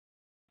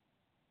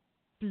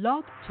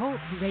Blog Talk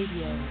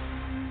Radio.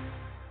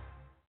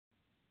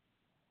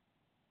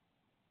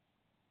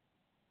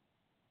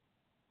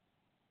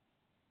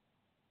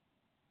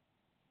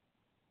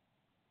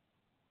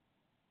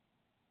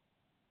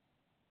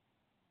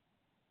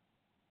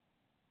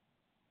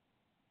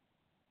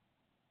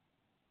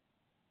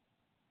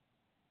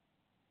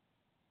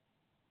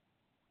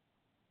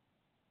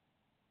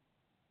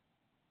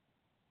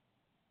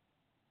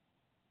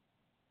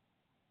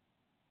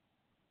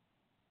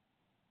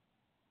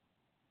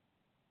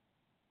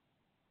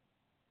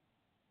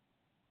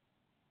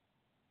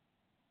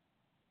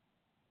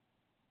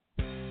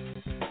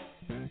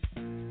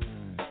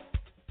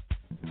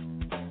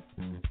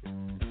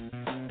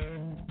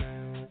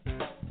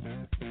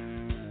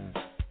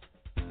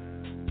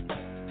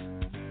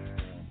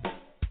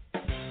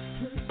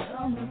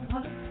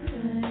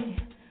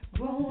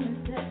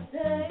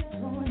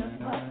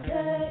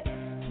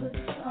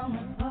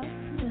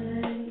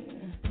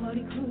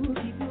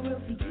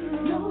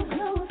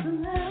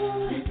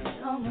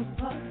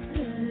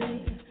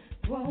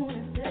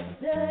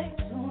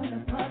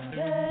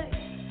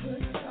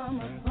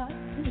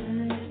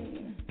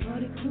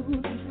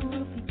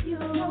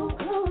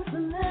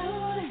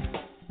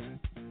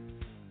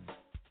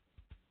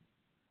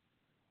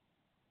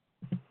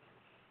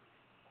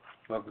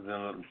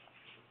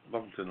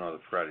 Welcome to another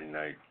Friday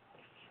night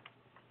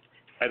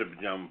at a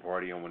pajama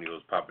party. I'm one of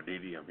yours, Papa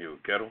Didi. I'm here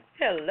with Kettle.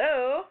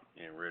 Hello.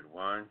 And Red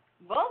Wine.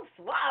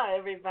 Bonsoir,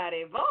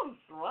 everybody.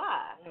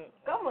 Bonsoir.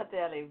 Comment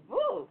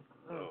allez-vous?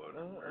 Lord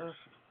have mercy.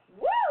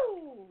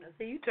 Woo! I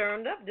see you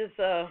turned up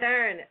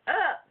turn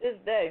up this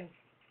day.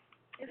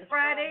 It's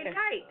Friday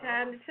night.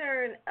 Time to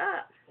turn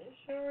up. It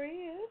sure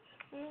is.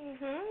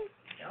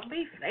 Don't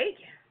be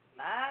flaking.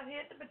 Live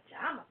here at the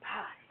pajama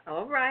party.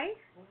 All right.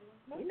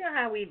 You know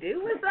how we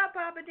do. What's up,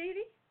 Papa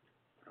Didi?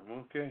 I'm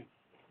okay.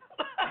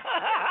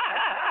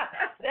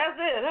 That's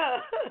it, huh?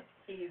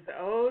 He's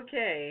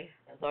okay.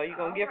 That's all you're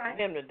going to get from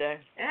him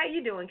today. How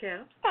you doing,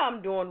 Cal?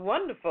 I'm doing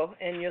wonderful.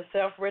 And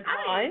yourself, Red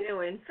Wine? I'm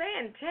doing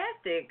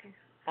fantastic.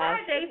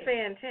 Friday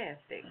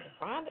fantastic.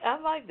 I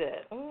like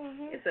that.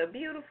 It's a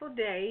beautiful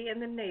day in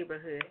the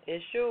neighborhood.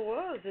 It sure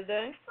was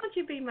today. Won't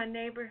you be my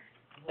neighbor?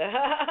 Very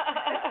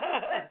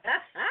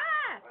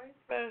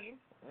special.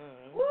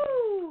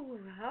 Woo!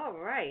 All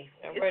right.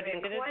 It's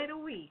been quite a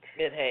week.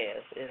 It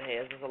has.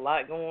 There's a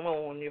lot going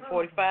on. You're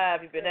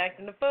 45. You've been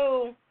acting the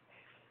fool.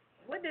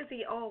 What does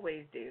he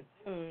always do?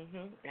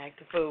 Act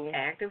a fool.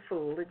 Act a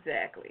fool,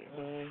 exactly.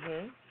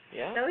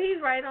 Yeah. So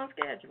he's right on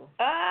schedule.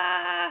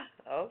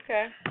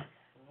 Okay.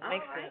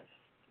 Makes sense.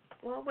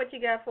 Well, what you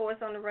got for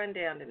us on the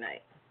rundown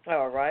tonight?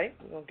 All right.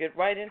 We're going to get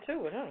right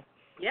into it, huh?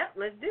 Yep,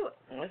 let's do it.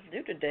 Let's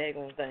do the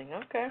daggone thing.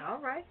 Okay. All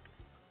right.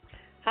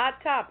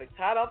 Hot topics,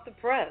 hot off the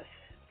press.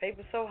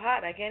 Paper's so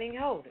hot I can't even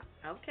hold it.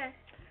 Okay.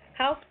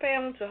 House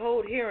panel to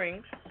hold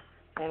hearings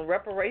on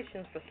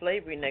reparations for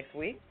slavery next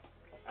week.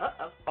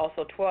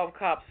 Also, 12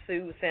 cops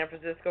sue San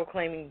Francisco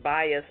claiming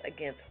bias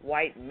against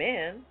white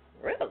men.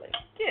 Really?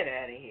 Get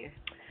out of here.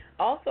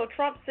 Also,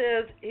 Trump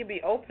says he'll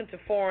be open to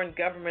foreign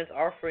governments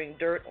offering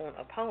dirt on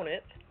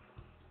opponents.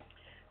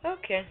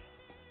 Okay.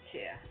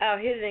 Yeah. Our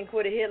hidden and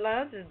quitted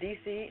headlines is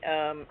D.C.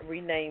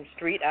 Renamed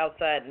street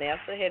outside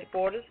NASA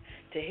headquarters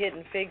to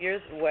Hidden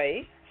Figures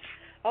Way.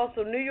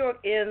 Also, New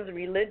York ends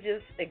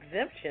religious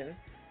exemption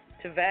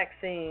to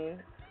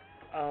vaccine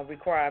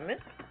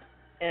requirements.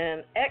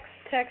 And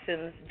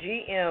ex-Texans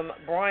GM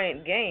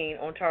Bryant Gain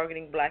on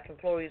targeting black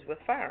employees with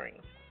firing.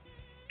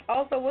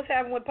 Also, what's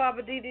happening with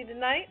Papa Didi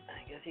tonight?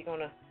 I guess he's going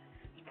to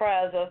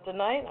surprise us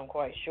tonight, I'm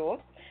quite sure.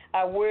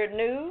 Our weird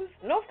news.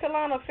 North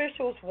Carolina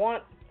officials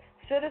want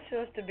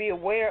citizens to be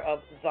aware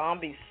of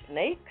zombie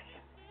snakes.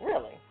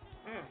 Really?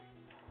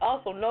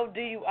 Also, no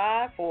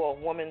DUI for a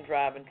woman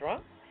driving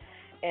drunk.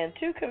 And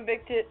 2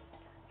 convicted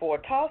for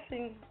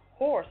tossing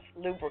horse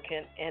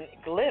lubricant and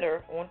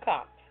glitter on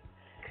cops.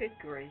 Good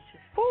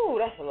gracious. Ooh,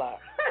 that's a lot.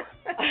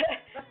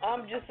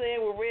 I'm just saying,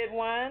 with Red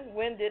Wine,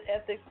 when did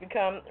ethics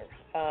become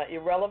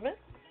irrelevant?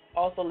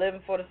 Also,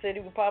 living for the city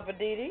with Papa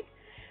Didi.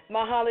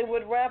 My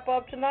Hollywood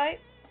wrap-up tonight.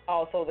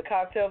 Also, the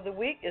cocktail of the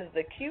week is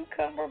the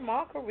cucumber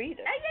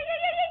margarita.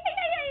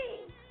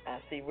 I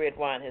see Red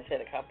Wine has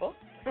hit a couple.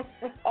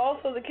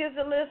 Also, the kids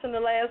are listening, the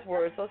last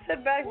word. So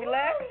sit back,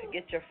 relax, and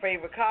get your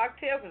favorite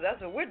cocktail, because that's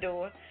what we're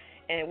doing.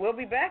 And we'll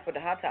be back with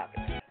the hot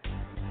topics.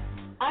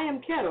 I am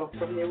Kettle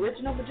from the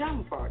original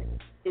Pajama Party.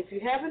 If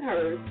you haven't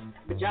heard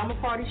the Pajama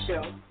Party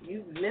show,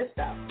 you've missed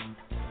out.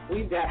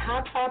 We've got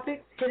hot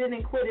topics, hidden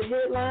and quitted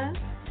headlines,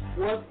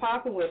 what's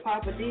popping with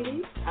Papa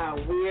Didi, our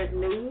weird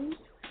news.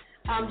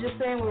 I'm just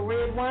saying with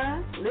Red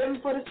Wine, living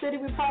for the city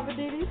with Papa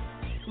Didi,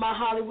 my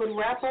Hollywood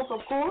wrap-up,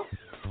 of course,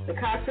 the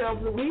cocktail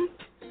of the week,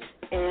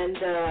 and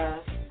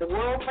the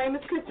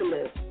world-famous cookie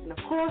list. And, of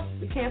course,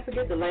 we can't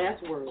forget the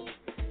last word.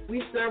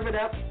 We serve it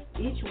up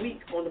each week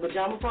on the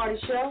Pajama Party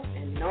show,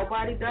 and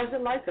nobody does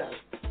it like us.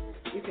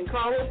 You can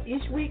call us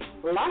each week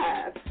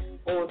live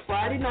on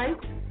Friday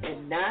nights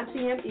at 9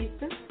 p.m.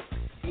 Eastern,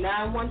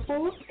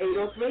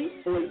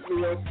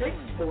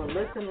 914-803-4306, or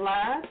listen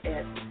live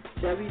at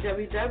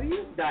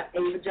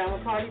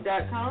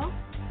www.apajamaparty.com.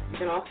 You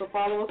can also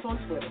follow us on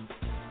Twitter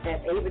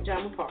at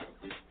apajamaparty.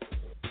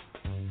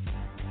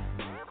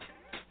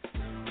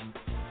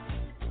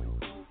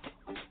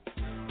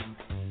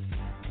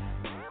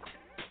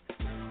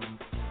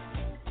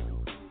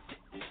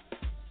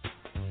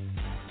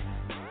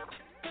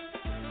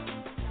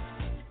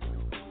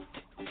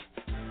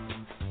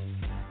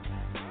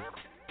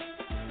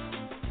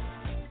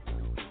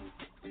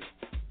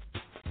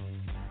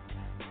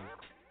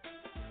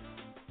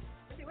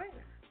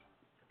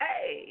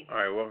 All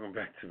right, welcome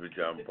back to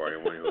Pajama Party.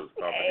 I'm one of your hosts,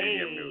 Papa D.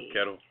 I'm here with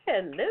Kettle.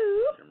 Hello.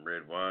 Some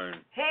red wine.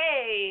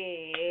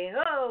 Hey,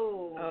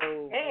 ho.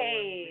 Oh,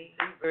 hey.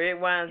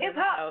 Red wine's hip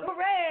hop,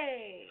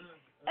 hooray.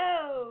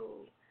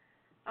 Oh.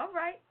 All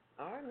right,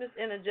 Miss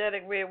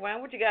Energetic Red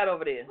Wine. What you got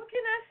over there? What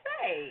can I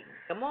say?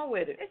 Come on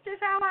with it. It's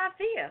just how I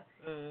feel.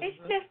 Mm-hmm. It's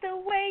just the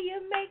way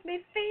you make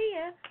me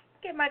feel.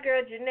 Get my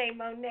girl Janae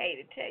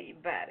Monet to tell you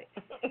about it.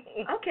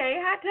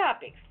 Okay, hot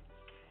topics.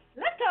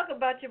 Let's talk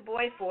about your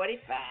boy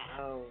 45.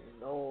 Oh,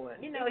 Lord.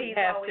 You know he's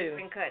always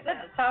been cut down.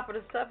 That's the top of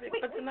the subject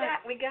for tonight.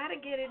 We got to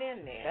get it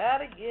in there.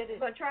 Got to get it.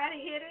 But try to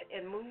hit it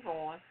and move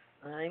on.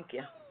 Thank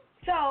you.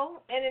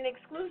 So, in an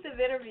exclusive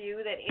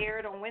interview that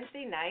aired on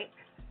Wednesday night,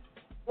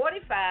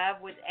 45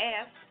 was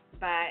asked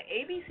by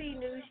ABC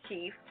News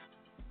chief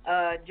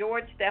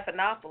George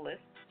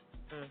Stephanopoulos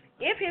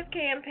if his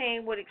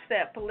campaign would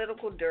accept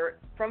political dirt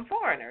from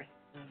foreigners,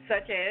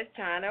 such as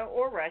China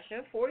or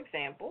Russia, for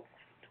example,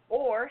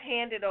 or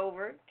hand it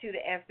over to the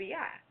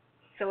FBI.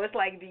 So it's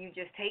like, do you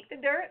just take the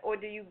dirt or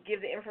do you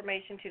give the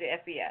information to the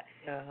FBI?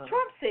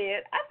 Trump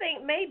said, I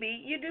think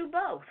maybe you do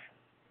both.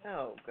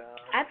 Oh, God.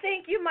 I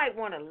think you might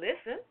want to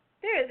listen.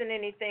 There isn't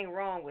anything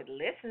wrong with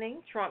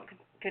listening, Trump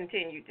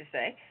continued to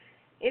say.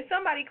 If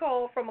somebody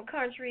called from a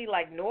country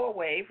like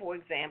Norway, for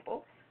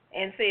example,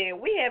 and said,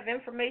 we have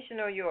information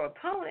on your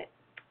opponent,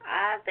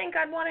 I think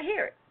I'd want to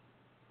hear it.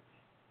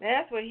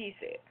 That's what he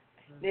said.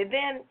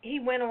 Then he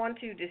went on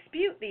to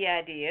dispute the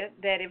idea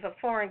that if a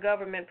foreign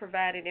government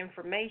provided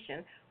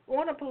information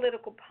on a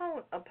political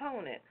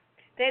opponent,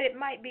 that it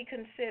might be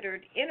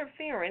considered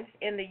interference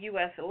in the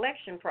U.S.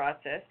 election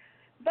process,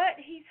 but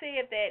he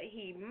said that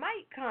he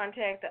might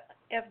contact the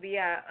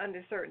FBI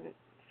under certain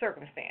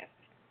circumstances.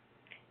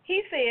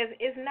 He says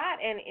it's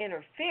not an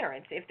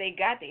interference. If they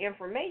got the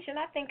information,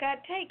 I think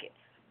I'd take it.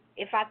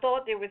 If I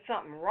thought there was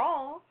something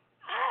wrong,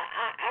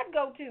 I'd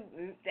go to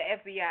the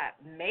FBI,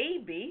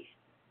 maybe,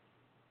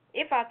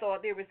 if I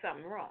thought there was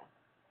something wrong.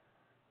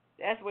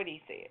 That's what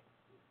he said.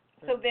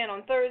 So then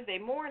on Thursday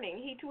morning,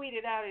 he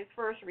tweeted out his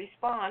first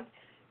response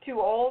to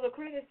all the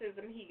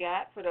criticism he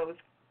got for those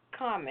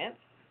comments,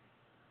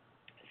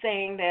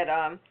 saying that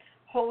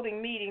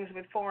holding meetings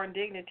with foreign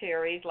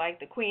dignitaries like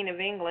the Queen of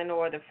England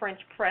or the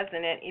French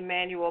President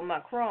Emmanuel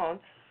Macron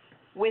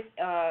with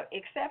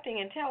accepting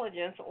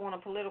intelligence on a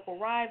political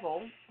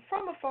rival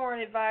from a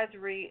foreign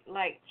advisory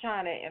like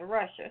China and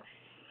Russia.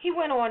 He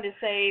went on to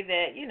say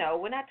that, you know,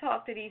 when I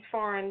talk to these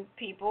foreign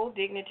people,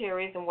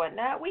 dignitaries and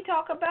whatnot, we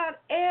talk about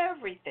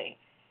everything.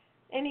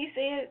 And he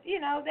said, you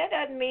know, that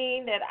doesn't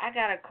mean that I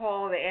got to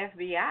call the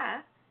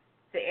FBI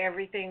to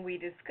everything we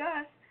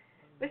discuss.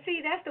 But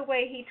see, that's the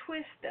way he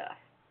twists stuff.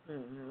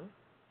 Mm-hmm.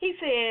 He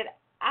said,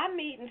 I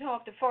meet and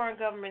talk to foreign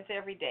governments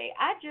every day.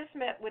 I just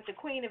met with the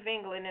Queen of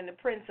England and the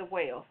Prince of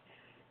Wales.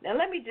 Now,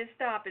 let me just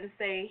stop and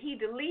say he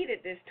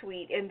deleted this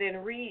tweet and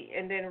then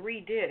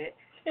redid it.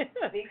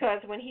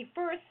 Because when he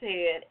first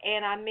said,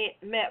 and I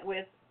met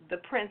with the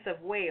Prince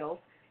of Wales,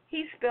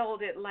 he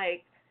spelled it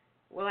like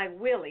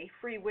Willie,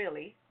 Free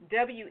Willie,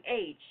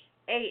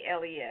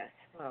 W-H-A-L-E-S.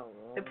 Oh,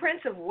 the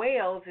Prince of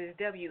Wales is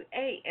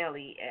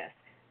W-A-L-E-S.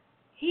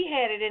 He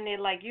had it in there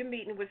like you're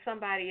meeting with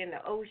somebody in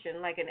the ocean,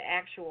 like an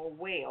actual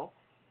whale.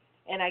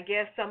 And I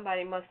guess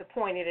somebody must have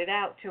pointed it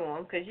out to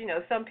him because, you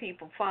know, some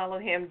people follow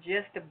him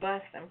just to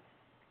bust him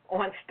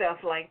on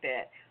stuff like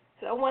that.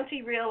 So once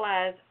he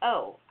realized,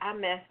 oh, I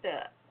messed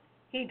up,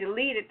 he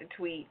deleted the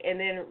tweet and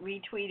then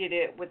retweeted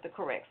it with the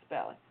correct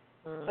spelling.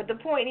 Mm-hmm. But the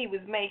point he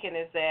was making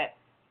is that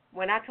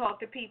when I talk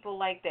to people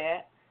like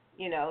that,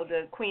 you know,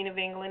 the Queen of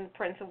England,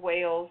 Prince of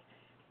Wales,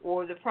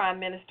 or the Prime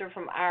Minister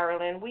from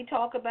Ireland, we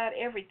talk about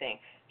everything.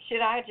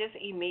 Should I just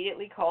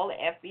immediately call the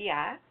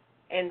FBI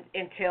and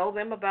tell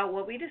them about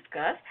what we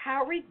discussed?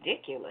 How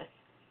ridiculous.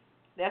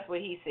 That's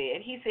what he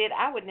said. He said,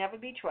 I would never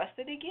be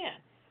trusted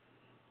again.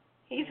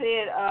 He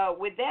said,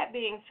 with that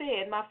being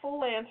said, my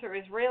full answer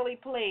is rarely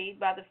played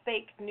by the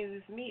fake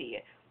news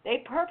media. They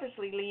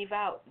purposely leave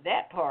out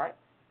that part.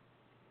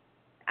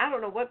 I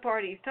don't know what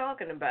part he's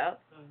talking about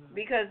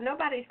because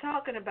nobody's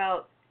talking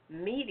about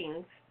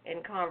meetings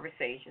and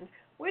conversations.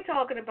 We're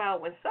talking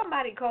about when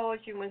somebody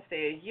calls you and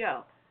says,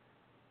 yo,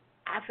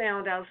 I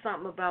found out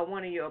something about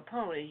one of your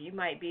opponents you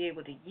might be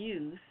able to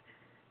use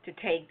to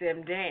take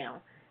them down.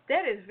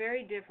 That is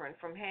very different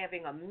from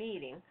having a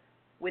meeting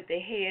with the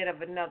head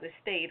of another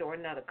state or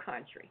another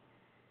country.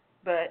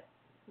 But,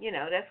 you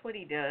know, that's what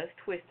he does,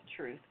 twist the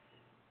truth.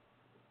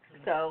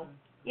 So,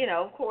 you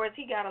know, of course,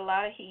 he got a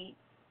lot of heat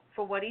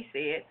for what he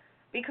said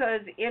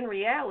because in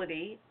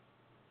reality,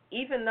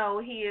 even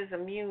though he is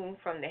immune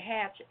from the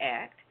Hatch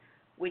Act,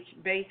 which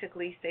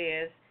basically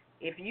says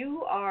if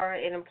you are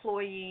an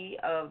employee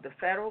of the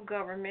federal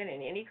government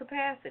in any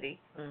capacity,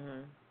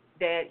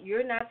 that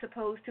you're not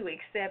supposed to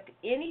accept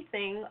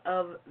anything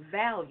of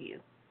value,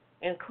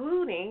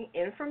 including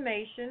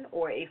information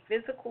or a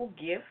physical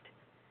gift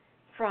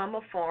from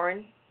a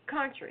foreign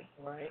country.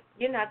 Right.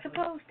 You're not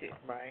supposed to.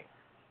 Right.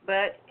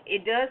 But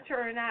it does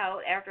turn out,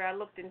 after I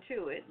looked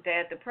into it,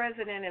 that the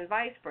president and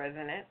vice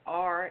president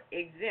are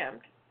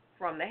exempt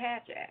from the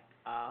Hatch Act.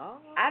 Oh.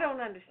 I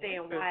don't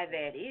understand why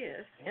that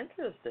is.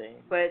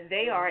 Interesting. But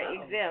they are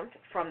exempt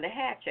from the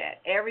Hatch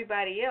Act.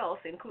 Everybody else,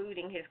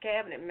 including his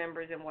cabinet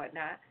members and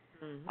whatnot,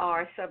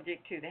 are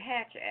subject to the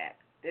Hatch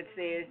Act that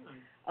says,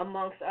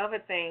 amongst other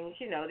things,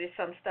 there's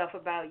some stuff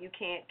about you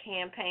can't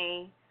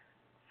campaign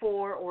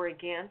for or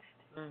against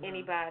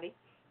anybody.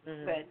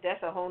 But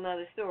that's a whole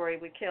nother story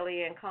with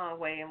Kellyanne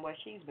Conway and what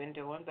she's been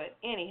doing. But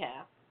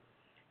anyhow,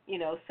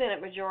 Senate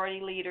Majority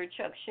Leader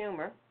Chuck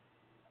Schumer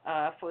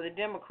for the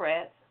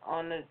Democrats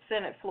on the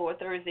Senate floor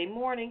Thursday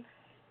morning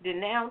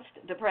denounced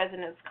the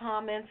president's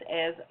comments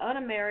as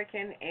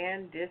un-American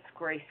and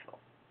disgraceful.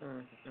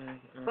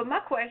 But my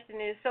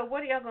question is, so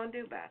what are y'all going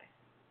to do about it?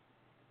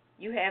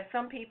 You have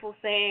some people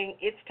saying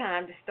it's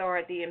time to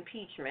start the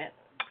impeachment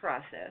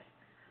process.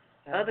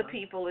 Other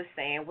people are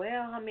saying,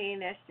 well,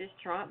 that's just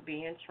Trump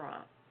being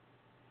Trump.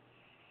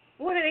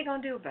 What are they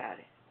going to do about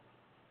it?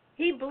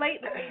 He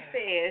blatantly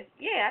says,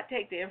 yeah, I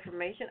take the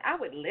information. I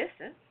would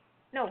listen.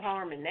 No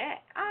harm in that.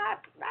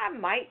 I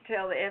might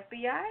tell the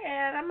FBI,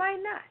 and I might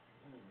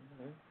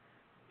not.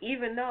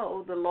 Even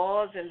though the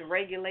laws and the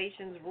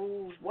regulations,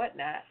 rules,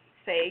 whatnot,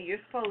 say you're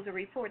supposed to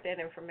report that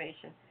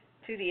information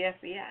to the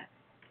FBI.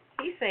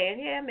 He's saying,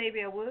 yeah,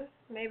 maybe I would,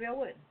 maybe I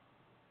wouldn't.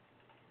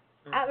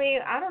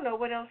 I don't know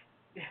what else.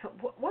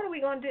 What are we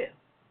going to do?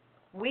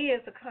 We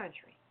as a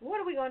country, what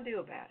are we going to do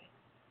about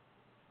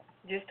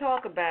it? Just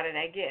talk about it,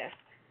 I guess.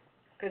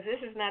 Because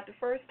this is not the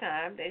first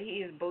time that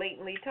he has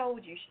blatantly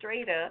told you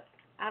straight up,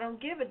 I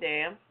don't give a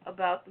damn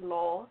about the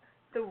law,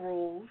 the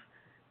rules,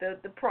 the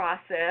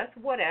process,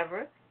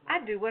 whatever.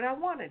 I do what I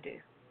want to do.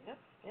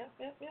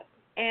 Yep.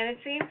 And it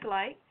seems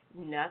like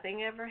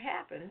nothing ever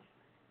happens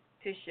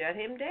to shut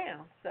him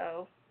down.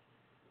 So,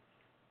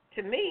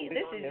 to me,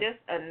 this is just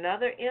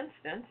another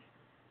instance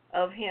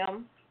of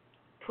him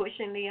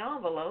pushing the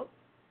envelope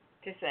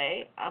to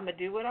say, I'm going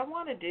to do what I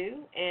want to do,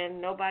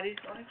 and nobody's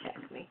going to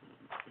check me.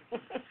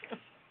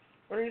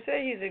 What do you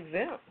say? He's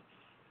exempt?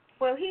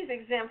 Well, he's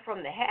exempt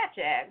from the Hatch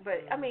Act,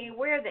 but,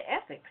 where are the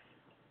ethics?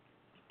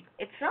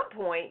 At some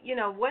point,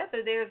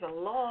 whether there's a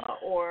law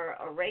or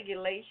a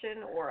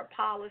regulation or a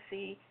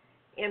policy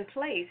in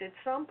place, at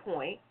some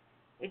point,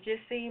 it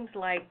just seems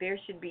like there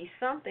should be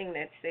something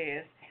that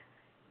says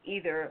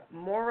either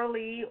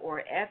morally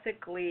or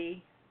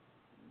ethically,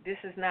 this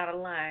is not a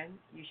line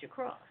you should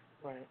cross.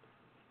 Right.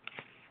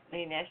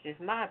 That's just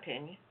my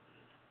opinion.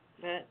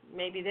 But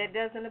maybe that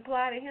doesn't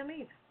apply to him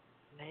either.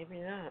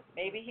 Maybe not.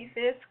 Maybe he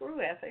says screw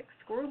ethics,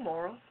 screw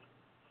morals.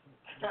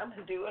 I'm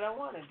going to do what I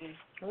want to do.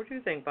 What do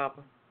you think,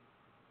 Papa?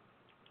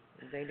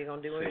 You think they're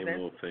going to do anything?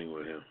 Same old thing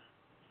with him.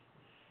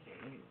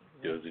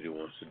 Does what he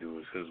wants to do.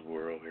 It's his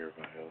world.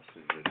 Everybody else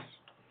is just,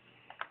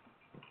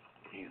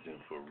 he's in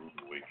for a rude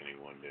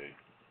awakening one day.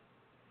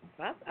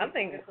 I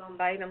think it's going to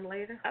bite him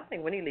later. I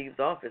think when he leaves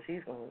office,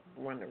 he's going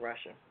to run to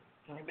Russia.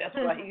 That's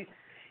why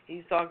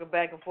he's talking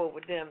back and forth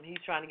with them. He's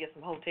trying to get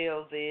some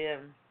hotels there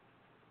and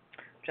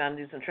trying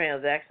to do some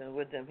transactions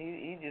with them.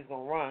 He's just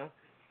going to run.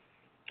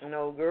 An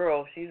old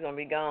girl, she's going to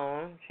be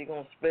gone. She's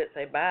going to split,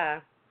 say bye.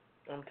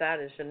 I'm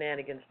tired of the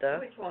shenanigans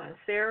stuff. Which one,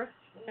 Sarah?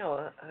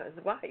 No,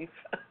 his wife.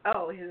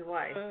 Oh, his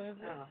wife. Oh,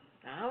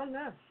 I don't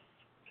know.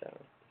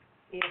 So.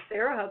 Yeah,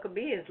 Sarah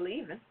Huckabee is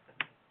leaving.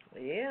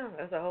 Yeah,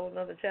 that's a whole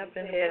other chapter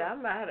in here.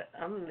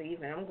 I'm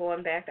leaving. I'm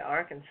going back to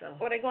Arkansas.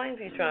 What are they going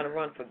to? He's trying to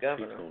run for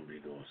governor. He's going to be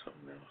doing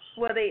something else.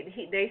 Well,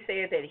 they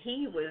said that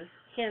he was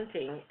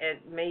hinting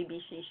at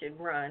maybe she should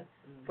run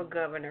for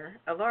governor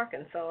of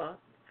Arkansas,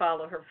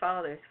 follow her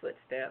father's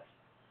footsteps.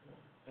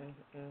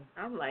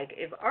 I'm like,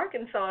 if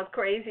Arkansas is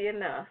crazy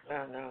enough,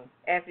 I know.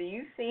 After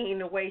you've seen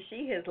the way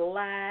she has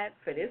lied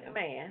for this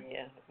man,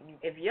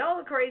 if y'all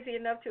are crazy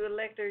enough to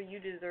elect her, you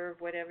deserve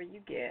whatever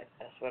you get.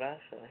 That's what I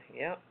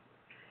say.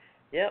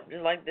 Yep,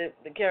 just like the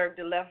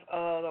character left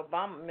the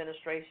Obama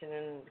administration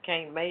and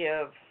became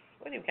mayor of,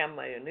 what did he become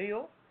mayor, New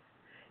York?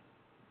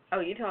 Oh,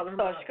 you're talking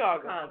about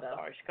Chicago.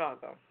 Sorry,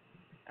 Chicago.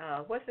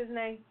 What's his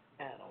name?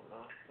 I don't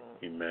know.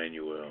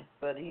 Emmanuel.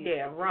 But he's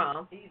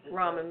Rahm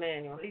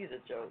Emanuel. He's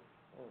a joke.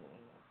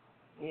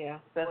 Yeah,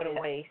 what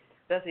a waste.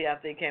 Especially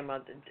after he came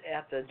out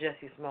after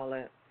Jesse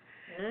Smollett.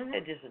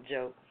 It's just a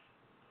joke.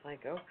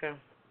 Like, okay.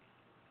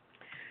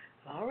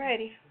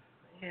 Alrighty.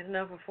 Had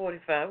enough for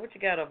 45. What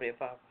you got over there,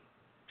 Pop?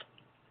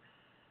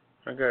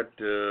 I got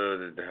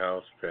the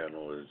House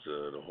panel is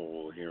the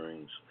whole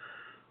hearings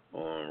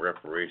on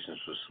reparations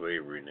for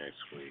slavery next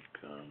week.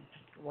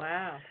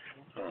 Wow.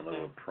 I don't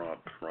know what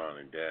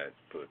prompted that,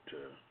 but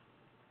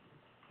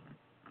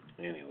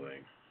anyway.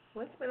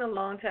 Well, it's been a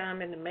long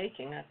time in the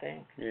making, I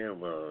think. Yeah,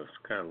 well, it's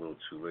kind of a little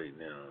too late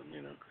now,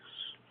 you know,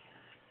 'cause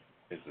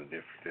it's a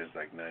different. There's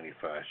like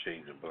 95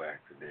 shades of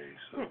black today,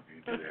 so if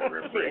you do have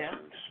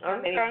reparations, How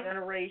many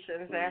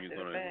generations who are after you the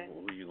gonna fact?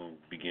 who are you gonna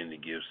begin to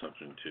give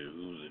something to?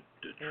 Who's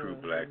the true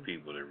black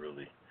people that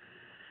really?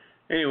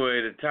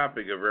 Anyway, the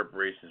topic of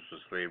reparations for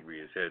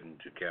slavery is heading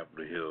to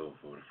Capitol Hill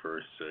for the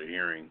first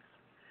hearing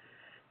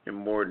in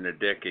more than a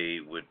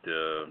decade with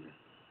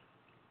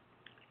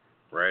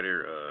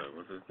writer,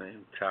 what's his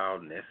name?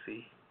 Child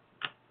Nessie.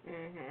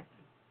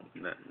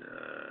 Not,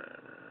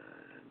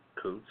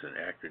 Coates and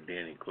actor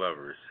Danny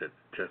Glover set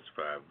to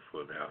testify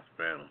before the House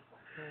panel.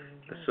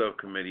 The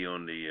subcommittee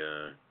on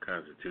the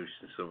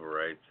Constitution, Civil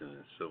Rights,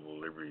 and Civil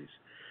Liberties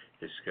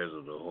is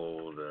scheduled to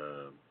hold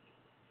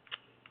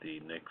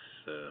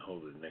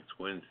it next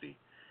Wednesday.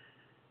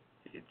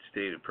 Its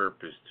stated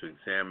purpose to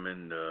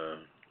examine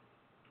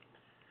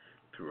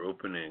through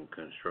open and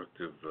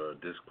constructive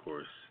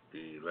discourse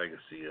the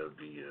legacy of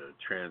the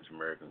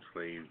trans-American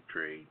slave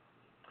trade,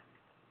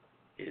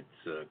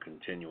 its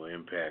continual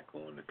impact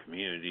on the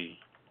community,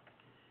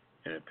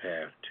 and a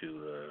path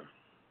to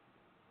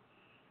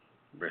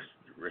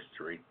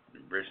restorative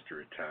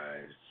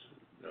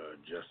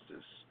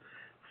justice.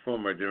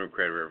 Former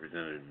Democratic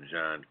Representative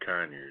John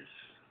Conyers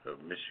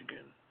of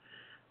Michigan,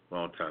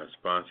 longtime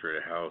sponsor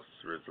of the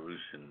House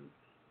Resolution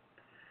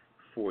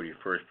 40,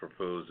 first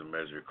proposed a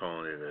measure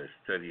calling it a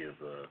study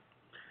of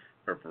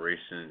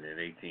reparation in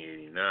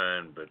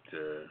 1889, but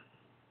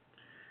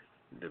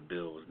the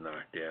bill was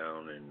knocked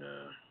down and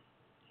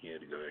he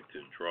had to go back to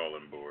the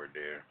drawing board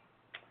there.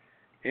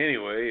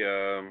 Anyway,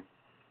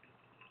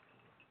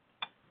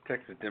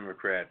 Texas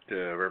Democrat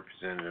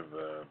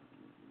Representative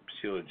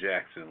Sheila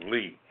Jackson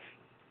Lee,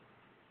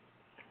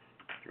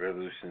 the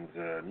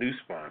resolution's new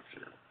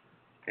sponsor,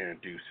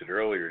 introduced it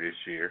earlier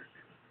this year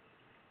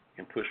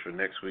and pushed for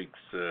next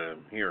week's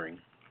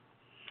hearing.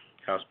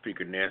 House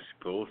Speaker Nancy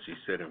Pelosi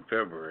said in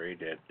February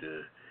that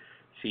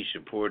she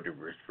supported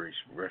the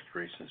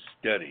restoration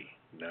study,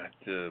 not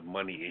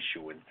money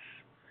issuance,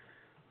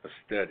 a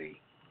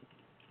study,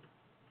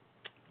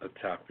 a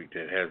topic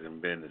that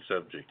hasn't been the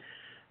subject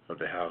of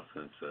the House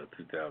since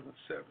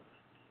 2007.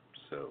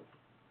 So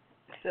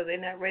they're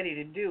not ready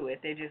to do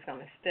it. They're just going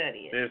to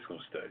study it. They're just going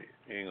to study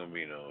it. Ain't going to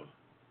be no.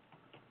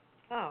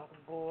 Oh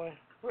boy,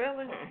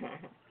 really?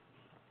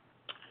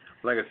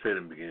 Like I said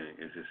in the beginning,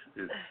 it's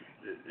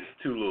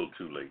too little,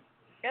 too late.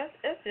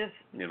 It's just.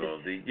 You know,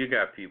 you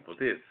got people.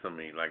 There's so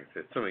many, like I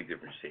said, so many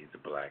different shades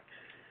of black.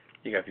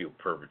 You got people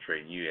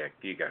perpetrating. You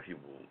got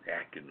people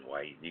acting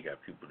white. You got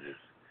people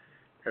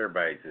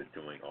everybody's just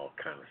doing all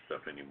kind of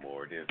stuff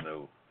anymore. There's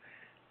no.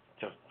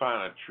 To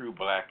find a true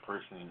black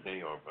person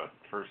today or a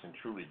person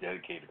truly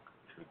dedicated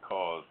to the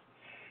cause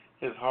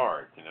is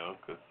hard, you know,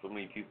 because so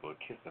many people are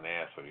kissing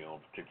ass for their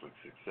own particular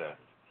success.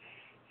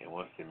 And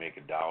once they make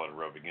 $1 to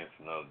rub against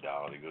another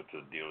dollar, they go to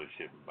a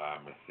dealership and buy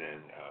a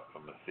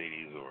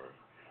Mercedes or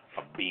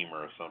a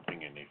Beamer or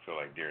something, and they feel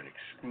like they're an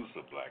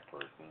exclusive black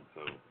person.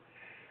 So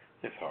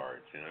it's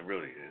hard, you know, it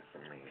really is.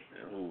 I mean,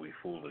 who are we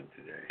fooling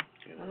today?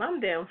 You know? Well,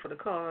 I'm down for the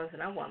cause,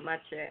 and I want my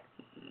check.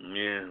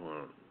 Yeah,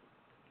 well.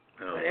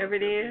 Whatever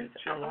it is,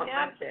 I want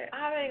my check.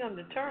 How are they going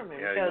to determine?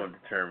 Yeah, they're going to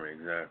determine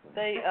exactly.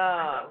 They,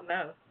 I don't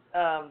know.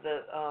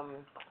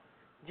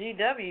 The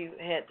GW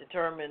had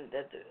determined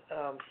that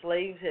the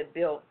slaves had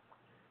built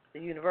the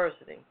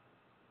university.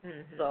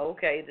 So,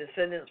 okay,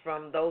 descendants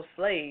from those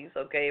slaves,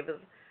 okay, if it's,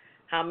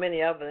 how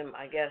many of them,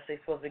 I guess they're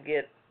supposed to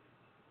get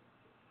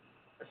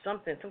some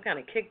kind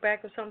of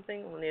kickback or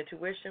something on their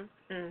tuition.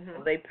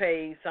 Or they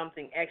pay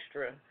something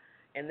extra,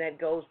 and that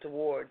goes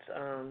towards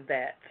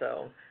that.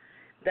 So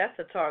that's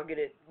a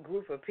targeted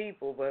group of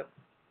people, but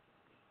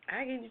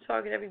how can you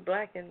target every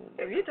black? And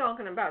if you're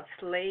talking about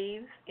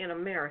slaves in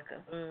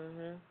America,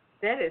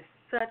 that is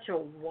such a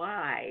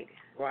wide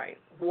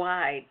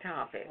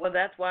topic. Well,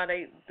 that's why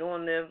they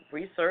doing their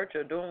research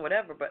or doing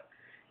whatever, but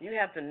you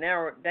have to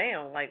narrow it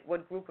down, like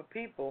what group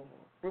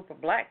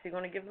of blacks you're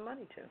going to give the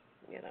money to,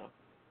 you know.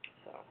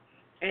 So.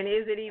 And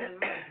is it even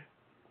money?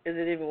 Is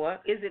it even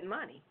what? Is it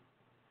money?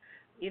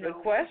 You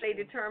know, they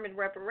determined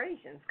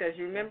reparations, because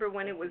you remember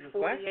when it was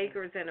 40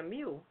 acres and a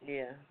mule.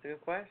 Yeah, it's a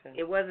good question.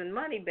 It wasn't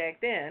money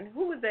back then.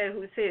 Who was that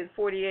who said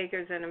 40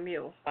 acres and a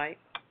mule? Right.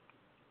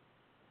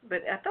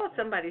 But I thought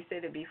somebody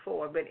said it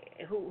before, but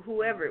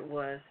whoever it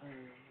was,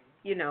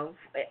 you know,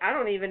 I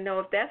don't even know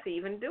if that's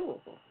even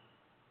doable.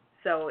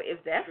 So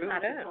if that's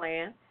not the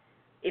plan,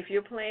 if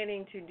you're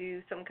planning to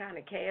do some kind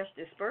of cash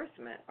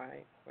disbursement,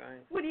 right,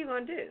 what are you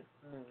going to do?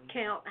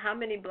 Count how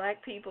many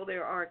black people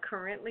there are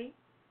currently,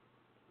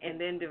 and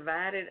then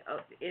divide it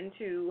up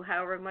into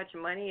however much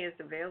money is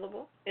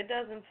available? It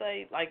doesn't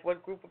say, like,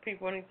 what group of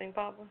people or anything,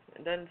 Papa?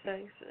 It doesn't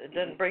say? It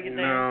doesn't break it down?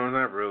 No,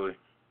 not really.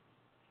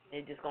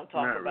 They're just going to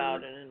talk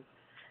about it. And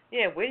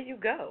yeah, where do you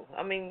go?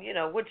 I mean, you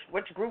know,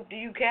 which group do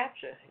you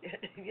capture?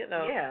 You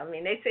know. Yeah, I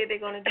mean, they say they're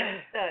going to do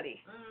a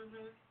study.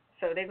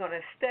 So they're going to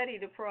study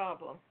the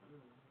problem.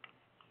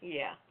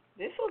 Yeah,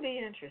 this will be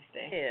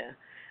interesting. Yeah.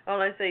 Oh,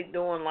 let's say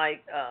doing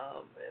like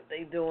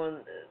they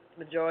doing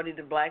majority of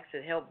the blacks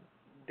that helped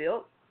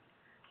build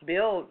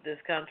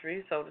this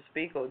country, so to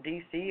speak, or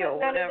DC or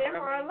none whatever. None of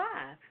them are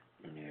alive.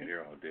 Yeah,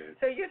 they're all dead.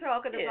 So you're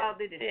talking about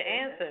the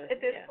ancestors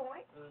at this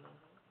point? Mm-hmm.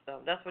 So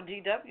that's what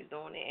GW's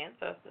doing, the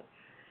ancestors.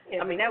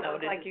 Yeah, I mean, that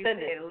was, like you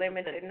said, a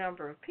limited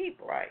number of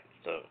people. Right.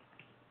 So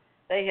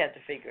they had to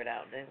figure it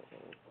out. Then,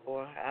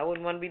 boy, I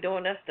wouldn't want to be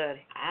doing that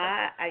study.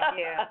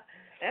 Yeah,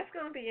 that's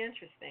going to be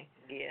interesting.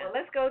 Yeah. Well,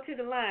 let's go to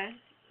the line,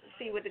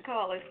 see what the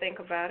callers think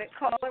about it.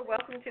 Caller,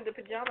 welcome to the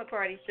Pajama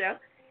Party Show.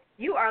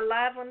 You are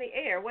live on the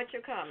air. What's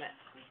your comment?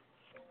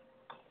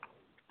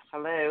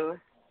 Hello.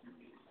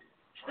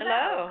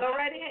 Hello. Go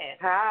right ahead.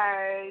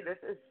 Hi, this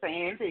is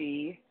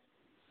Sandy.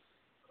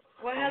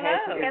 Well, hello.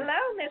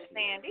 Hello, Miss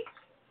Sandy.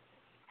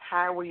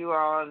 How were you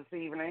all this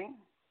evening?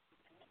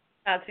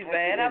 Not too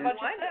bad. How about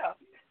yourself?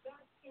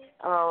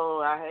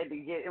 Oh, I had to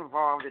get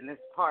involved in this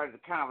part of the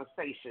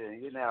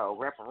conversation,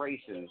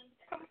 reparations.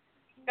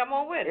 Come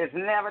on with it. It's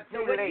never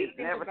too late,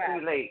 never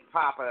too late,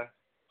 Papa.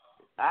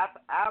 I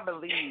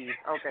believe,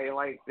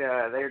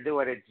 they're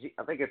doing it,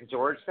 I think it's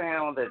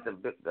Georgetown, that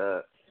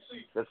the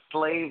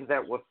slaves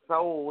that were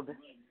sold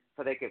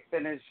so they could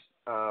finish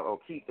or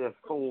keep their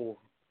school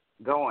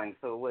going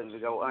so it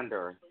wouldn't go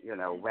under,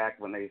 back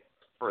when they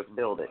first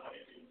built it.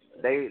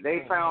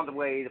 They found a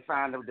way to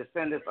find the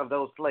descendants of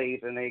those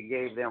slaves, and they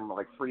gave them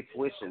like free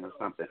tuition or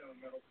something.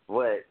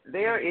 But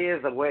there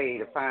is a way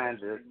to find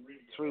the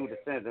true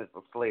descendants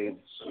of slaves,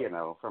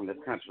 from this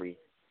country.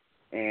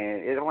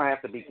 And it don't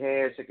have to be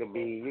cash. It could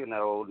be,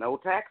 no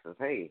taxes.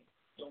 Hey,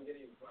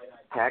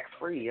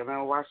 tax-free.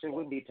 Why should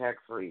we be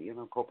tax-free?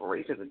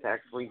 Corporations are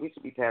tax-free. We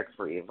should be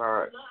tax-free. If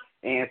our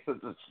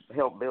ancestors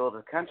helped build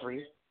a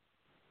country,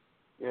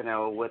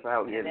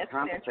 without getting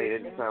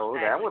compensated. So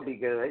that would be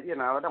good. It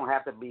don't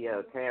have to be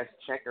a cash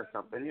check or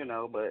something,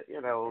 but,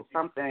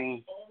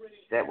 something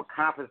that would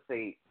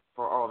compensate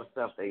for all the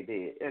stuff they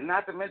did. And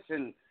not to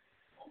mention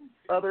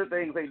other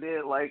things they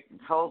did, like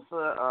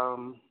Tulsa,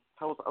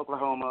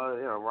 Oklahoma,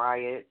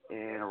 riot,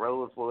 and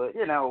Rosewood,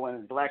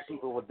 when black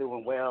people were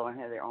doing well and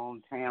had their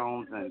own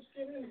towns and,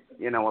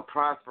 were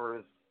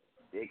prosperous,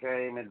 they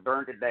came and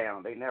burned it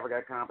down. They never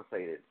got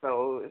compensated.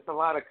 So it's a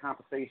lot of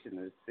compensation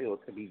that still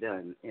to be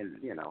done.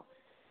 So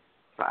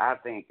I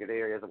think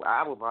there is.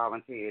 I would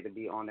volunteer to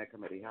be on that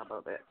committee. How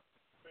about that?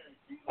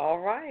 All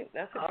right.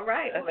 All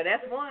right. But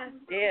that's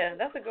one. Yeah,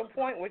 that's a good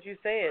point what you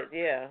said.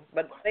 Yeah,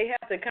 but they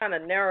have to kind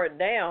of narrow it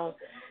down.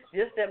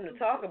 Just them to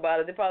talk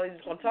about it. They're probably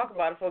just going to talk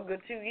about it for a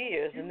good 2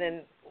 years, and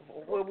then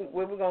where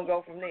we going to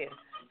go from there?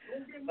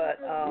 But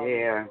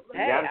yeah, hey,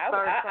 you got to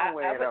start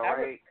somewhere, though,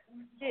 right?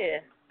 Yeah.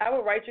 I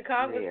would write your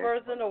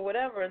congressperson or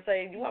whatever and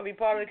say, you want to be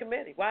part of the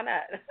committee. Why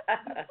not?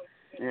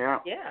 Yeah.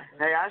 Yeah.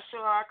 Hey, I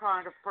sure our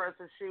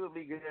congressperson, she would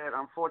be good.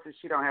 Unfortunately,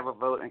 she don't have a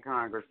vote in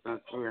Congress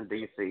since we're in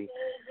D.C.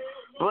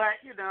 But,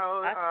 people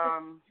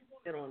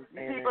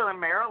in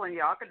Maryland,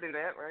 y'all can do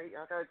that, right?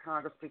 Y'all got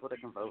Congress people that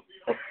can vote.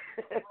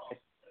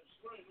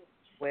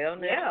 Well,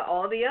 yeah,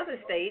 all the other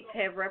states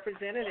have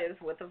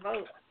representatives with a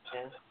vote.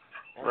 Yeah.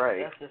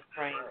 Right. That's just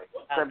strange.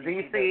 So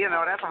D.C.,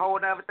 that's a whole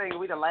other thing.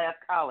 We the last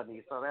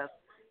colony, so that's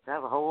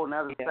a whole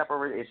other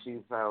separate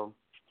issue. So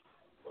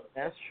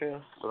that's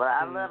true. But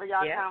I love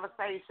y'all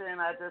conversation.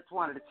 I just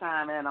wanted to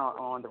chime in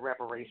on the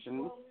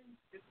reparations.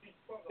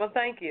 Well,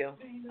 thank you.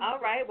 All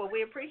right. Well,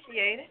 we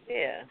appreciate it.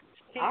 Yeah.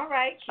 All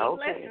right. Keep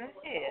listening.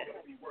 Yeah.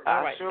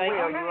 All right. I sure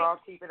will. You all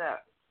keep it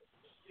up.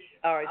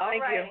 All right.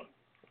 Thank you.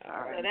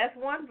 All right. So that's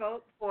one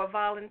vote for a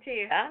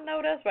volunteer. I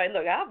know that's right.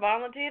 Look, I'll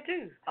volunteer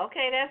too.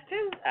 Okay, that's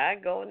two. I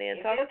go in there and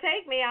if talk. You'll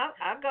take me.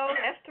 I'll go.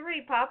 That's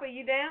three. Papa,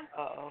 you down?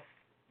 Uh-oh.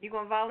 You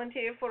gonna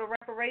volunteer for the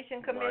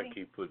reparation committee? I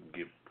keep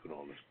get put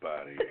on the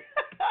spot here.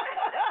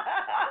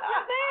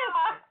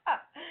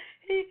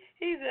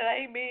 He said I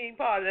ain't being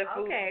part of that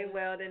food. Okay,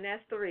 well then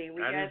that's three.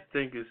 I just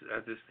think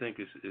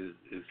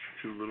it's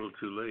too little,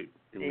 too late.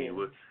 I mean,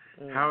 what?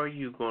 Mm. How are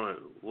you gonna?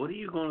 What are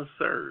you gonna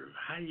serve?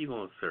 How are you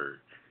gonna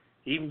serve?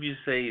 Even if you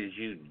say that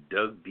you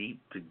dug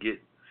deep to get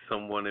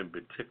someone in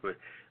particular,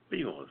 but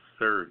you gonna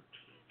serve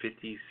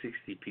 50,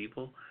 60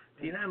 people?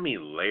 Do you know how many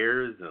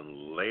layers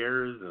and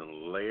layers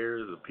and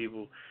layers of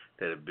people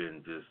that have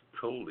been just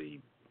totally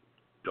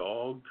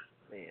dogged,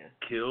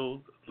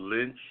 killed,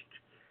 lynched,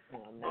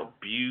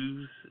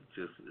 abused,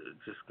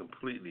 just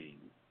completely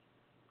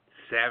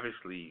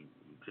savagely,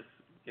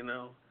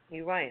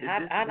 You're right.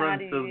 It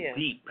runs so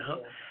deep.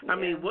 Yeah. I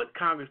mean, what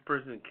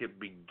congressperson could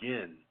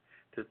begin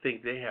to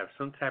think they have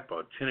some type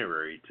of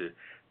itinerary to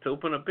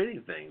open up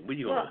anything? Who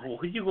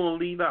you gonna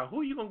leave out?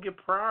 Who are you gonna give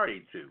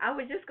priority to? I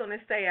was just gonna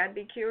say I'd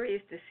be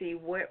curious to see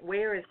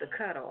where is the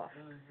cutoff.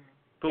 Mm-hmm.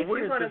 But if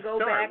you're gonna go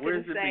back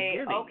and say,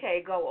 beginning?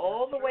 okay, go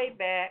all the way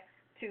back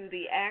to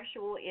the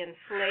actual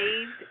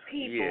enslaved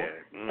people,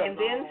 and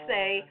then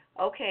say,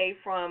 okay,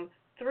 from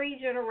 3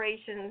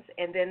 generations,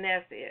 and then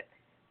that's it.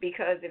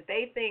 Because if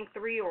they think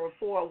 3 or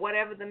 4,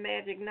 whatever the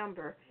magic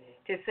number,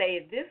 to say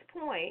at this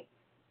point,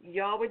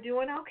 y'all were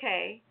doing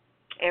okay,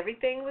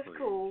 everything was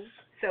cool,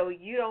 so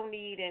you don't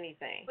need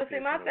anything. But see,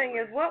 my thing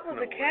is, what was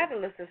the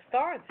catalyst to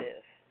start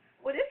this?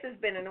 Well, this has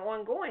been an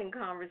ongoing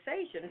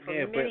conversation for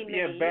many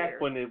years. Back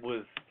when it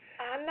was,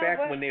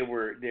 when they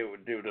were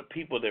the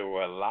people that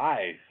were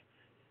alive,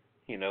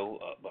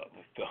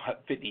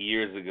 50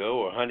 years ago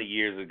or 100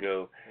 years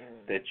ago,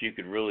 that you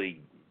could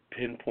really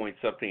pinpoint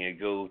something and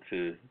go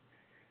to.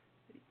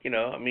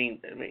 I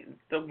mean,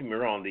 don't get me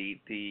wrong.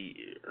 The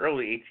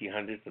early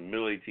 1800s and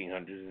middle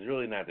 1800s is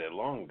really not that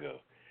long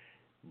ago,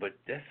 but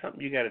that's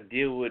something you got to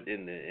deal with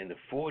in the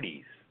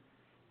 40s,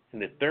 in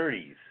the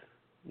 30s.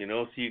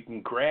 So you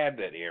can grab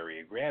that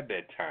area, grab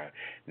that time.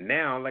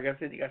 Now, like I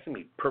said, you got so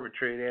many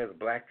perpetrated ass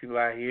black people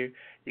out here.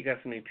 You got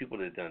so many people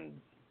that done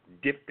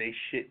dip their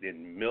shit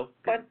in milk.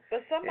 But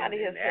somebody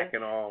has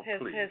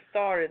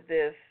started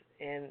this,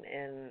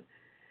 and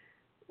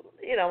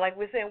like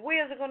we're saying,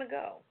 where's it going to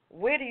go?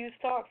 Where do you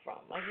start from?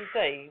 Like you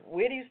say,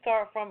 where do you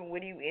start from and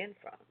where do you end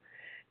from?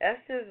 That's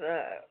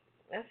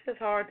just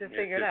hard to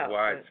figure it out. It's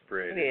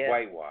widespread. It's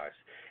whitewashed.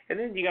 And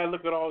then you got to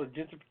look at all the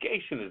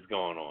gentrification that's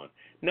going on.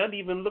 Nothing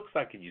even looks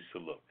like it used to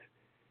look.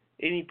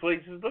 Any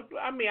places look.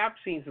 I mean, I've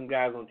seen some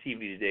guys on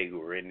TV today who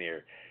were in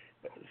their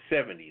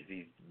 70s.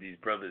 These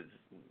brothers,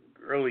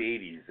 early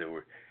 80s, that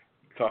were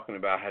talking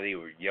about how they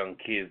were young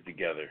kids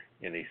together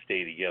and they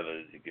stayed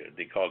together.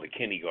 They called it the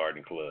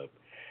kindergarten club.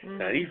 Mm-hmm.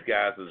 Now these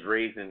guys was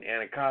raised in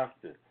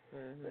Anacostia,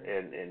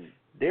 and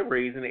they're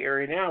raised in the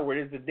area now where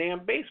there's a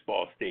damn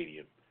baseball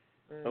stadium.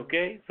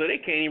 Okay, so they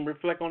can't even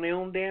reflect on their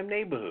own damn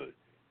neighborhood.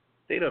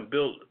 They done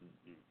built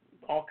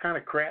all kind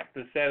of crap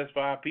to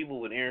satisfy people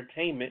with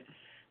entertainment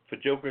for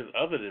jokers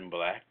other than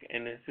black,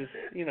 and it's just,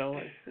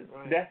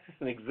 that's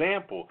just an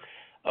example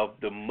of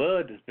the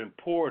mud that's been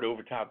poured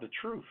over top of the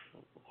truth,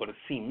 or the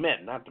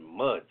cement, not the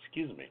mud,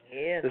 excuse me.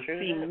 Yeah, the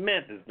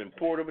cement that's been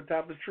poured over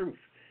top of the truth,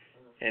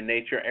 and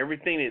nature,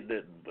 everything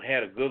that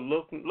had a good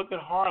look. Look at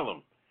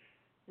Harlem.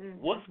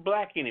 Mm-hmm. What's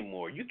black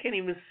anymore? You can't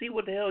even see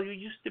what the hell you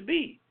used to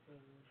be.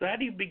 So how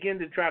do you begin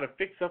to try to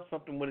fix up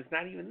something when it's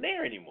not even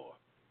there anymore?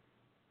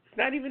 It's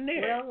not even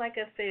there. Well, like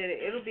I said,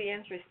 it'll be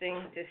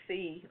interesting to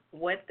see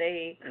what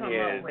they come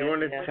up with.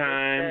 During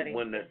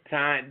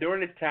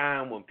the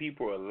time when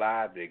people were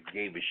alive that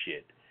gave a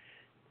shit.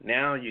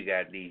 Now you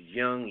got these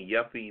young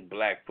yuppie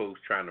black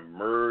folks trying to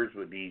merge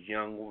with these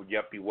young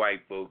yuppie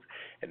white folks,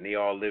 and they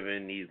all live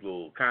in these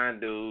little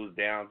condos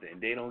down there,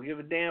 and they don't give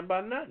a damn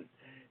about nothing.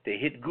 They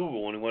hit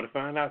Google when they want to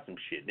find out some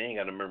shit. They ain't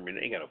got a memory.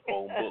 They ain't got a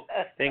phone book.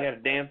 They ain't got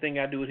a damn thing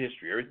I do with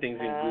history. Everything's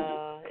in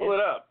Google. Pull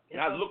it up.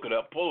 Not look it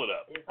up. Pull it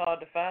up. It's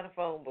hard to find a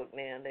phone book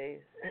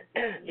nowadays.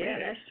 Yeah,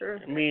 that's true.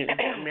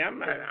 I'm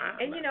not.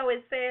 And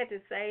it's sad to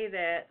say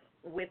that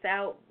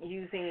without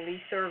using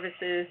these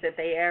services that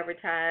they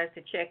advertise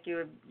to check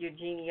your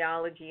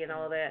genealogy and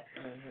all that,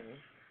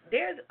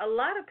 there's a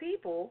lot of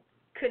people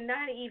could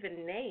not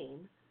even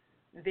name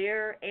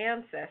their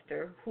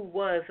ancestor who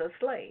was a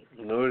slave.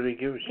 Nor do they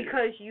give a shit.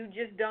 Because you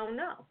just don't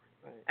know.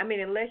 Right. I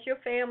mean, unless your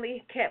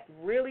family kept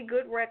really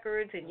good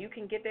records and you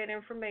can get that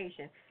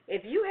information.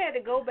 If you had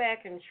to go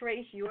back and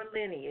trace your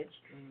lineage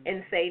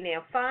and say,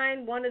 now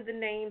find one of the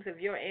names of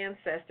your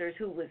ancestors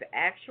who was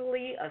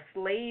actually a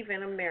slave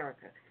in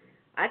America.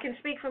 I can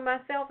speak for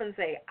myself and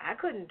say I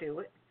couldn't do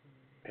it.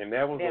 And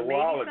that was a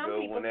while ago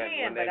when that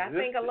existed. But I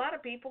think a lot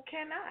of people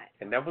cannot.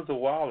 And that was a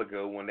while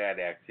ago when that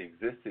actually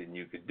existed and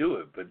you could do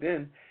it. But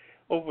then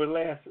over the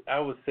last, I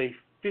would say,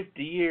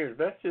 50 years,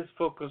 let's just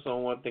focus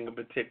on one thing in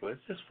particular.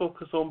 Let's just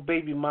focus on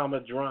baby mama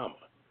drama.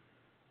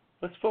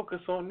 Let's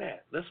focus on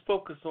that. Let's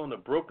focus on the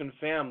broken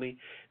family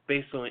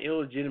based on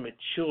illegitimate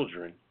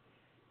children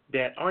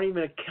that aren't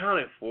even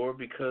accounted for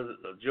because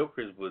the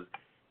jokers was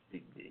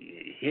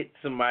hit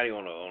somebody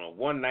on a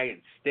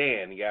one-night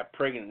stand, got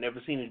pregnant,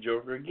 never seen a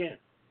joker again.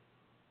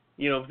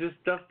 This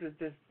stuff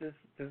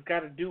that's got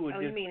to do with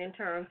this. You mean in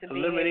terms of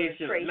elimination? Being able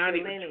to trace not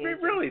even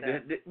really.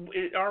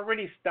 It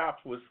already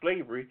stops with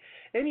slavery.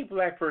 Any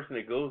black person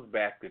that goes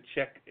back to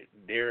check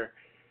their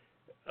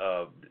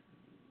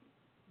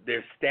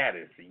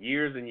status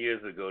years and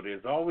years ago,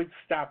 there's always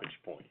a stoppage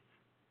point.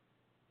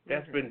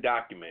 That's been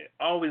documented.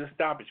 Always a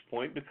stoppage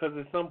point because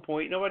at some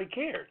point nobody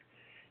cared,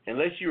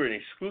 unless you're an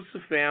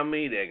exclusive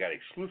family that got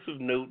exclusive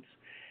notes.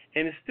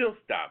 And it still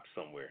stops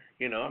somewhere.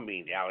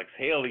 Alex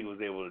Haley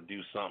was able to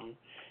do something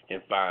and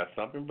find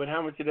something, but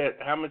how much of that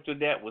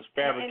was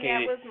fabricated?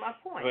 And that was my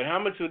point. But how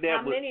much of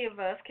that was? How many of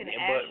us can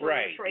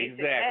actually trace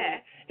it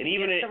back? And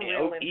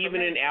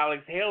even in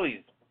Alex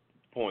Haley's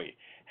point,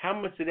 how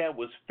much of that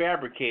was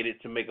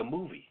fabricated to make a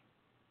movie?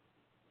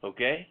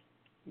 Okay,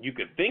 you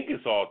could think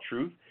it's all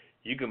truth.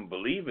 You can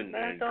believe in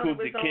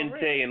Kunta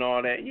Kinte and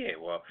all that. Yeah,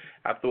 well,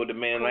 I thought the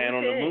man landed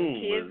on the moon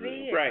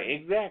was right.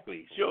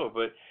 Exactly, sure,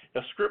 but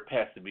a script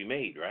has to be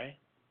made, right?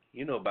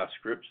 You know about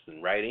scripts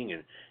and writing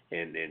and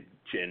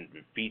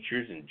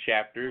features and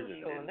chapters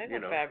and they're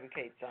gonna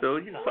fabricate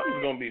something. So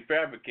something's gonna be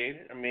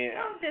fabricated. I mean,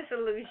 I'm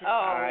disillusioned.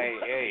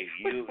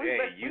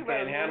 You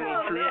can't handle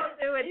the truth. Don't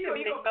do it to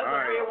me.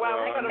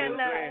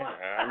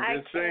 I'm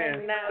just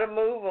saying. To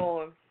move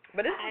on.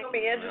 But this is going to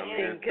be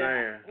interesting.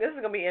 This is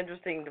going to be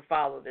interesting to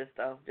follow this,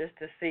 though, just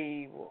to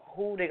see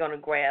who they're going to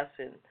grasp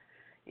and,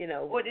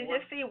 Or to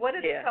just see what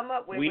did they come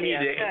up with. We need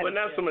to, well,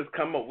 not so much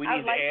come up. We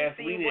need to ask.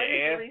 We need to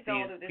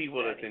ask these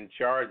people that's in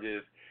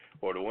charges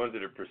or the ones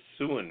that are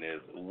pursuing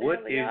this. What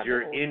is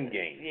your end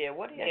game? Yeah.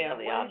 What is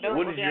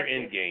your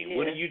end game?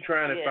 What are you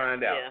trying to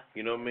find out?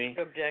 You know what I mean?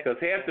 Because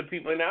half the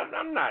people, and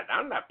I'm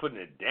not putting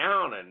it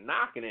down and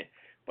knocking it,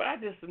 but I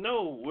just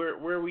know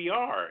where we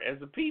are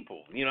as a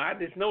people. I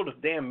just know the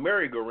damn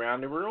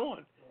merry-go-round that we're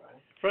on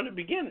from the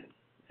beginning.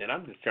 And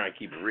I'm just trying to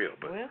keep it real.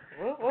 But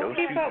we'll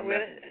keep up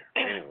with it.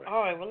 Anyway.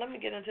 All right, well, let me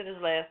get into this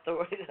last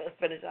story to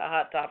finish our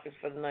hot topics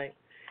for the night.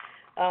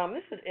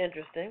 This is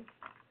interesting.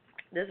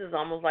 This is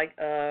almost like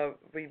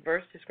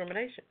reverse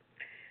discrimination.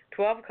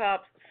 12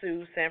 cops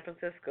sue San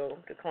Francisco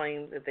to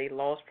claim that they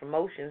lost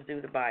promotions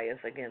due to bias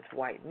against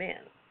white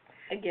men.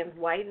 Against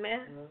white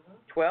men?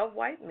 12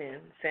 white men,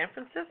 San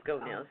Francisco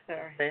now.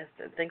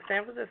 Think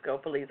San Francisco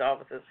police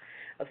officers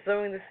are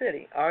suing the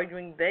city,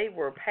 arguing they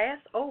were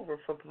passed over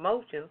for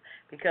promotions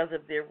because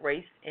of their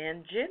race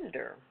and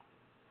gender.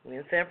 We're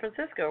in San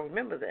Francisco,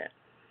 remember that.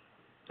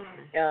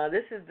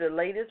 This is the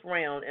latest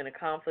round in a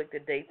conflict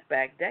that dates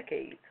back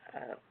decades.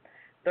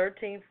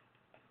 13th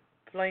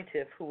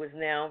plaintiff, who is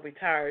now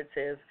retired,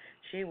 says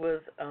she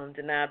was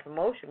denied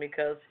promotion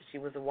because she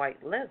was a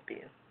white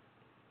lesbian.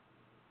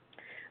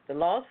 The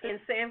lawsuit in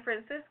San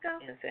Francisco?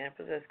 In San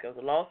Francisco.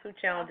 The lawsuit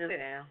challenges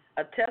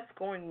a test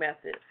scoring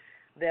method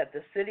that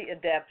the city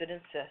adapted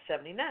in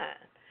 1979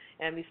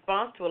 in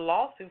response to a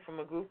lawsuit from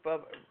a group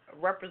of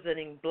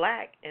representing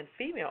black and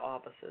female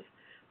officers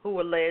who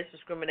alleged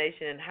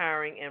discrimination in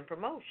hiring and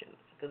promotions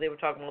because they were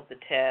talking about the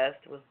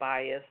test was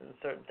biased and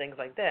certain things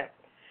like that.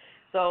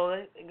 So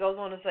it goes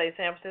on to say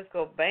San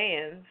Francisco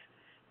bans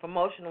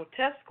promotional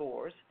test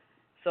scores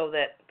so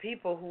that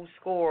people who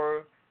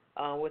score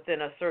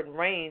within a certain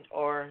range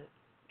are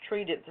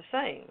treated the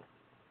same.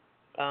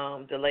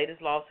 The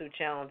latest lawsuit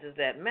challenges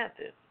that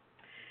method.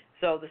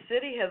 So the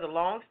city has a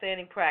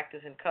long-standing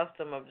practice and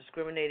custom of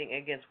discriminating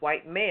against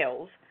white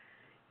males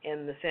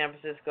in the San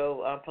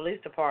Francisco Police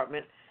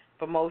Department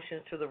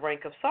promotions to the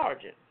rank of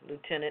sergeant,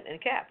 lieutenant, and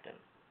captain.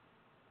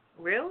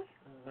 Really?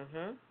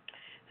 Mhm.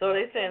 So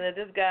they're saying that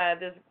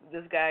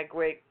this guy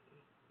Greg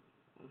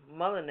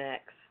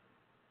Mullinax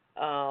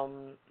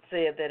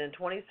said that in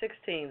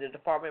 2016 the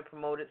department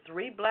promoted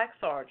 3 black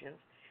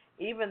sergeants,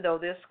 even though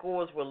their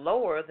scores were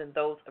lower than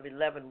those of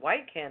 11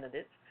 white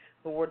candidates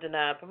who were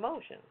denied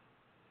promotion.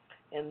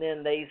 And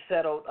then they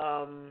settled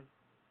a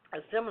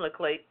similar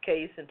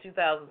case in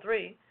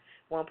 2003,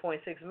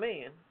 $1.6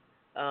 million,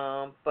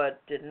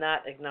 but did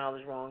not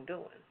acknowledge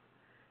wrongdoing.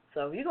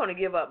 So if you're going to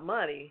give up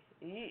money,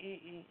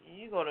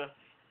 you're going to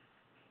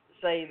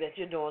say that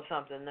you're doing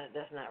something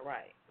that's not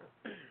right.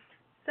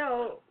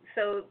 So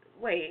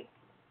wait.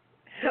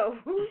 So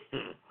who's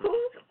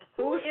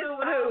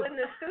filing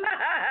the suit?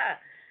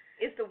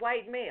 It's the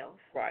white males,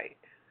 right?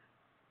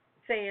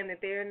 Saying that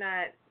they're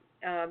not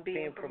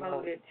being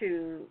promoted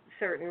to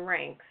certain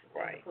ranks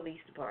right. in the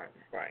police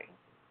department, right?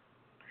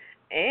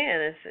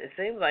 And it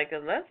seems like a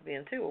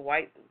lesbian too, a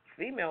white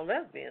female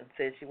lesbian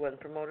said she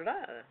wasn't promoted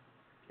either.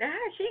 Now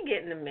how's she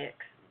getting the mix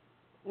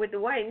with the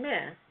white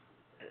men?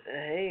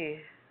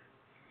 Hey.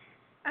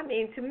 I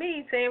mean, to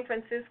me, San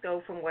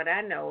Francisco, from what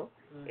I know,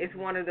 is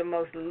one of the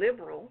most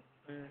liberal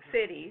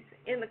cities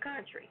in the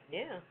country.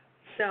 Yeah.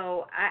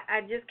 So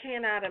I just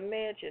cannot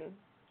imagine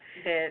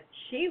that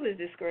she was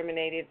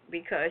discriminated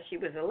because she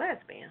was a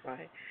lesbian.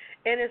 Right.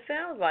 And it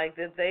sounds like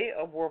that they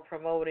were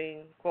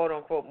promoting, quote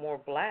unquote, more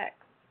black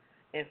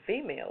and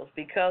females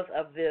because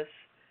of this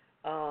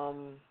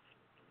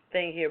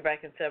thing here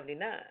back in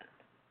 '79.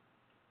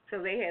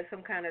 So they had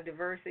some kind of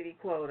diversity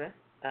quota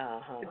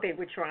that they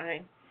were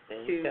trying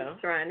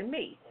to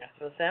meet. That's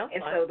what it sounds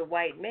and like. so the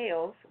white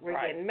males were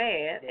getting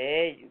mad.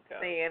 There you go.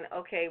 Saying,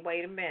 okay,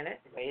 wait a minute,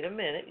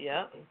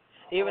 yeah.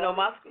 Even though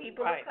my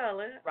people of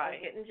color are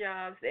getting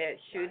jobs that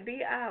should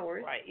be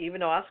ours. Right.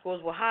 Even though our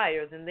scores were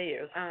higher than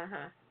theirs.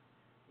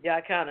 Yeah,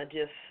 I kind of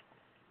just,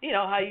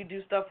 how you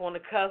do stuff on the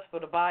cusp or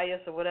the bias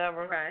or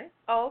whatever. Right.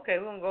 Oh, okay,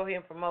 we're going to go ahead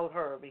and promote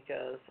her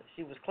because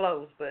she was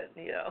close, but,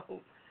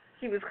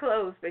 She was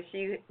close, but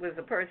she was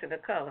a person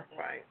of color.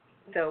 Right.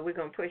 So we're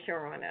going to push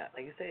her on up.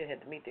 Like you said, it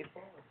had to meet their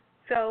form.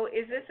 So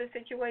is this a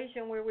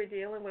situation where we're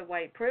dealing with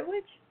white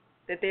privilege?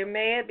 That they're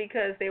mad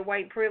because their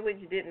white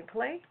privilege didn't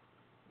play?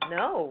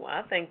 No,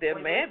 I think they're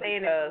mad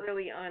because it's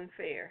really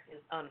unfair.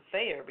 It's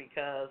unfair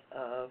because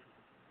of,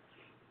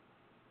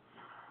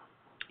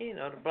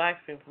 the blacks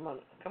being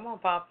promoted. Come on,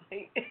 Papa.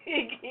 He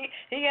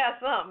got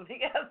something.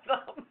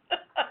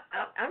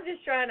 I'm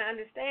just trying to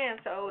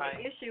understand. So the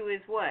issue is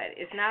what?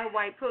 It's not a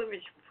white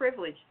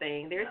privilege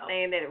thing. They're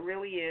saying that it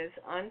really is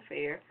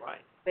unfair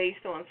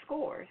based on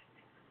scores.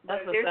 That's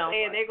but what they're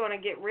saying like. They're going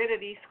to get rid of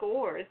these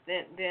scores.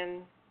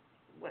 Then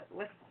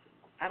what's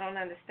I don't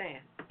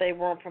understand. They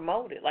weren't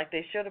promoted like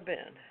they should have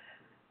been.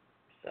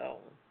 So,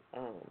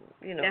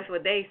 That's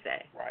what they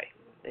say. Right.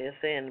 They're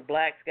saying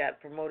blacks got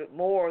promoted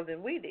more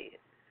than we did.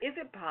 Is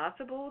it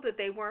possible that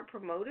they weren't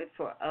promoted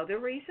for other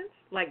reasons?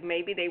 Like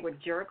maybe they were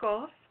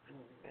jerk-offs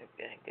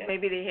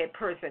Maybe they had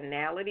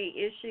personality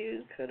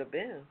issues. Could have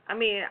been. I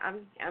mean,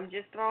 I'm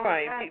just throwing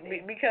right it out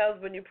there.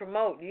 Because when you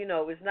promote,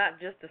 it's not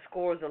just the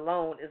scores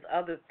alone; it's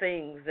other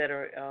things that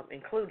are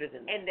included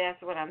in it. And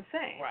that's what I'm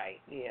saying. Right.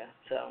 Yeah.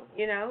 So.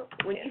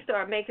 When you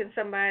start making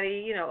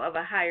somebody, of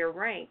a higher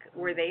rank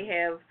where they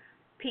have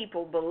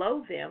people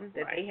below them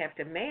that they have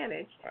to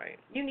manage,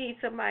 you need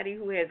somebody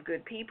who has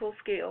good people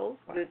skills,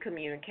 good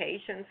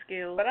communication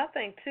skills. But I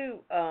think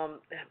too,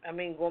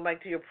 going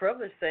back to your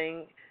privilege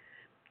thing.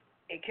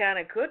 It kind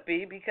of could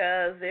be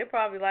because they're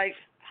probably like,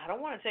 I don't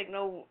want to take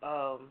no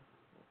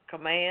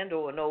command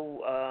or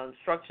no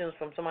instructions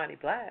from somebody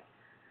black.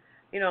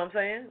 You know what I'm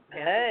saying?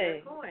 That's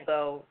a good point.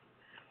 So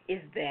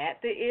is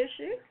that the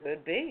issue?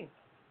 Could be.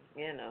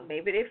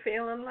 Maybe they're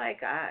feeling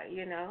like I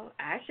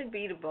should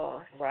be the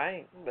boss.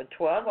 Right. But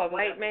 12 I'm a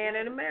white man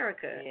in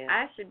America. Yeah.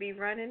 I should be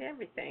running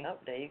everything. Oh,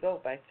 there you go.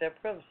 Back to that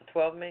privilege. The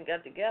 12 men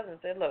got together and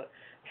said, look,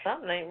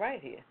 something ain't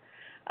right here.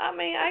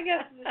 I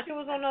guess if she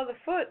was on the other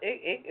foot,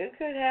 it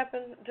could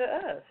happen to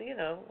us,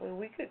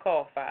 we could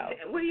call foul.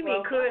 What do you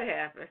mean could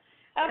happen?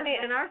 I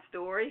mean, in our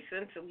story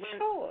since when?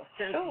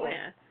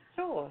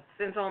 Sure.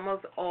 Since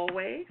almost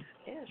always?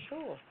 Yeah,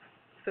 sure.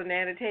 So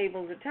now the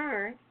tables are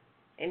turned,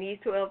 and these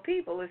 12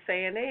 people are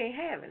saying they ain't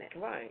having it.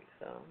 Right.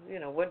 So,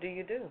 what do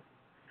you do?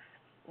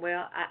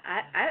 Well,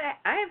 I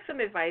have some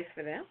advice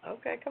for them.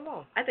 Okay, come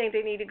on. I think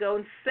they need to go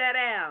and sit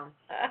down.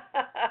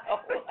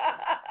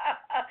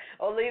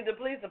 Or leave the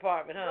police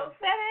department, huh? Go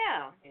sit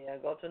down. Yeah,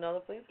 go to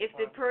another police If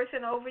department. the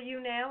person over you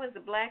now is a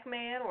black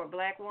man or a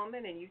black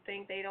woman and you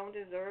think they don't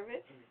deserve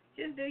it,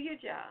 just do your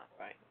job.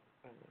 Right.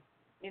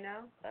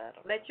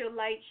 Let your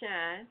light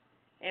shine,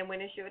 and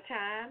when it's your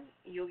time,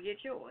 you'll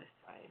get yours.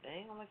 Right.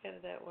 They ain't gonna look at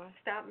it that way.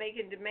 Stop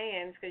making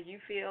demands because you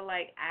feel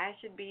like I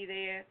should be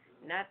there,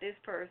 not this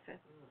person.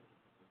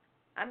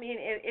 I mean,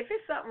 if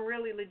it's something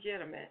really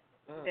legitimate,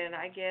 then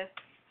I guess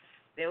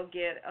they'll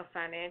get a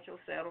financial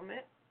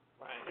settlement.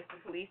 Right. If the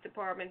police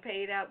department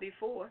paid out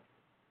before,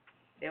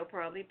 they'll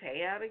probably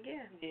pay out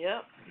again.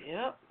 Yep.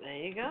 There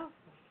you go.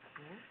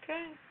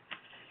 Okay.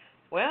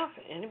 Well,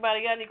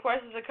 anybody got any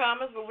questions or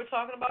comments? What we're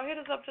talking about? Hit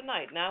us up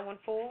tonight.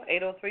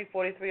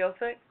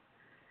 914-803-4306.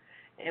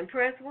 And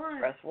press 1.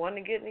 Press 1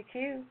 to get in the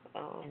queue.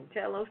 And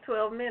tell those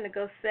 12 men to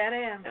go sit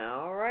down.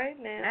 All right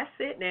now. Not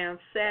sit down.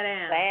 Sit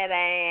down. Sit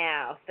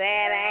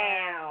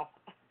down. All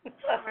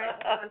right,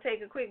 we're going to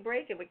take a quick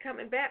break, and we're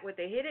coming back with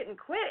the Hit It and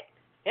Quit.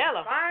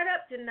 Yellow. Fired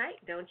up tonight.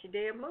 Don't you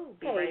dare move.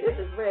 This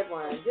is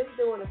Redwine. Just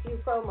doing a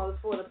few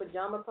promos for the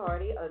Pajama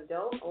Party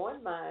Adult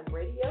Online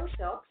Radio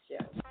Talk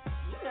Show.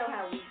 You know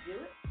how we do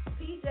it.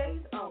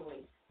 PJs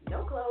only.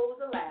 No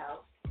clothes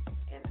allowed.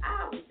 And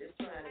I was just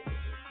trying to get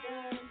this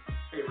done.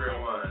 Hey,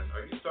 Redwine,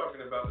 are you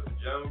talking about the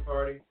Pajama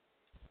Party,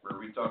 where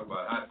we talk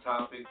about hot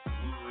topics,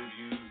 movie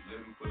reviews,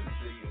 living for the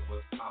city, and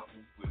what's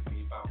popping with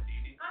me about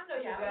Didi? I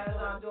know you guys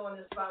aren't doing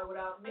this spot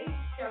without me.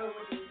 Carol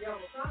with the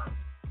yellow sign.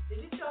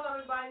 Did you tell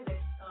everybody that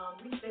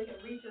they can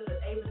reach us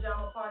at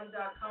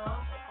apajamaparty.com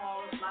or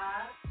call us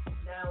live,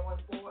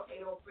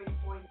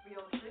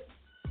 914-803-4306.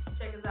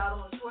 Check us out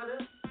on Twitter,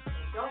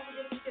 and don't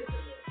forget to tip the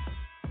list.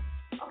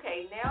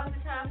 Okay, now is the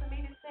time for me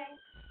to sing.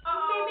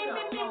 We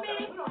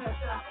don't have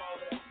time for all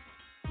that.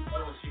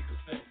 Only she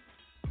could sing.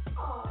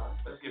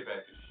 Let's get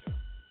back to the show.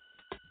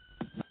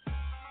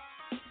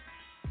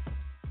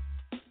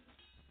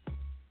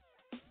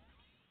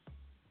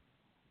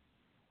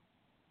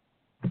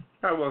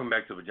 All right, welcome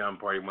back to the Pajama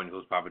Party. One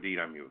host, Papa D.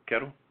 I'm here with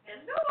Kettle.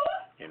 Hello.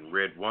 And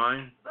Red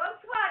Wine.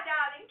 Bonsoir,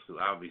 darling.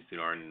 Who obviously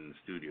aren't in the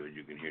studio.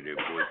 You can hear their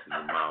voices a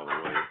mile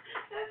away.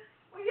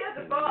 We at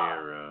the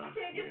bar. You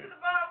can't get to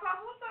the bar, Papa.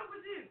 What's up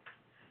with you?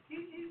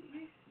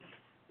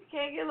 You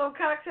can't get a little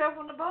cocktail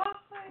from the bar?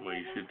 Well,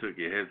 you should took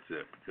your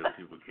headset because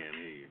people can't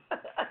hear you.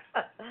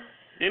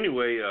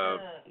 Anyway,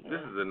 this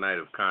is a night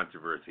of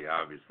controversy,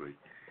 obviously.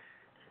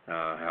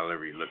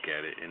 However you look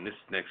at it, and this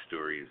next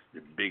story is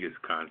the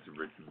biggest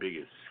controversy, the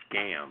biggest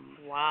scam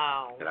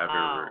that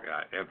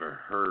I've ever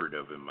heard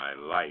of in my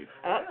life.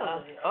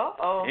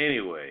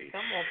 Anyway,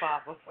 come on,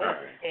 Papa. All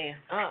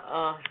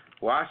right.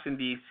 Washington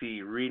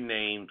D.C.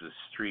 renames a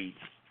street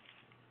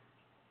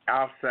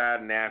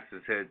outside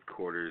NASA's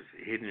headquarters,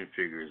 Hidden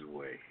Figures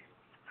Way.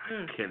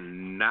 I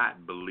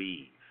cannot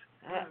believe.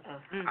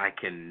 I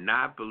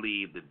cannot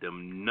believe that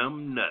them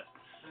numbnuts.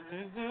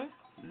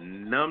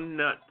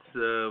 Numbnuts.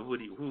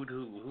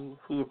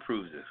 Who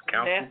approves this?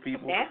 Council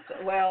people?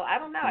 Well, I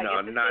don't know. I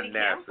No, guess not city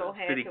NASA. council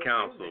has City to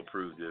council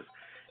approve approved this.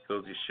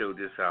 Goes to show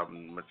this how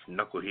much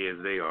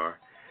knuckleheads they are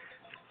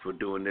for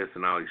doing this,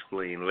 and I'll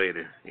explain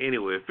later.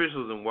 Anyway,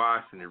 officials in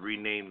Washington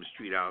renamed the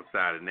street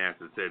outside of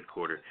NASA's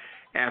headquarters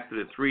after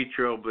the three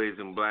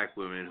trailblazing black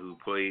women who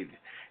played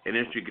an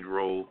intricate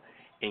role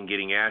in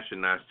getting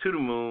astronauts to the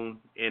moon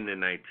in the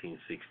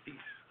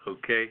 1960s.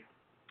 Okay?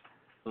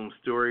 Some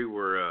story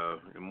were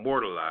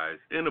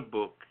immortalized in a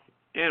book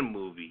and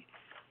movie,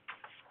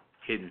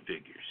 Hidden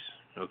Figures.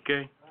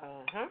 Okay?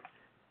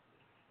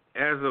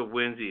 As of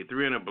Wednesday,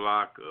 300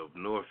 block of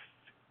the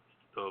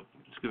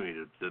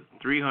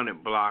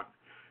 300 block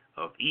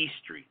of East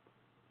Street,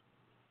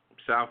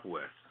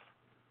 Southwest,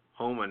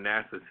 home of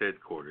NASA's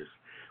headquarters,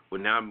 will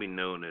now be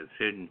known as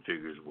Hidden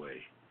Figures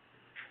Way.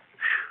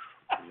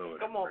 Lord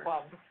Come on,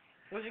 Papa.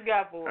 What you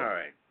got for us? All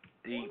right.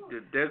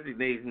 The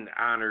designation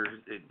honors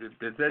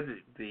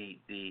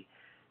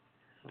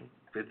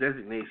the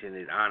designation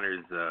it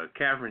honors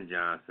Katherine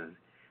Johnson,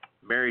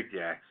 Mary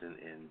Jackson,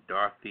 and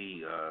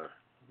Dorothy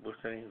what's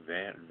her name?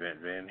 Van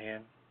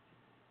Han?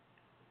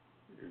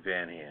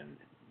 Van Han.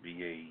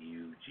 Vaughn.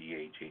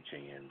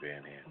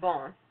 Van Han.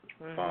 Vaughn.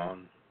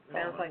 Vaughn.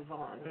 Sounds like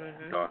Vaughn.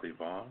 Dorothy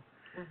Vaughn.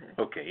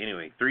 Okay,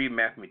 anyway, 3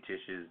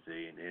 mathematicians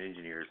and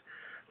engineers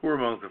who were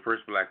among the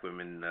first black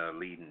women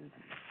leading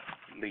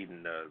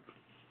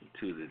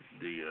to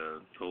the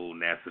whole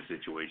NASA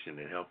situation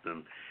that helped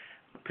them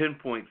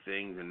pinpoint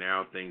things and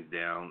narrow things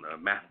down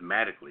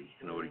mathematically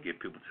in order to get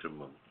people to the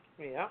moon.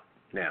 Yeah.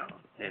 Now,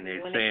 and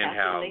they're saying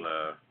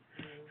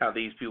how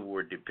these people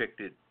were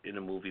depicted in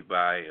a movie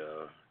by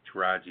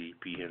Taraji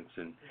P.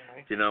 Henson,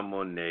 Janelle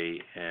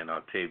Monáe, and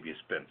Octavia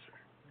Spencer.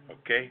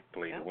 Okay,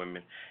 played the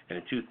women in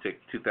a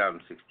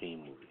 2016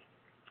 movie.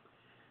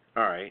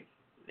 All right,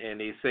 and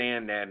they're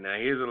saying that, now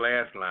here's the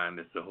last line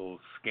that's the whole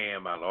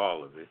scam out of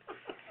all of it.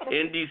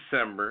 In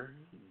December,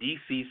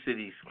 D.C.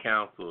 City's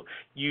Council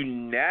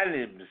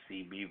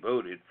unanimously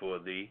voted for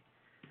the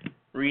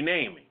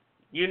renaming.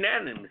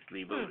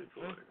 Unanimously voted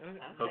for it.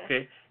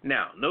 Okay?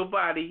 Now,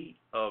 nobody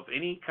of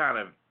any kind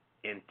of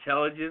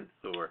intelligence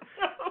or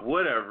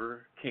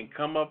whatever can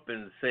come up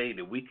and say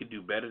that we could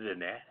do better than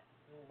that.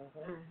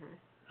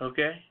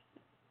 Okay?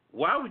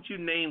 Why would you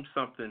name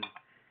something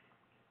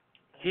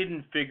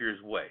Hidden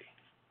Figures Way?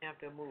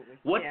 After a movie.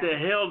 What the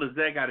hell does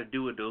that got to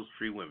do with those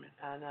 3 women?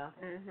 I know.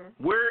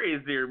 Where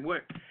is their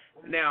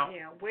now?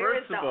 Where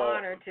is the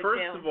honor to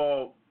first them? of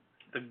all,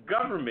 the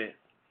government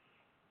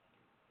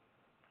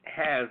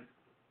has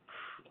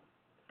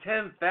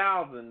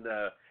 10,000.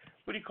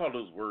 What do you call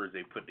those words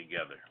they put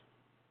together?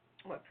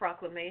 What,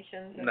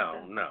 proclamations?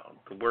 No,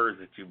 the words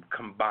that you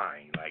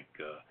combine. Like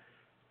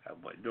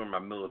during my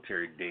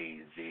military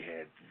days, they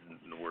had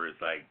the words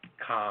like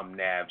Com,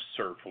 Nav,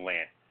 Surf,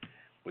 Lant,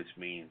 which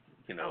means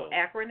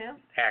acronyms?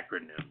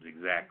 Acronyms,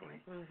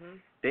 exactly.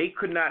 They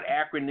could not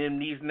acronym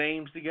these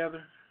names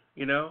together,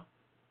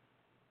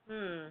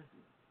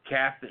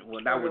 Captain,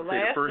 well, I would say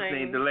the first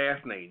name, the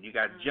last name. You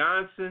got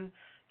Johnson,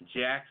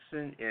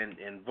 Jackson,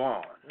 and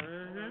Vaughn.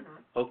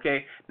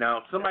 Okay,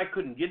 now somebody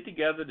couldn't get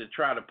together to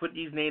try to put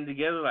these names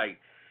together, like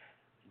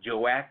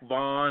Joack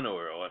Vaughn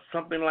or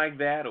something like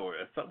that, or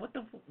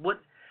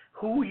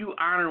who are you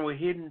honoring with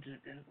Hidden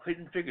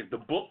Figures? The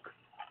book,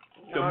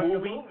 the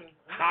movie,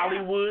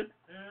 Hollywood.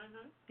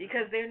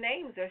 Because their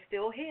names are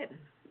still hidden.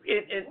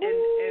 And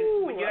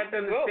you have to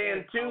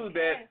understand too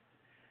that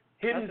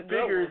Hidden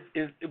Figures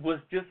was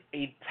just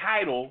a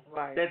title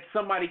that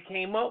somebody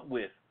came up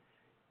with,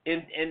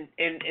 and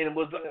it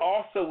was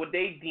also what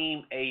they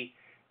deemed a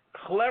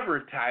clever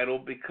title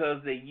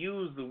because they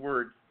used the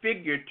word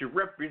figure to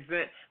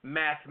represent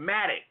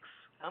mathematics.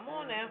 Come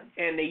on now.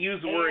 And they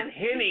used the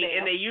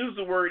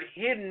word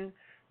hidden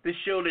to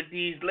show that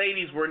these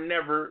ladies were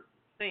never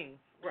seen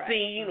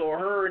or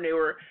heard, and they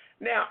were.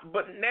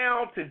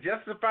 Now to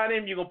justify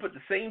them, you're gonna put the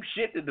same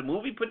shit that the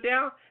movie put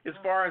down as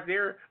far as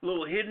their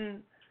little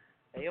hidden.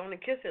 They on the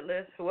kiss it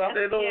list. Well,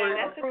 that's a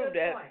good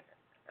point.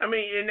 I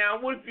mean, and now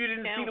what if you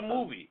didn't see the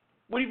movie?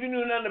 What if you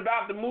knew nothing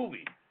about the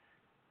movie?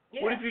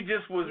 Yeah. What if you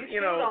just was,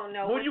 don't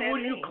know would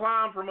you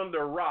climb from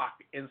under a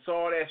rock and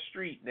saw that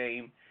street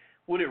name?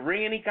 Would it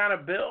ring any kind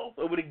of bells,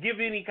 or would it give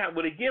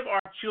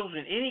our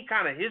children any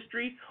kind of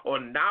history or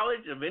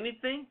knowledge of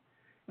anything?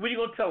 What are you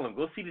gonna tell them?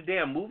 Go see the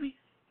damn movie?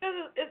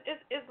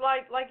 It's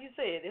like you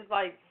said. It's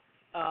like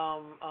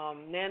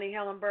Nanny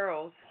Helen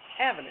Burroughs'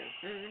 Avenue.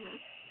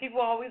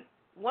 People always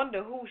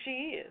wonder who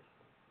she is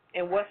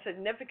and what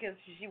significance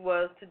she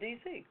was to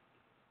D.C.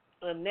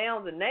 And now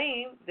the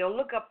name, they'll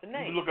look up the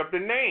name. You look up the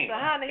name. So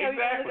how in the hell you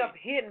gonna look up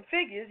Hidden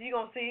Figures? You're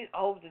gonna see,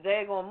 the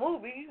daggone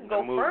movie. You can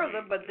go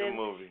further, but then,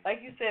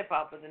 like you said,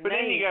 Papa, the name. But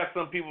then you got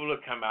some people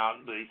that come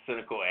out, these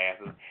cynical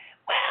asses.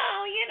 Well,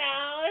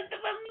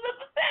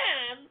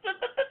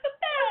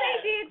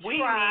 they did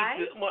try.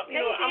 I'm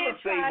gonna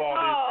save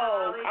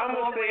all this. I'm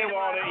gonna save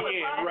all that.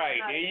 Yeah, right.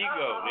 There you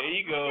go.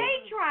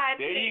 They tried.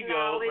 There you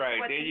go.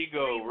 Right. There you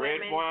go.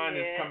 Red wine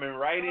is coming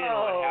right in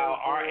on how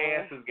our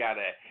asses got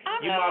it.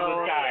 You might as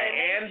well tie an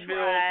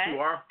anvil to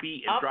our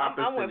feet and drop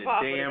us in the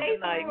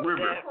damn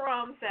river.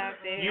 Crumbs out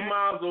there. You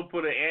might as well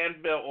put an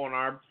anvil on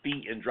our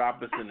feet and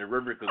drop us in the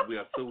river because we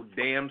are so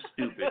damn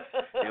stupid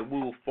that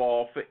we will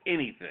fall for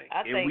anything.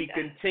 And we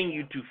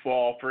continue to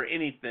fall for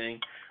anything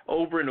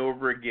over and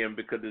over again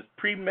because it's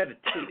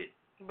premeditated.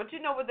 But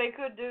you know what they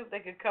could do? They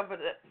could cover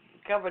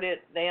that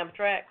damn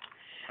track.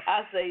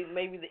 I say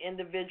maybe the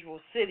individual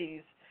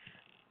cities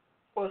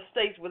or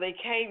states where they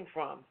came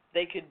from,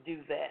 they could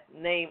do that.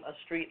 Name a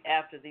street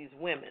after these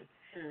women.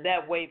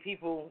 That way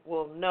people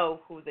will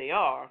know who they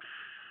are.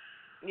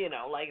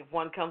 Like if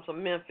one comes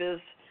from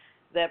Memphis,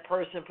 that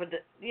person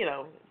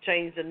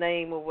changed the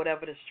name or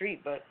whatever the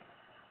street, but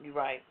you're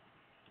right.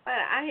 But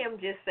I am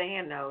just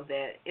saying, though,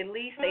 that at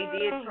least they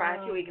did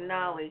try to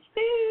acknowledge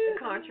the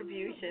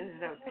contributions.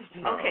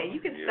 Okay,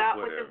 you can stop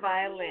with the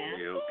violin.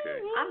 Yeah,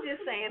 okay. I'm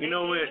just saying. You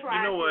know what?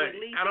 I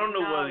don't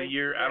know whether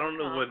you're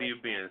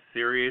accomplishment. being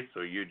serious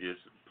or you're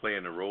just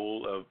playing the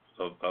role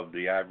of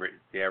the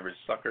average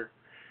sucker.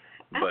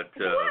 But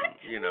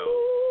you know,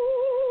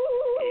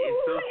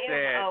 it's so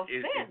sad.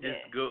 It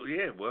just go.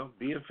 Yeah, well,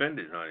 be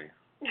offended, honey.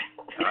 He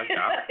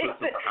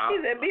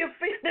said, "Be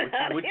offended."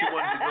 What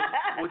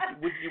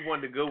you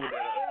want to go with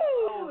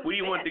that? What do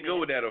you want to go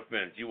with that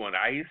offense? You want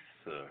ice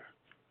or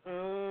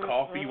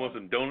coffee? You want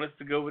some donuts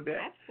to go with that?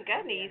 I think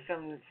I need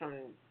some.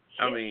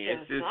 I mean,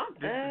 it's just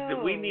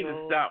we need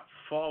to stop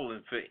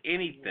falling for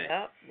anything.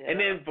 Yep. And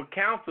then for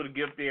council to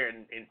get up there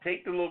and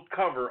take the little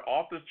cover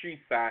off the street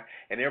sign,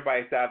 and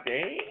everybody's out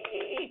there.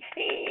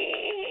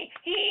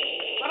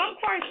 But I'm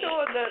quite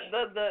sure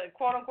the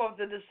quote unquote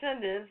the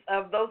descendants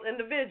of those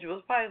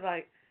individuals probably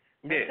like,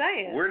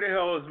 damn. Where the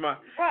hell is my?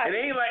 Right. It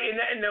ain't like.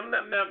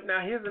 And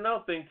now here's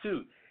another thing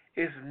too.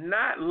 It's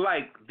not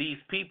like these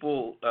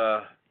people.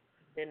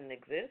 Didn't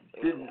exist?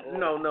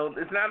 No.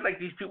 It's not like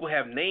these people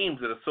have names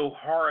that are so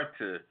hard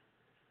to.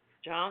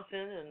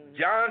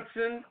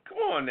 Johnson. Come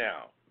on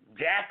now.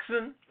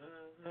 Jackson.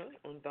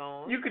 And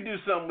Vaughn. You could do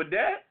something with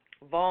that.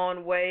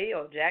 Vaughn Way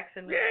or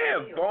Jackson.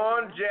 Yeah,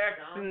 Vaughn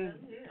Jackson.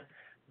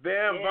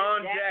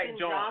 Vaughn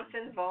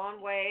Johnson,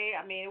 Vaughn Way.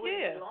 I mean, it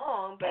was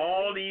long, but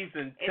all these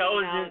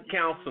intelligent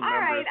council members.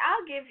 All right,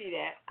 I'll give you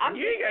that. You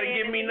ain't got to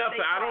give me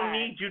nothing. I don't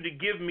need you to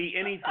give me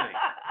anything.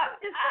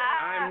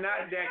 I'm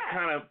not that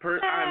kind of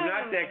person. I'm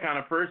not that kind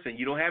of person.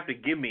 You don't have to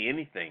give me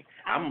anything.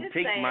 I'm gonna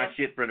take my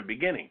shit from the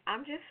beginning.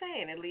 I'm just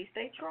saying, at least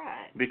they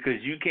tried. Because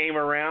you came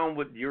around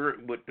with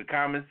the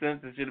common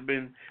sense that should have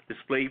been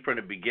displayed from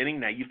the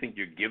beginning. Now you think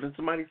you're giving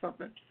somebody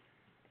something?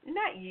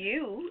 Not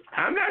you.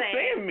 I'm not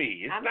saying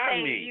me. It's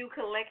not me. You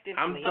collectively.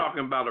 I'm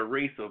talking about a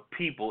race of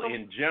people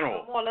in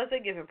general. Well, let's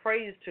say giving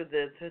praise to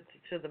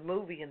the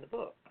movie and the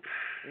book,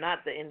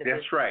 not the individual.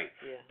 That's right.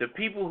 Yeah. The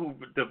people who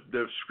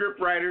the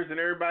script writers and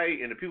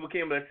everybody and the people who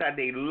came on that side,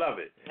 they love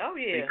it. Oh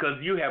yeah.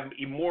 Because you have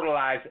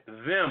immortalized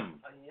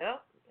them.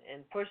 Yep.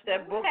 And push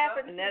that book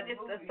up, and that's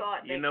the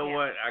thought. You know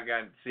what?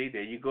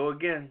 There you go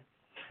again.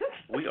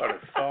 We are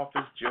the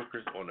softest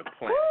jokers on the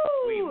planet.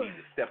 Woo! We need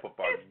to step up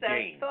our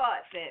game.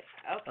 Thought that.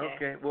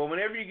 Okay. Well,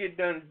 whenever you get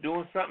done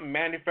doing something,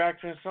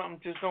 manufacturing something,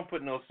 just don't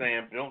put no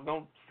sand.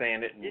 Don't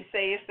sand it. Just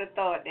say it's the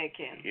thought that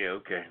counts. Yeah.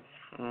 Okay.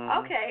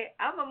 Okay.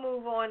 I'm gonna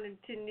move on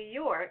to New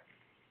York.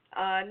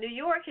 New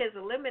York has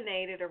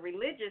eliminated a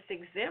religious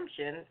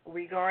exemption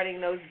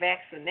regarding those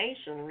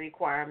vaccination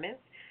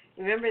requirements.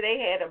 Remember, they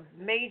had a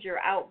major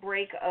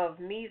outbreak of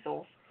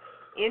measles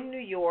in New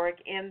York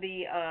in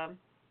the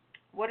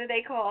what do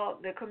they call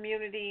the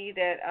community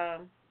that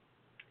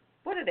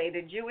what are they,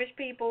 the Jewish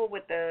people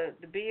with the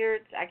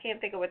beards? I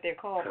can't think of what they're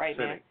called right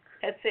now.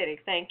 Hasidic,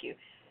 thank you.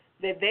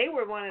 That they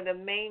were one of the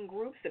main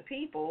groups of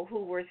people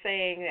who were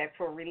saying that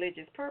for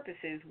religious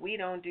purposes we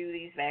don't do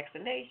these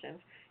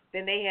vaccinations.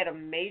 Then they had a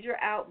major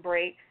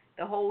outbreak.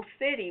 The whole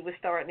city was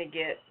starting to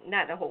get,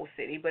 not the whole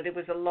city, but it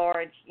was a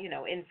large,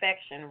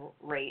 infection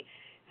rate.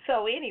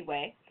 So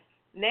anyway,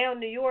 now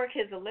New York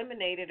has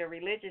eliminated a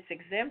religious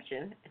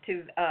exemption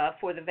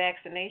for the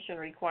vaccination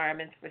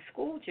requirements for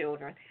school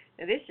children.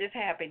 Now, this just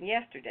happened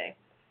yesterday,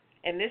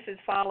 and this is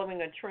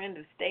following a trend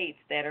of states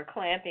that are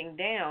clamping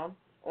down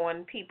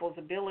on people's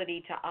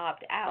ability to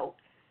opt out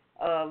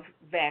of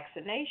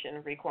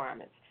vaccination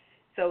requirements.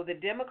 So the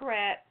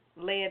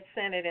Democrat-led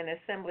Senate and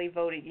Assembly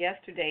voted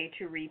yesterday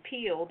to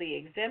repeal the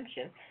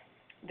exemption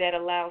that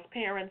allows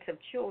parents of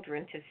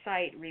children to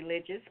cite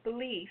religious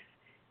beliefs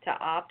to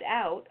opt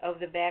out of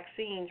the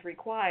vaccines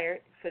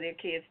required for their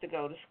kids to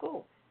go to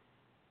school.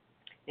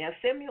 Now,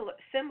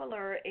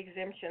 similar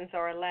exemptions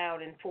are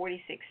allowed in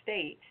 46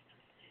 states,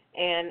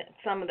 and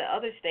some of the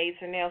other states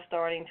are now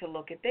starting to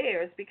look at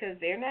theirs because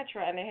they're not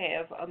trying to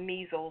have a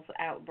measles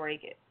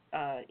outbreak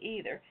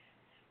either.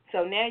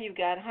 So now you've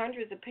got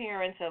hundreds of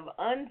parents of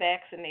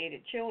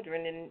unvaccinated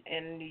children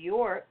in New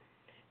York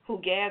who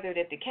gathered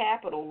at the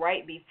Capitol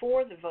right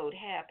before the vote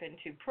happened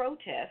to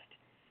protest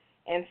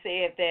and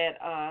said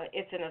that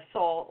it's an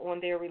assault on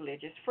their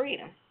religious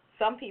freedom.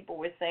 Some people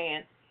were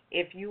saying,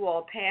 if you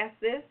all pass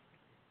this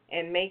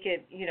and make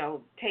it,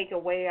 take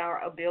away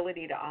our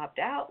ability to opt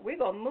out, we're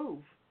going to move.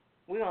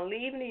 We're going to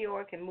leave New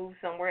York and move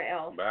somewhere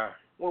else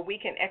where we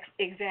can,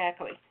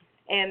 exactly.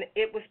 And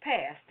it was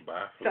passed.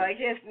 So I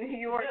guess New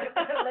York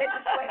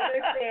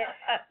legislature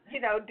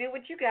said, do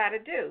what you got to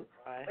do.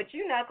 Right. But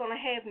you're not going to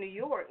have New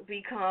York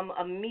become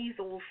a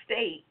measles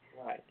state.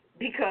 Right.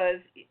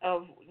 Because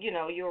of,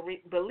 your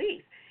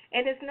beliefs.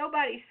 And it's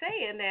nobody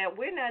saying that.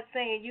 We're not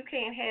saying you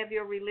can't have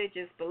your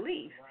religious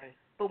beliefs. Right.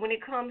 But when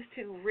it comes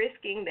to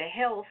risking the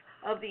health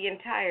of the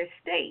entire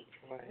state,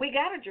 we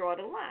got to draw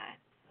the line.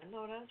 I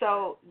know that.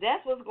 So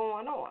that's what's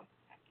going on.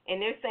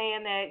 And they're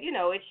saying that,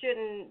 it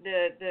shouldn't,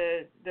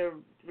 the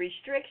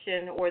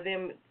restriction or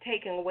them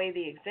taking away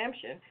the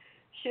exemption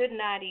should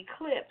not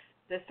eclipse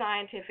the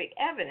scientific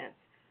evidence.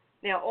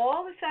 Now,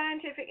 all the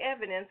scientific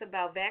evidence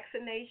about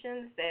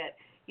vaccinations that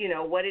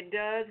what it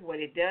does, what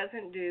it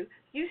doesn't do.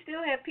 You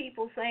still have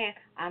people saying,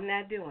 I'm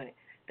not doing it.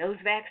 Those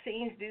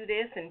vaccines do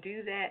this and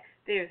do that.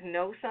 There's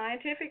no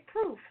scientific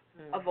proof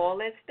of all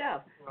that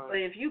stuff. Right. But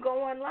if you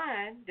go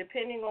online,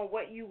 depending on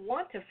what you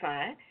want to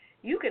find,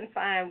 you can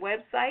find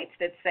websites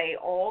that say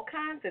all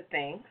kinds of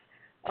things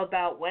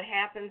about what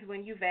happens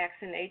when you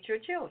vaccinate your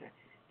children.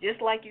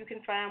 Just like you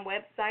can find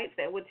websites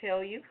that would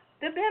tell you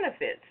the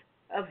benefits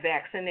of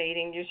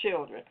vaccinating your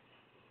children.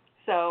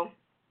 So,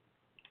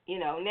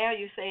 now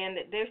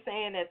they're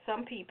saying that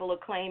some people are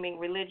claiming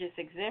religious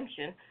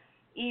exemption,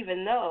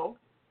 even though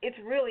it's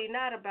really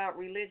not about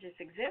religious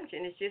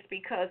exemption. It's just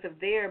because of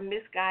their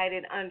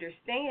misguided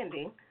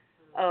understanding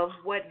of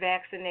what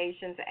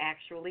vaccinations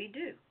actually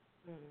do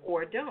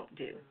or don't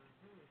do.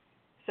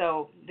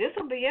 So this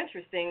will be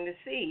interesting to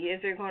see.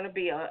 Is there going to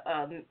be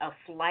a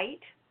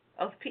flight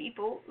of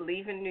people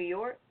leaving New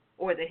York,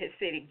 or the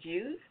Hasidic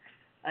Jews?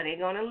 Are they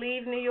going to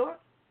leave New York?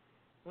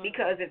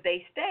 Because if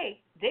they stay,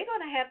 they're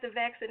going to have to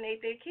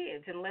vaccinate their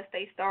kids unless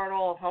they start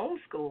all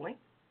homeschooling.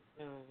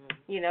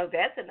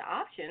 That's an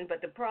option,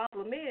 but the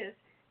problem is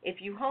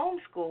if you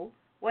homeschool,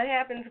 what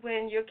happens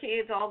when your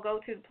kids all go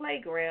to the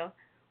playground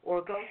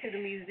or go to the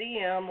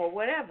museum or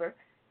whatever?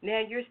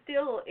 Now you're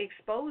still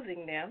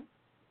exposing them,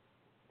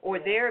 or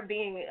they're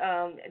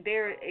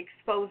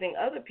exposing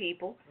other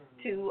people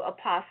to a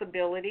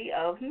possibility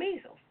of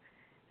measles.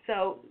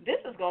 So this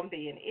is going to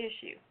be an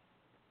issue.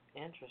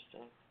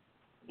 Interesting.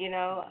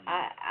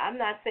 I'm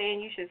not saying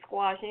you should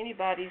squash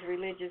anybody's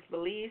religious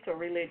beliefs or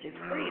religious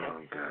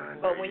freedom,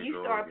 but when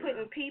you start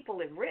putting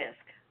people at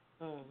risk,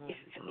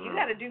 you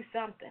got to do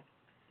something.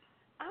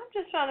 I'm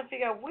just trying to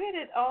figure out, where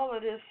did all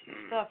of this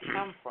stuff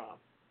come from?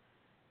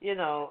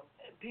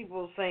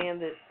 People saying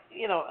that,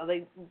 are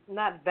they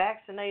not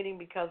vaccinating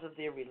because of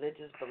their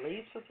religious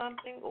beliefs or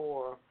something,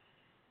 or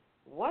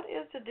what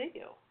is the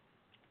deal?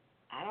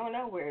 I don't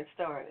know where it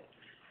started.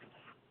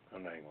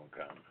 I'm not even going to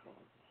comment on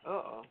it.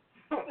 Uh-oh.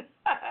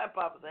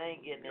 Papa, they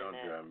ain't getting in there.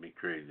 Y'all driving me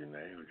crazy now.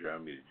 You're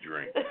driving me to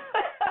drink.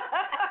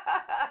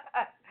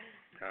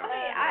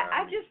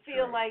 I just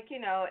feel like,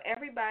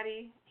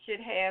 everybody should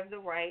have the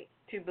right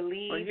to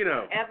believe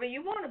whatever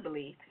you want to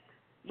believe.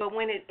 But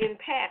when it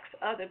impacts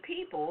other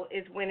people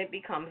is when it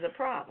becomes a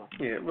problem.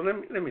 Yeah, well, let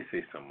me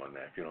say something on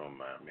that, if you don't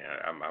mind me.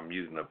 I'm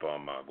using up all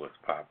my what's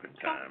popping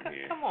time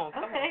here. Come on.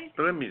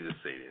 But let me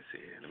just say this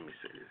here.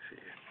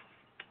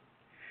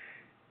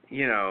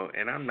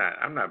 And I'm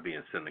not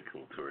being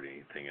cynical toward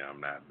anything.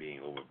 I'm not being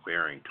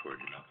overbearing toward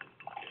nothing.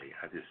 Okay,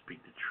 I just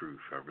speak the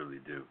truth. I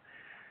really do.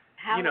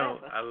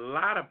 However, a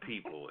lot of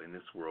people in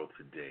this world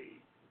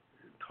today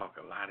talk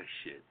a lot of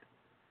shit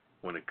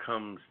when it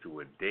comes to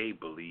what they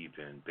believe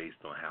in based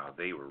on how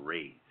they were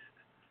raised.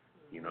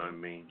 You know what I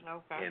mean?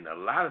 Okay. And a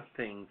lot of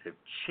things have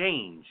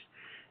changed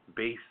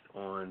based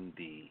on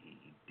the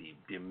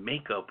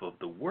makeup of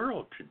the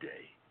world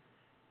today.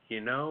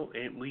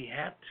 And we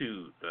have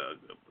to,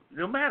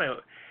 no matter,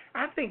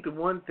 I think the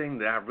one thing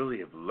that I really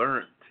have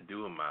learned to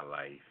do in my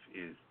life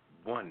is,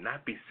 one,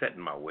 not be set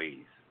in my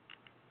ways.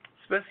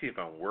 Especially if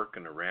I'm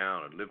working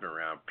around or living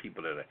around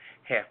people that are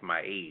half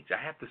my age.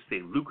 I have to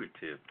stay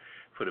lucrative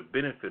for the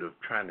benefit of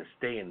trying to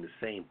stay in the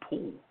same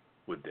pool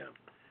with them.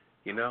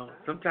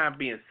 Sometimes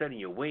being set in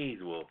your ways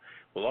will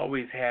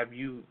always have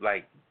you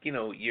like,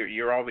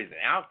 you're always an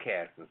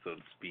outcast, so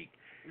to speak.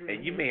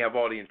 And you may have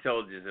all the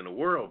intelligence in the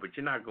world, but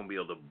you're not going to be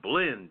able to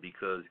blend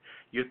because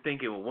you're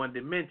thinking with one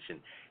dimension.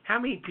 How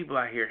many people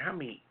out here, how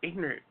many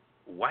ignorant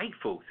white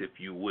folks, if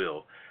you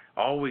will,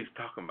 always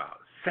talking about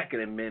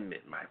Second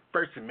Amendment, my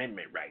First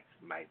Amendment rights,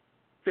 my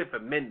Fifth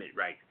Amendment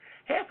rights.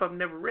 Half of them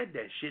never read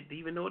that shit to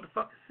even know what the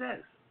fuck it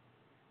says.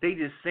 They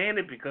just saying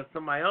it because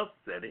somebody else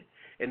said it,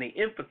 and they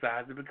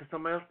emphasize it because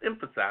somebody else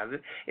emphasized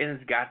it, and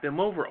it's got them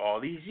over all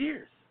these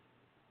years.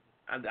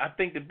 I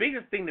think the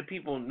biggest thing that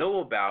people know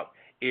about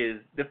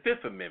is the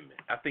Fifth Amendment.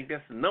 I think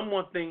that's the number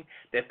one thing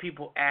that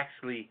people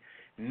actually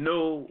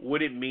know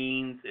what it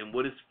means and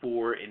what it's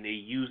for, and they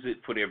use it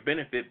for their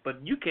benefit,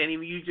 but you can't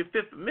even use your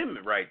Fifth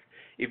Amendment rights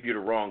if you're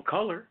the wrong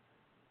color.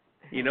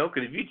 Because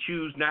if you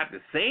choose not to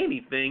say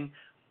anything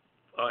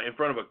in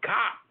front of a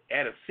cop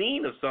at a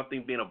scene of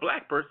something, being a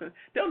black person,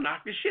 they'll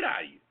knock the shit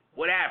out of you.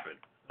 What happened?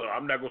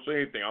 I'm not going to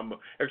say anything. I'm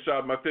going to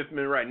exercise my Fifth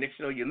Amendment right. Next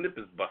thing you know, your lip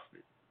is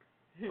busted.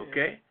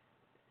 Okay?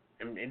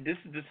 And this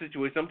is the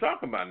situation I'm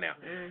talking about now.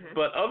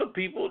 But other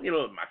people,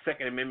 my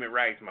Second Amendment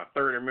rights, my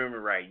Third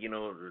Amendment right,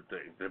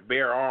 the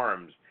bear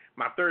arms,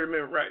 my Third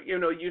Amendment right.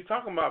 You're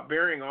talking about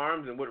bearing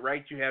arms and what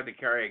rights you have to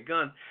carry a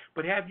gun,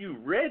 but have you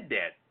read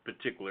that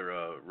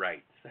particular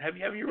rights? Have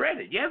you read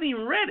it? You haven't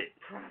even read it.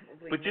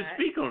 Probably but you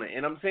speak on it.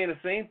 And I'm saying the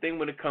same thing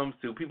when it comes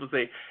to people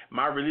say,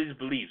 my religious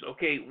beliefs.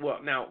 Okay, well,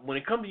 now, when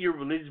it comes to your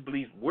religious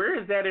beliefs,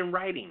 where is that in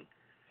writing?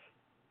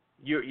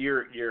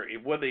 Your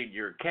whether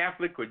you're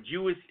Catholic or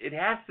Jewish, it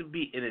has to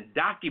be in the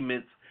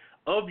documents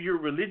of your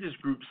religious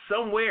group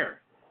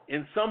somewhere,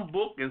 in some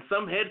book, in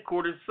some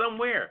headquarters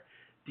somewhere.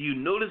 Do you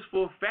know this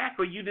for a fact,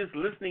 or you just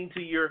listening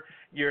to your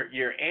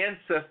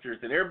ancestors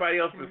and everybody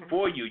else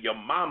before you, your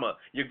mama,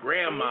 your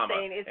grandmama,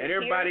 and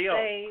everybody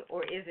else?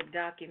 Or is it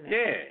documented?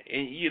 Yeah,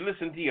 and you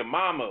listen to your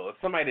mama or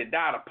somebody that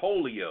died of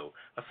polio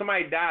or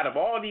somebody died of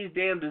all these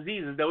damn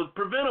diseases that was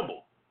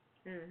preventable.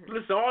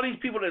 Listen, all these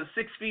people that are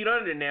 6 feet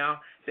under now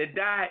that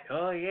died.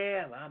 Oh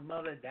yeah, my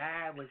mother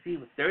died when she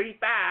was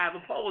 35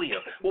 of polio.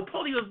 Well,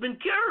 polio's been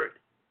cured.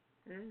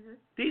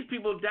 These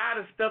people died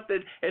of stuff that,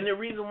 and the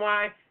reason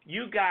why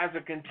you guys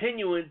are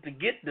continuing to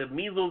get the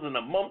measles and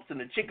the mumps and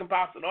the chicken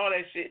pox and all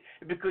that shit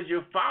is because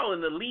you're following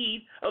the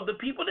lead of the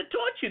people that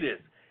taught you this.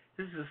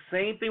 This is the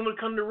same thing when it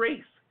comes to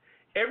race.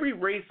 Every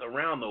race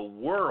around the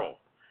world,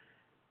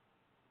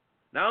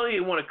 not only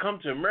they want to come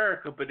to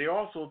America, but they're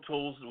also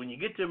told when you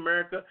get to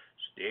America,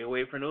 stay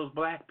away from those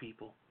black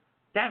people.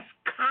 That's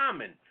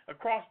common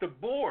across the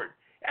board.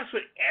 That's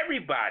what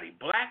everybody,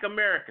 black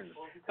Americans,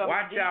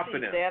 watch out for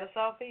them. Stay out of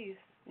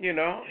Southeast. You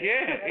know,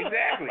 yeah,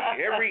 exactly.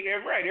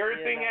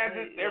 Everything has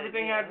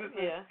its.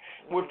 Yeah.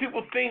 Where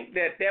people think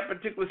that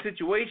particular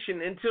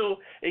situation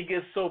until it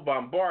gets so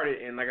bombarded,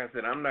 and like I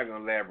said, I'm not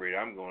gonna elaborate.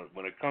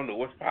 When it comes to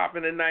what's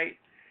popping tonight,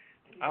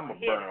 I'm gonna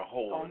burn a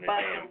hole in the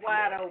damn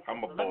floor.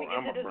 I'm gonna burn.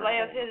 Let me get to this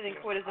last hit and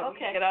quit it so we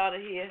can get out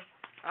of here.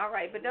 All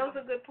right, but those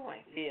are good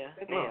points. Yeah.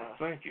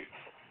 Thank you.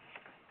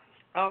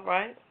 All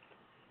right.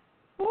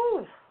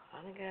 Woo.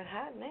 I done got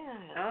hot now.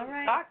 All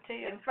right. Cocktail.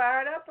 Getting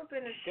fired up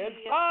in the Good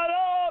studio. fired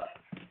up.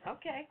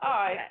 Okay. All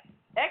right.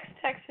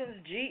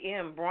 Ex-Texans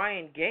GM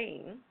Brian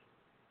Gaine,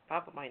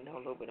 Papa might know a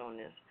little bit on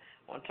this,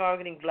 on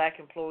targeting black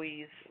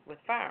employees with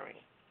firing.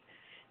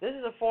 This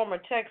is a former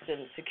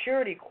Texan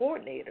security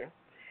coordinator.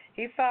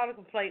 He filed a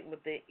complaint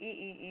with the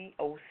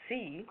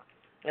EEOC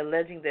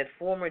alleging that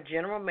former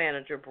general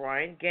manager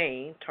Brian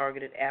Gaine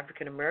targeted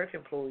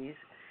African-American employees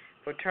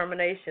for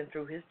termination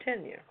through his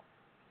tenure.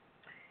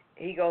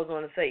 He goes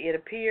on to say, it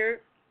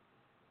appeared,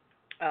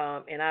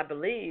 and I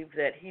believe,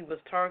 that he was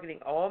targeting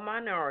all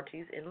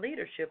minorities in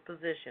leadership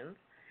positions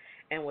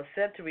and was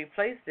set to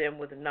replace them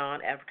with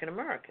non-African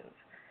Americans.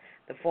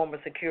 The former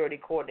security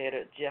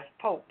coordinator, Jeff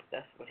Pope,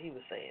 that's what he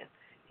was saying,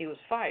 he was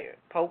fired.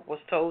 Pope was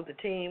told the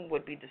team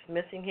would be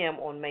dismissing him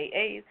on May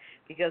 8th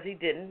because he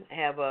didn't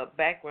have a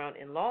background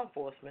in law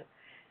enforcement,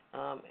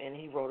 and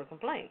he wrote a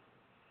complaint.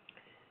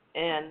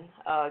 And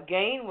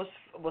Gaine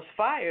was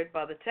fired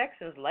by the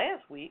Texans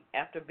last week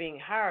after being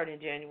hired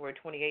in January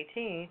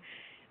 2018,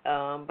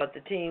 but the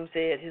team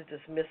said his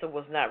dismissal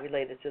was not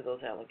related to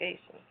those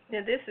allegations.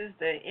 Now, this is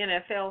the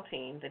NFL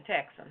team, the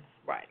Texans.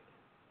 Right.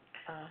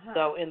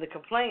 So in the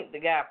complaint, the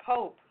guy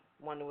Pope,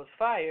 one who was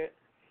fired,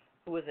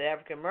 who was an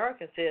African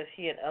American, says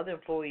he and other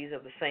employees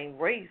of the same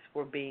race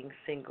were being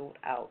singled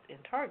out and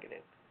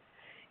targeted.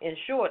 In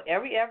short,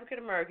 every African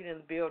American in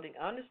the building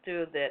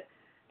understood that,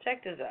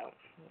 check this out,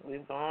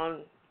 we've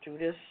gone through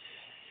this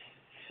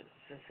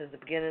since the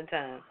beginning of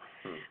time,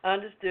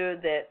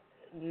 understood that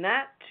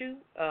not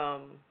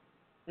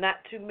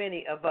too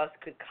many of us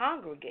could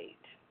congregate.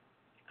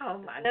 Oh,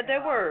 my God. That's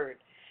their word.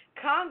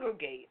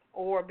 Congregate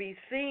or be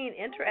seen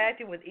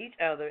interacting with each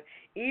other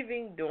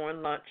even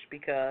during lunch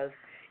because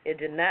it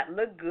did not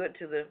look good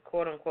to the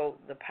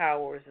quote-unquote the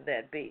powers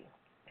that be.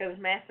 Because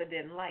Master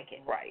didn't like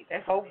it. Right.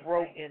 That's Pope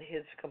wrote in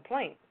his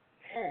complaint.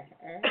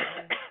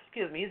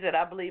 Excuse me. He said,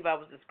 I believe I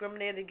was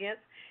discriminated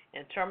against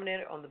and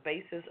terminated on the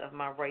basis of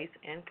my race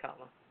and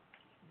color.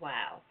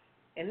 Wow.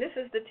 And this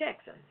is the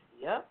Texans.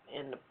 Yep.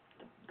 And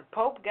the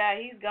Pope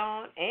guy, he's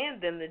gone, and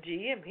then the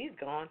GM, he's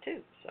gone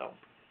too. So,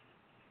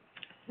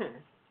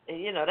 and,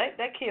 you know,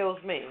 that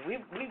kills me.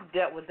 We've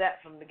dealt with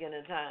that from the beginning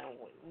of time.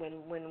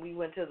 When we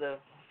went to the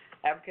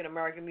African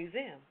American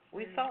Museum,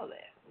 we saw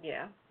that.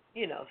 Yeah.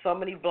 You know, so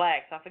many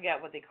blacks, I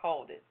forgot what they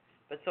called it,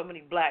 but so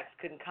many blacks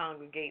couldn't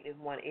congregate in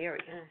one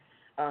area.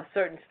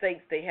 Certain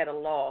states, they had a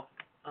law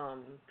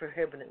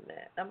prohibiting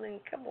that. I mean,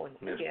 come on.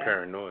 It's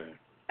paranoia.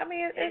 I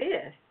mean, it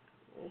is.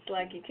 It's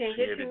like you can't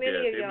get too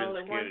many of y'all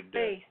in one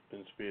space.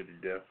 Been scared to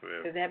death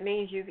forever. So that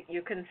means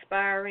you're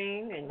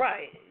conspiring and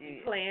right.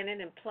 You're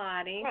planning and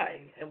plotting.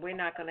 Right. And we're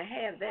not going to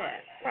have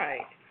that.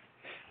 Right.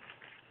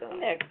 So,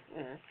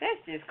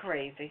 that's just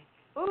crazy.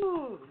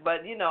 Ooh,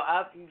 but you know,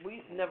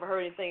 we never heard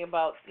anything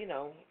about, you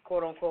know,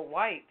 quote unquote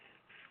whites.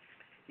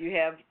 You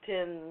have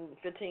 10,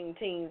 15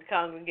 teens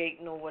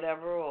congregating or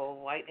whatever, or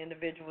white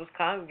individuals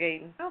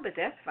congregating. Oh, but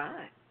that's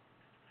fine.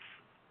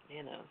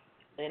 You know,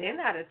 they're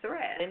not a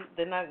threat.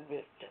 They're not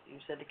good. You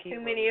said the key word.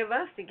 Too many of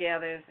us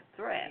together is a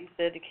threat. You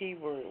said the key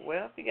word.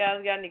 Well, if you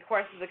guys got any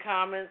questions or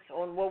comments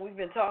on what we've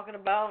been talking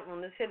about on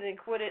this Hit It and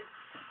Quit It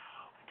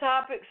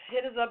topics,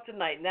 hit us up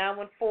tonight,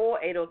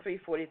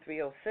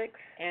 914-803-4306.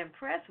 And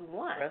press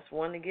 1. Press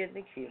 1 to get in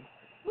the queue.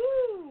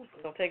 Woo!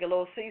 We're going to take a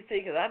little CC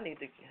because I need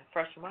to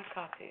freshen my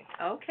cocktail.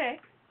 Okay.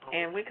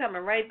 And we're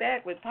coming right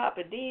back with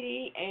Papa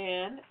Didi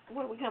and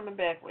what are we coming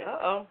back with?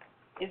 Uh-oh.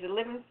 Is it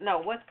living?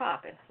 No, What's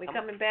Poppin'? We're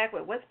coming back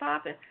with What's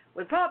Poppin'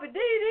 with Papa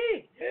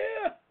Didi.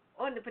 Yeah.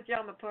 On the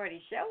Pajama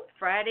Party Show,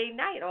 Friday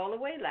night, all the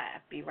way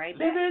live. Be right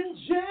back. Living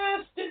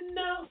just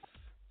enough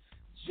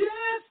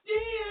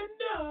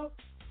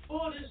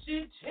for the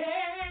city.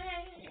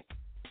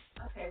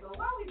 Okay, but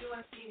why are we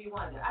doing Stevie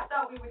Wonder? I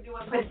thought we were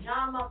doing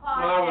Pajama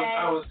Party. Well,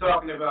 I was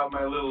talking about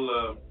my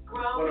little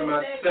one of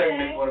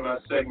my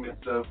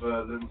segments of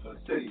the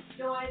city.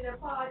 Join the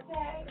party.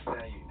 Now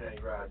you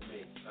ride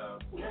me.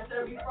 That's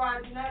every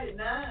Friday night at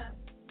 9.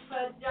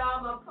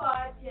 Pajama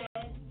Party.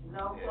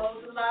 No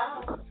clothes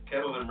allowed.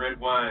 Kettle and red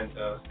wine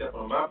step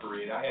on my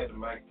parade. I had the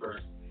mic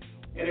first.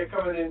 And they're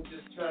coming in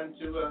just trying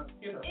to,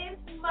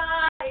 It's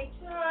my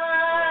turn.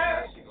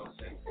 Now she gonna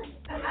sing.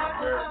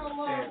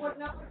 What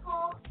number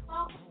call?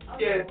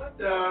 Yeah,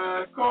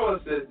 call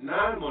us at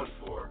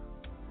 914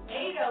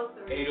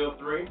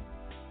 803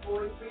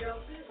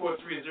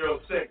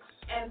 4306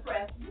 and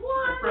press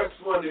 1. And press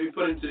 1 to be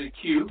put into the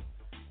queue.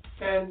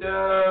 And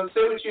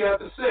say what you have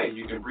to say.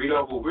 You can read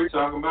off what we're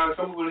talking about.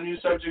 Come up with a new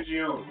subject of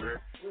your own.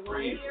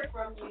 We're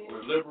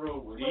liberal.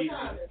 We're easy.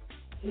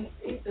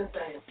 Eastern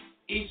Time.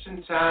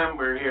 Eastern Time.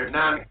 We're here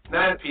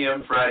 9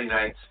 p.m. Friday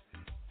nights.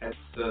 That's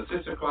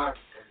 6 o'clock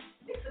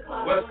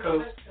on the West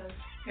Coast.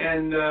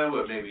 And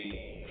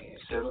maybe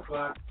 7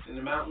 o'clock in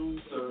the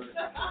mountains or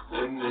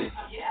in the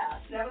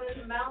 7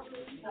 in the mountains.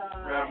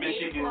 Around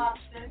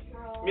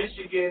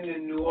Michigan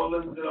and New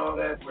Orleans and all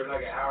that. We're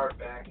like an hour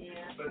back. Yeah,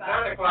 but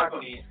 9 o'clock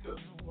on the East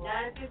Coast.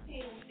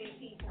 9:15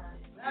 CP time.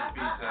 CP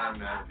time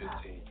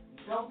 9:15.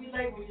 Don't be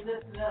late when you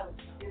listen up.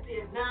 It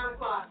is 9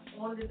 o'clock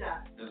on the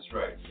dot. That's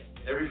right.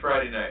 Every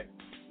Friday night.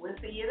 We'll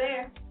see you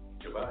there.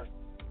 Goodbye.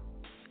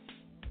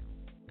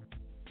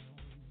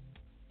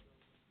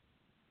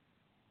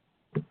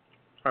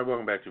 All right,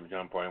 welcome back to the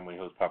Pajama Party. I'm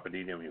your host, Papa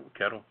D. I'm here with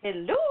Kettle.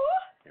 Hello.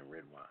 And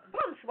red wine.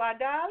 Bonsoir,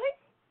 darling.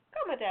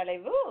 Comment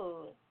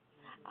allez-vous?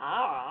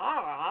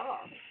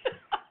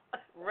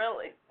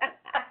 Really?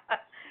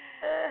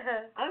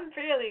 I'm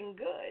feeling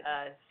good.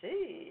 I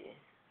see.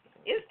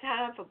 It's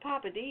time for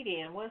Papa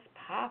Didi and what's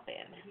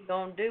poppin'? He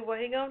gonna do what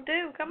he gonna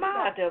do? Come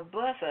on. About to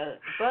bust a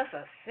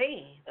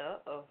scene.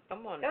 Uh-oh.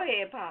 Come on. Go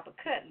ahead, Papa.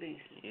 Cut loose.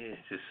 Yeah,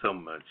 it's just so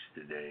much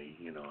today.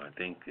 I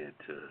think that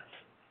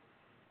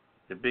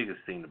the biggest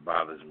thing that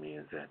bothers me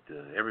is that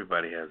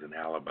everybody has an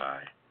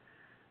alibi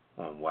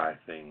on why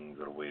things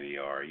are the way they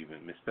are,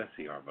 even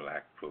especially our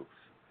black folks.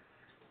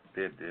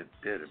 They're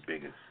the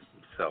biggest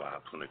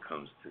sellouts when it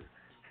comes to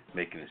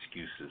making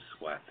excuses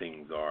why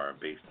things are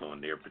based on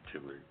their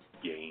particular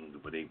gains,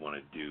 what they want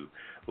to do,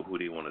 or who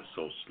they want to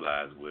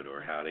socialize with,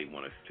 or how they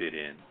want to fit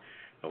in,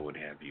 or what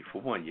have you.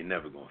 For one, you're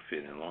never going to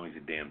fit in. As long as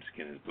your damn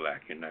skin is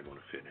black, you're not going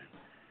to fit in.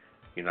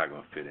 You're not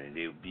going to fit in.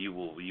 You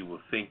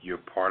will think you're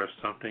part of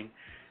something,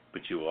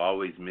 but you will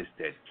always miss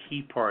that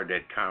key part of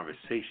that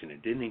conversation.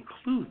 It didn't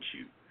include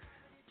you.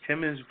 10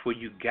 minutes before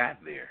you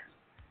got there,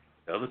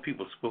 the other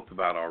people spoke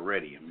about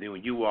already. And then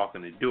when you walk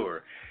in the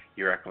door,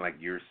 you're acting like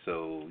you're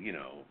so,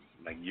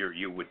 like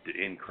you're with the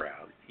in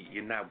crowd.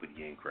 You're not with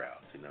the in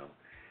crowd,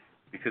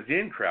 because the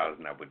in crowd is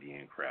not with the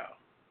in crowd.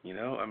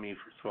 I mean,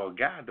 first of all,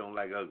 God don't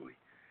like ugly.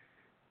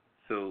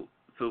 So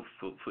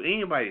for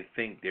anybody to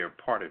think they're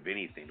part of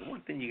anything, the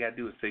one thing you got to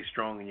do is stay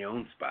strong in your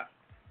own spot.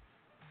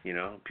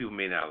 People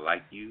may not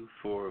like you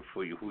for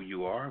who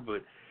you are,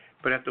 but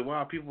after a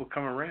while, people will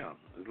come around.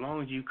 As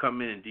long as you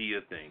come in and do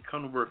your thing,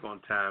 come to work on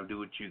time, do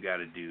what you got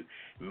to do,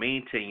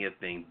 maintain your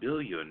thing,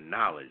 build your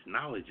knowledge.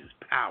 Knowledge is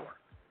power.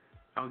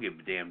 I don't give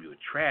a damn you're a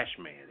trash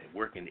man at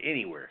working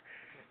anywhere.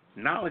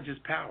 Knowledge is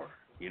power.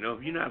 If you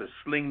know how to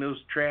sling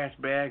those trash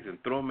bags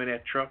and throw them in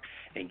that truck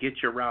and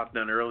get your route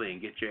done early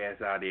and get your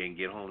ass out there and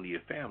get home to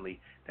your family,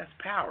 that's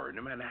power,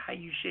 no matter how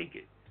you shake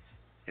it.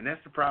 And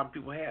that's the problem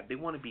people have. They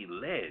want to be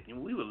led.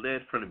 We were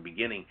led from the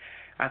beginning.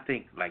 I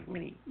think like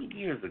many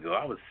years ago,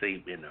 I would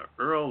say in the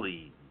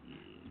early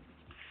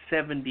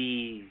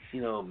 70s,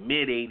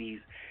 mid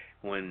 80s,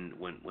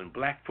 when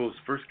black folks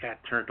first got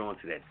turned on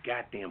to that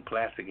goddamn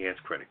plastic ass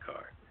credit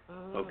card.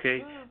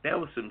 Okay? That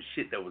was some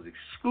shit that was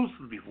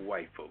exclusively for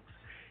white folks.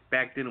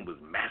 Back then it was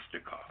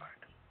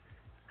MasterCard.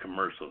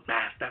 Commercials.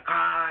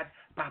 MasterCard.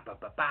 Ba ba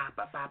ba ba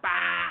ba ba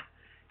ba.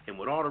 And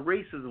with all the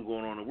racism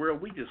going on in the world,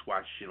 we just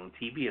watch shit on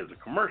TV as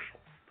a commercial.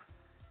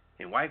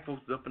 And white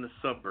folks up in the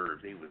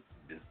suburbs, they was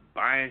just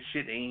buying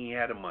shit, they ain't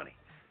had the money.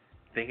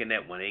 Thinking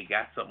that when they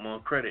got something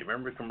on credit,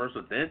 remember the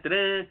commercial,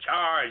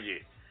 charge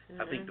it.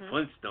 I think the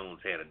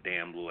Flintstones had a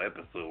damn little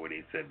episode where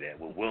they said that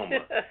with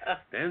Wilma.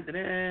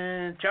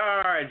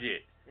 Charge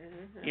it.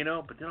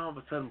 But then all of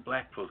a sudden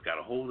black folks got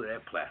a hold of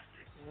that plastic.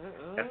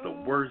 That's the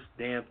worst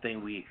damn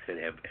thing we could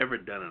have ever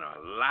done in our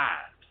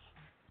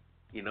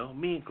lives.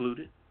 Me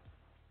included.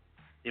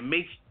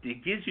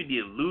 It gives you the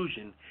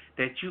illusion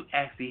that you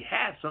actually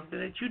have something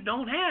that you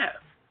don't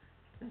have.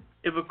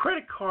 If a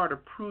credit card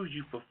approves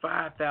you for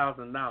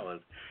 $5,000,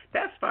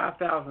 that's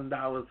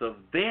 $5,000 of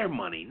their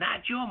money,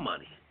 not your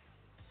money,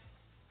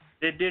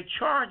 that they're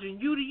charging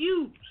you to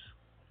use.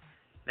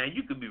 Now,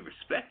 you could be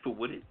respectful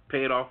with it,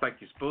 pay it off like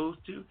you're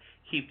supposed to,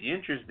 keep the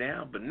interest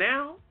down, but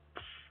now,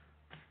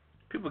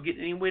 people get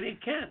any way they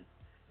can.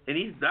 And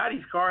these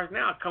cards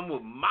now come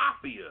with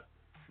mafia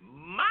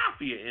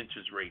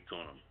interest rates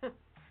on them.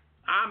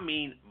 I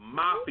mean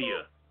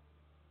mafia.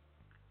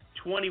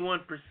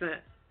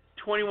 21%,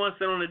 21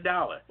 cents on the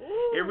dollar.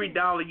 Ooh. Every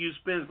dollar you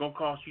spend is going to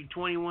cost you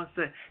 21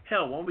 cents.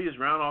 Hell, won't we just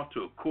round off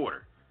to a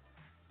quarter?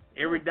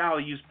 Every dollar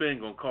you spend is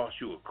going to cost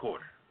you a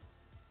quarter.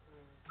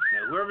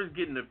 Now, whoever's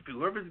getting the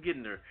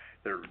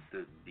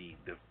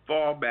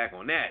fallback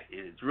on that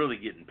is really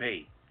getting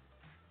paid.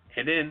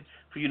 And then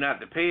for you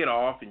not to pay it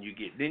off, and you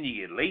get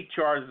late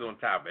charges on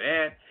top of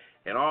that,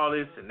 and all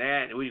this and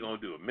that, and we're gonna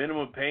do a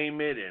minimum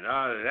payment and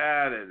all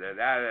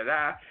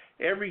that.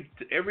 Every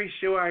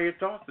show out here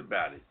talks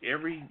about it.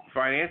 Every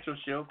financial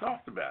show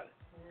talks about it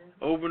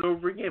over and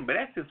over again. But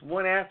that's just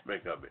one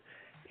aspect of it.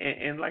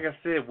 And like I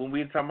said, when we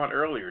were talking about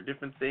earlier,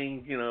 different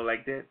things,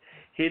 like that,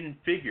 hidden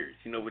figures,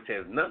 which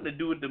has nothing to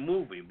do with the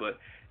movie, but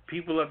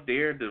people up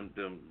there,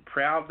 the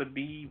proud to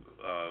be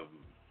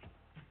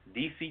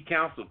D.C.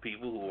 council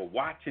people who are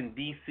watching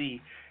D.C.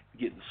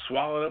 getting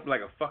swallowed up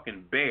like a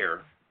fucking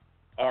bear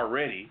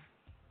already,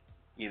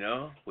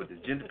 with the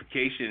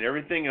gentrification and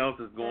everything else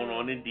that's going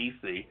on in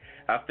D.C.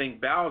 I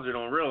think Bowser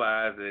don't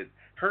realize that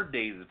her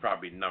days is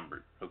probably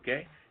numbered,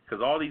 okay?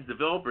 Because all these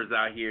developers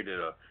out here that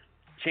are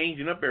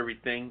changing up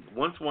everything,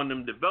 once one of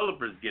them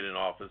developers get in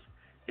office,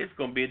 it's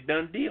going to be a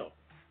done deal.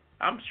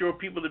 I'm sure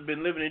people that have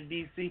been living in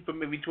D.C. for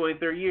maybe 20,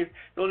 30 years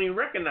don't even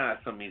recognize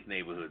some of these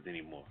neighborhoods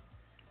anymore.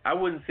 I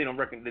wouldn't say don't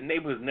recognize. The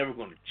neighborhood's never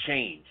going to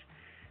change,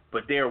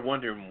 but they're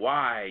wondering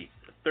why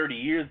 30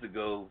 years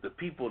ago, the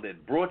people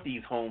that brought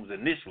these homes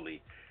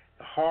initially,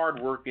 the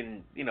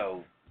hard-working,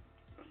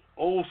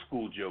 old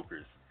school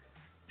jokers,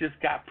 just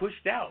got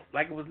pushed out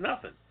like it was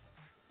nothing.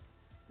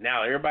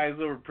 Now everybody's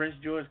over in Prince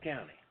George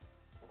County,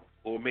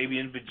 or maybe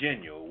in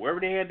Virginia, or wherever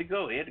they had to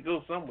go. They had to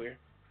go somewhere,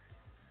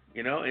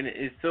 and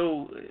it's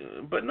so,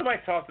 but nobody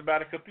talks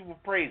about it because people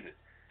praise it.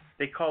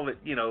 They call it,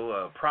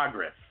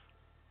 progress.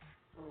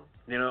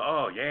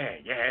 Oh, yeah,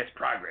 it's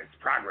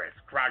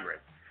progress.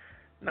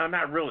 No,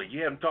 not really.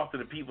 You haven't talked to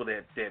the people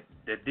that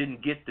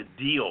didn't get the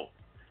deal.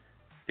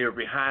 They were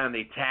behind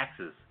their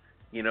taxes,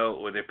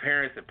 or their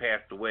parents had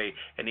passed away,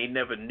 and they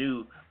never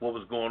knew what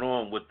was going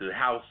on with the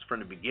house from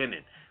the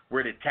beginning,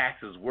 where the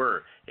taxes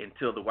were,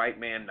 until the white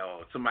man,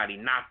 somebody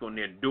knocked on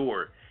their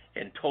door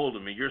and told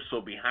them, you're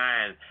so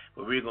behind,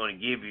 but we're going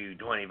to give you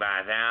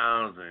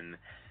 25,000,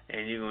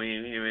 and you're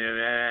going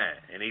to,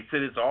 and they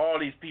said it's all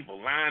these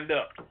people lined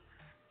up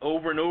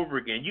over and over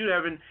again.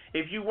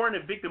 If you weren't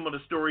a victim of the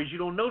stories, you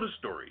don't know the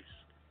stories.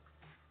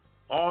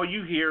 All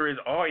you hear is,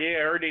 oh yeah,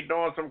 I heard they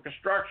doing some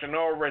construction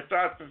over at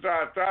such and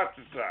such.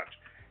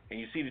 And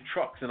you see the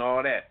trucks and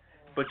all that.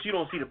 But you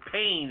don't see the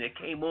pain that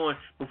came on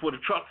before the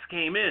trucks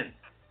came in.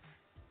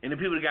 And the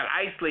people that got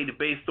isolated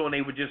based on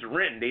they were just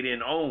renting, they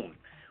didn't own.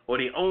 Or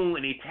they owned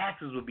and their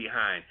taxes were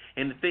behind.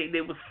 And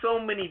there was so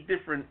many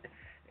different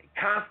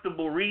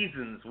constable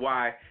reasons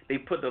why they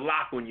put the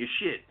lock on your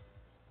shit.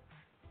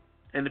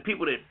 And the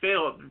people that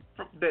failed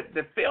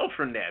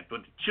from that, but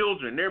the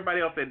children and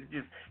everybody else that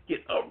just get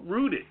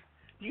uprooted.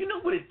 Do you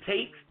know what it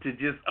takes to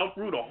just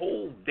uproot a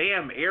whole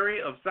damn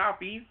area of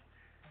Southeast?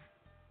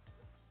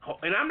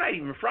 And I'm not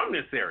even from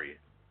this area.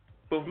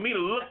 But for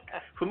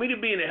me to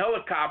be in a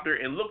helicopter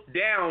and look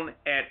down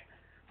at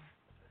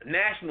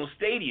National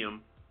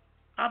Stadium,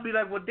 I'll be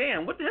like, well,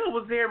 damn, what the hell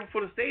was there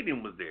before the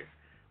stadium was there?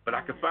 But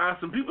I could find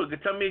some people that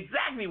could tell me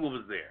exactly what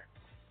was there.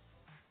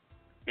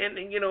 And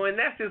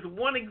that's just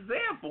one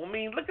example. I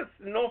mean, look at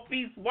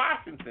Northeast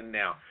Washington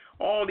now.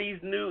 All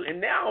these new, and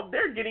now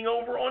they're getting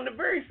over on the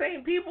very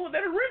same people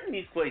that are renting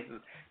these places,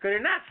 because they're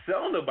not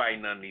selling nobody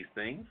none of these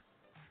things.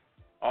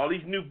 All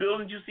these new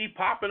buildings you see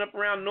popping up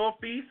around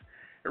Northeast,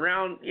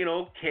 around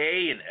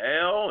K and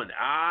L and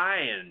I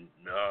and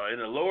in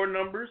the lower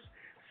numbers,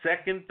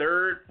 2nd,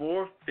 3rd,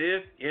 4th,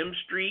 5th, M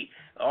Street,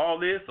 all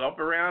this up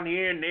around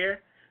here and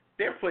there.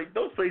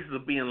 Those places are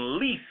being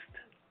leased.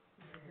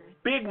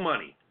 Big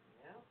money.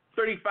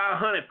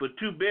 $3,500 for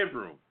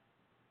 2-bedroom.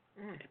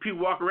 People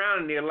walk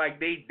around in there like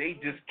they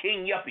just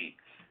king yuppie.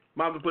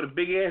 Might as well put a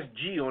big ass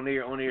G on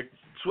their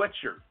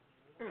sweatshirt.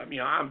 I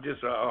mean, I'm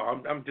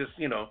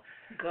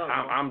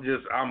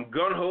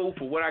gun ho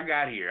for what I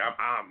got here.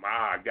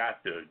 I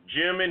got the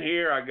gym in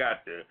here. I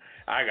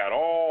got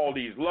all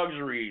these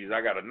luxuries.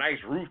 I got a nice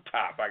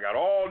rooftop. I got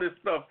all this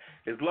stuff.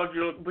 It's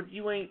luxury, but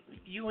you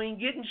ain't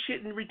getting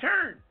shit in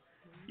return.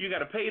 You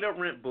got a paid up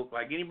rent book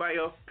like anybody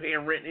else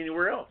paying rent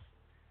anywhere else.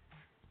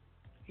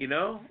 And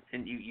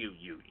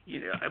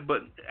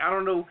but I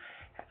don't know,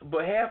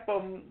 but half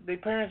of them, their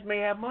parents may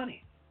have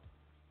money.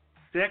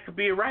 So that could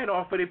be a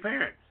write-off for their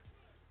parents.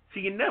 So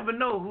you never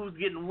know who's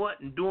getting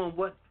what and doing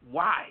what,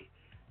 why.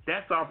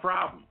 That's our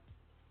problem.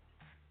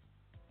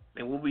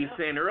 And what we were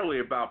saying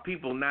earlier about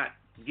people not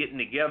getting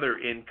together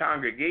in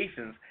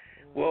congregations,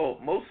 well,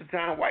 most of the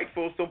time white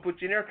folks don't put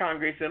you in their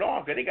congregation at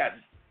all because they got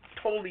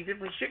totally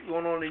different shit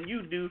going on than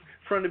you do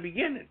from the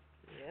beginning.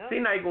 Yeah.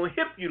 They're not going to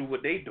hip you to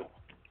what they doing.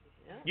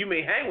 You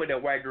may hang with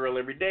that white girl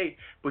every day,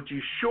 but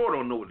you sure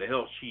don't know what the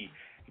hell she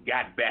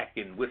got back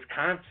in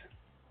Wisconsin.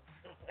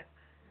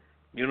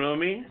 You know what I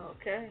mean?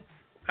 Okay.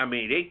 I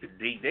mean,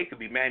 they could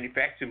be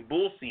manufacturing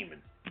bull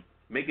semen,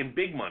 making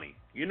big money.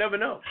 You never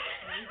know.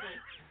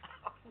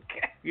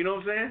 Okay. You know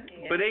what I'm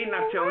saying? Yeah. But they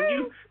not telling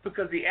you,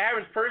 because the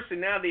average person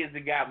nowadays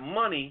that got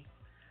money,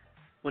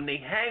 when they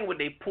hang with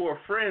their poor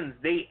friends,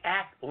 they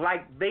act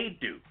like they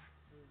do.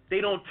 They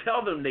don't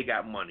tell them they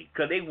got money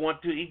because they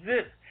want to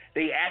exist.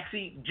 They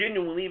actually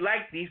genuinely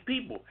like these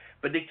people,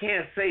 but they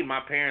can't say my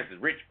parents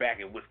is rich back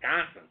in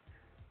Wisconsin.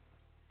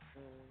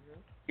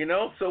 You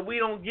know, so we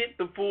don't get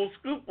the full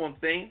scoop on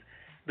things,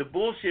 the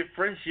bullshit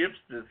friendships,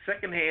 the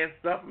secondhand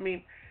stuff. I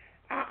mean,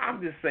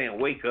 I'm just saying,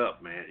 wake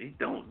up, man.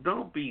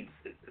 Don't be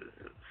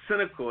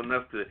cynical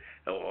enough to,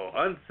 or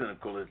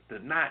uncynical to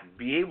not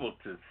be able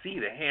to see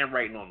the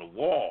handwriting on the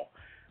wall.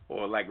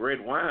 Or like Red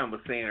Wine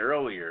was saying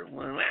earlier,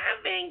 well, I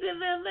think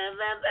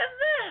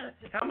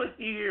how much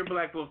do you hear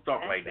black folks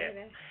talk like that?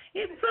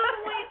 It's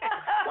always,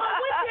 well,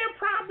 what they're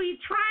probably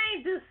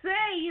trying to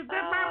say is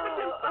they're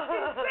probably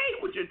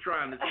say what you're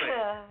trying to say.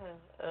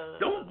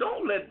 Don't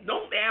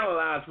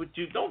analyze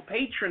don't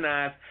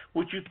patronize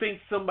what you think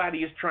somebody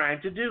is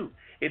trying to do.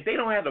 If they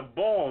don't have the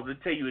balls to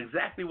tell you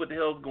exactly what the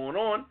hell's going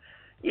on,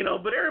 you know,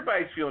 but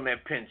everybody's feeling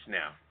that pinch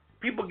now.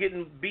 People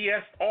getting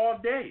BS all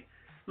day.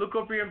 Look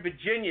over here in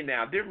Virginia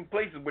now, different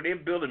places where they're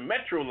building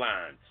metro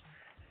lines.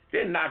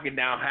 They're knocking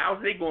down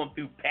houses. They're going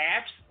through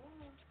paths.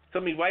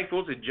 Some of these white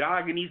folks are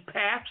jogging these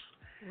paths.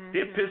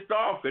 They're pissed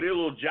off because their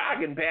little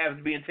jogging paths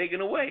are being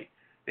taken away.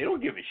 They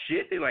don't give a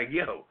shit. They're like,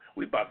 yo,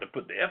 we about to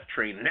put the F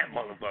train in that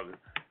motherfucker.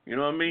 You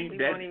know what I mean?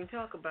 We won't even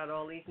talk about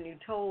all these new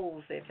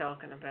tolls they're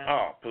talking about.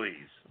 Oh,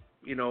 please.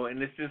 You know,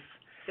 and it's just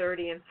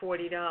 $30 and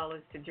 $40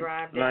 to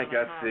drive down like the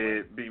I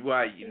highway. said,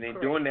 why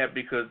they're doing that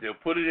because they'll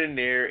put it in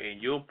there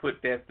and you'll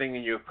put that thing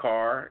in your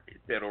car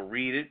that'll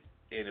read it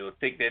and it'll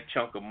take that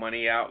chunk of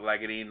money out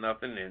like it ain't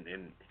nothing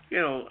and you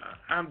know,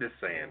 I'm just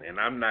saying, and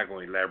I'm not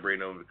going to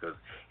elaborate on it because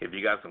if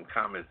you got some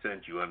common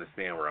sense, you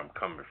understand where I'm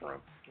coming from.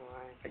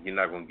 Right. Like you're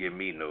not going to give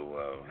me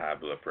no high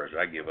blood pressure.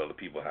 I give other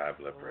people high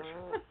blood pressure.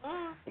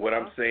 What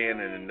I'm saying in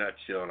a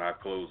nutshell, and I'll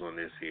close on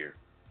this here.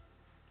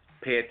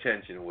 Pay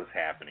attention to what's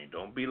happening.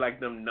 Don't be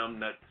like them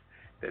numbnuts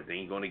that they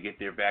ain't going to get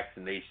their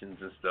vaccinations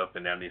and stuff,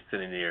 and now they're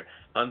sending their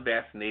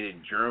unvaccinated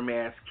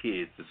germ-ass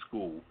kids to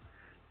school,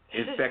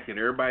 infecting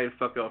everybody the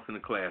fuck else in the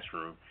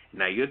classroom.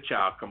 Now your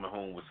child coming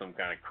home with some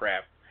kind of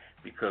crap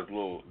because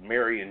little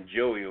Mary and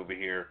Joey over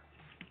here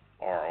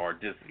are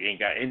just ain't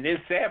got. And the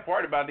sad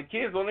part about the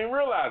kids don't even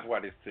realize why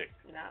they're sick.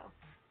 No.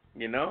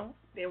 You know?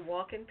 They're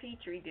walking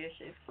petri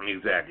dishes.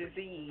 Exactly. For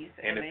disease,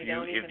 and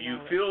if you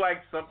feel like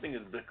something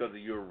is because of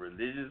your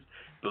religious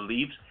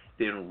beliefs,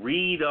 then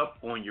read up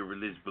on your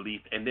religious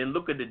belief and then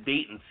look at the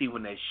date and see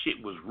when that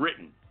shit was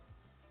written.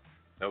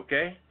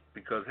 Okay?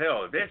 Because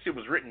hell, if that shit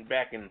was written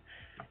back in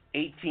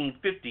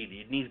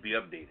 1850, it needs to be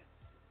updated.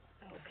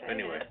 Okay.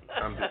 Anyway,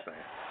 I'm just saying.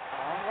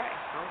 All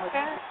right.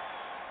 Okay.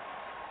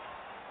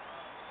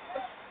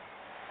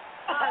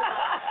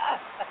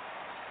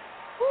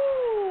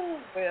 Woo!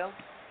 Well,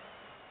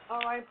 all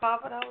right,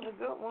 Papa, that was a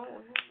good one.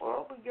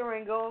 Well, we're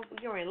going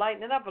to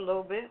lighten it up a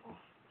little bit.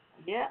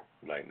 Yep.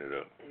 Lighten it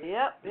up.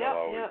 Yep. I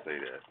always say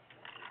that.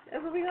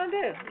 That's what we're going to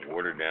do.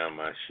 Water down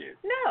my shit.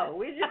 No,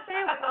 we just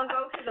saying we're going to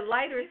go to the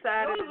lighter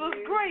side of the This was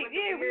news. great.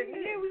 Yeah, we're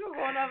going to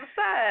go on the other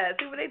side.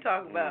 See what they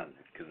talking about.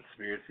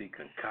 Conspiracy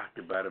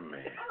concocted by the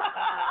man.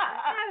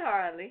 Not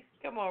hardly.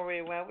 Come on,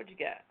 Red Wine. What you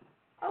got?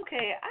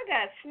 Okay, I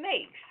got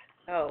snakes.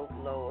 Oh,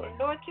 Lord. In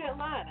North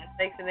Carolina.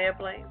 Snakes in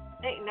airplanes?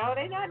 No,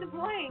 they're not in the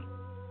plane.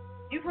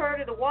 You've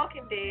heard of The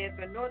Walking Dead,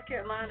 but North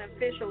Carolina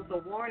officials are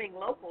warning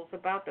locals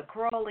about the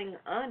crawling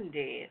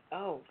undead.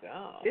 Oh,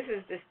 God. This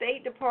is the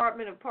State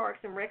Department of Parks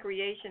and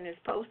Recreation has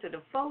posted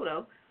a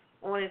photo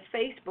on its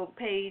Facebook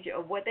page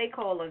of what they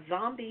call a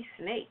zombie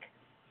snake.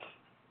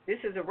 This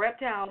is a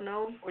reptile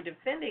known for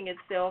defending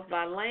itself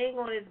by laying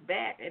on its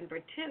back and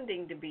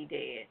pretending to be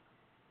dead.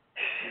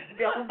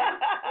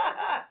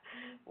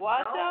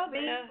 Watch out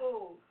there.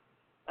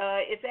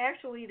 It's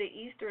actually the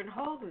eastern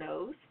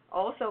hognose,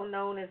 also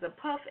known as a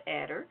puff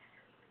adder.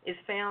 Is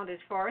found as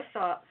far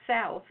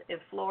south as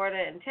Florida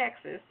and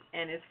Texas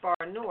and as far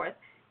north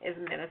as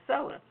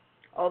Minnesota.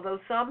 Although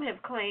some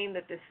have claimed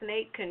that the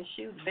snake can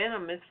shoot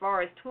venom as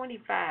far as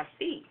 25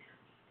 feet,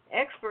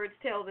 experts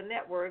tell the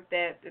network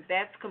that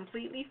that's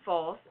completely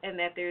false and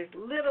that there's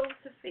little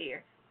to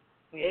fear.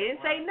 They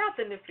didn't say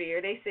nothing to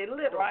fear. They said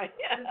little to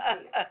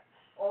fear.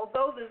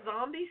 Although the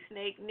zombie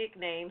snake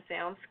nickname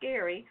sounds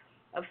scary,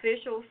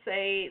 officials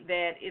say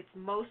that it's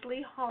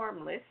mostly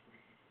harmless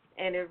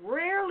and it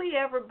rarely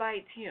ever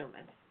bites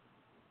humans.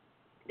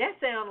 That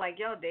sounds like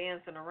y'all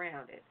dancing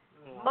around it.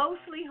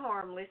 Mostly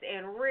harmless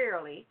and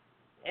rarely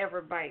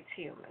ever bites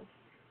humans.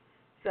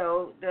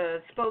 So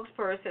the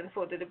spokesperson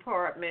for the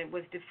department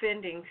was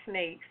defending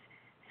snakes,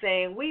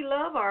 saying, "We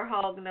love our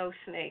hognose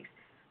snakes.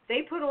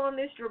 They put on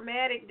this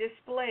dramatic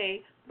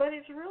display, but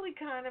it's really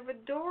kind of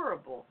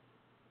adorable."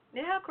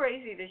 Now, how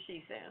crazy does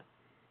she sound?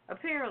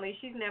 Apparently,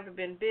 she's never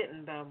been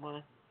bitten by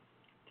one.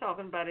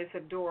 Talking about it's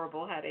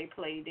adorable how they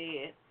play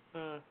dead.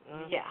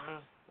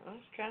 Yeah.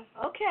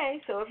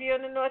 Okay, so if you're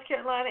in the North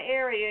Carolina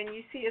area and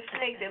you see a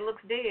snake that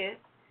looks dead,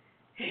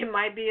 it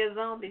might be a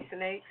zombie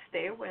snake.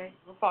 Stay away.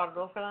 What part of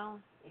North Carolina?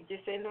 You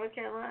just said North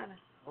Carolina.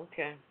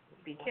 Okay.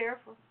 Be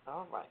careful.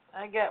 All right.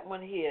 I got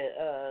one here.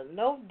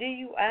 No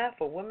DUI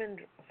for women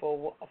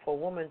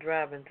woman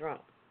driving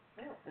drunk.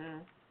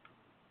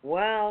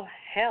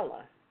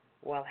 Walhalla,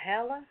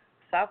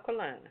 South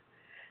Carolina.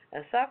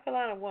 A South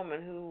Carolina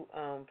woman who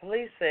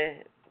police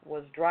said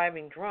was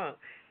driving drunk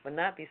would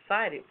not be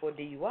cited for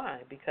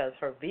DUI because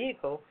her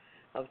vehicle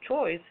of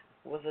choice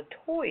was a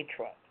toy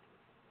truck.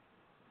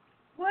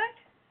 What?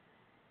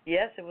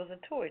 Yes, it was a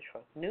toy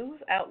truck. News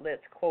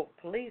outlets quote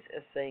police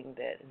as saying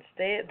that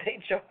instead they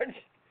charged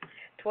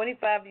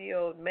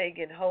 25-year-old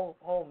Megan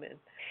Holman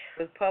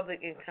with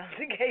public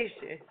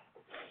intoxication.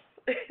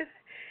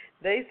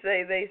 They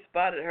say they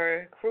spotted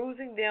her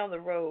cruising down the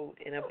road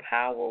in a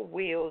Power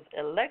Wheels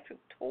electric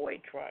toy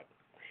truck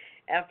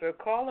after a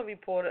caller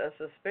reported a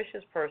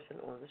suspicious person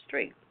on the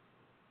street.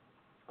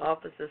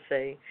 Officers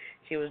say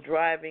she was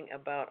driving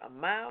about a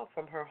mile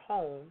from her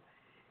home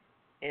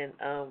in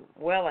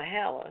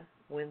Walhalla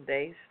when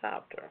they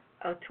stopped her.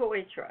 A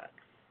toy truck.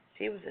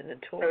 She was in a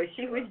toy So truck.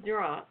 she was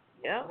drunk.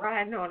 Yeah.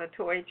 Riding on a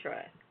toy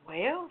truck.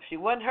 Well, she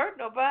wasn't hurt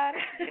nobody,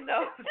 you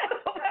know.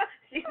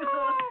 She was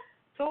on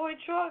a toy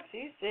truck.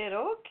 She said,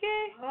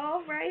 okay.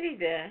 All righty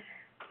then.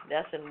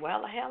 That's in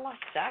Walhalla.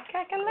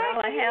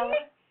 Walhalla.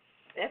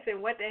 That's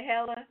in what the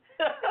hell?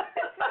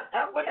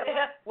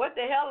 What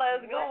the hell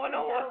is going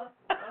on?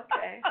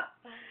 Okay.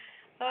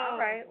 All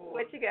right.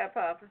 What you got,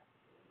 Papa?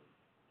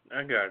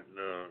 I got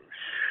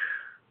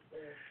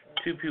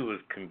two people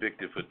was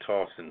convicted for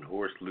tossing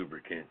horse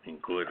lubricant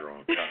and glitter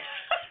on top.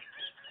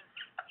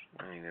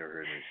 I ain't never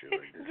heard any shit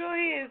like this. Go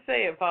ahead and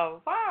say it, Papa.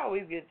 Why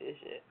always get this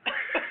shit?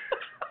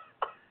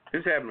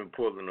 This happened in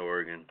Portland,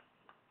 Oregon.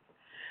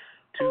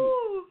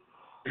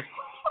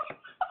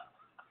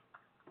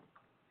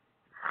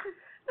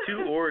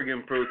 Two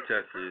Oregon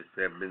protesters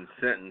have been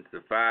sentenced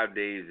to 5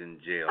 days in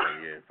jail.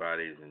 Yeah, 5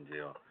 days in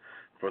jail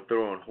for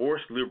throwing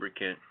horse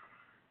lubricant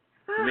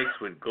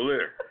mixed with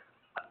glitter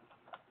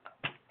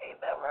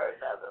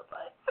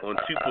on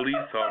two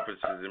police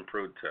officers in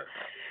protest.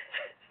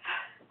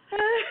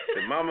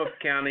 The Monmouth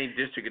County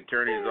District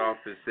Attorney's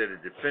Office said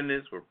the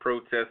defendants were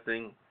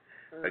protesting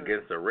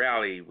against a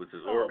rally which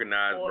is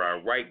organized by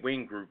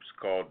right-wing groups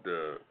called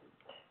the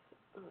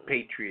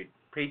Patriot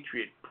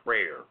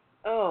Prayer.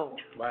 Oh.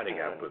 Why they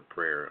gotta put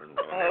prayer on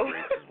that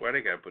racist? Why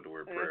they gotta put the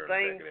word prayer on the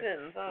back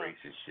of that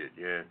racist shit?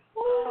 Yeah.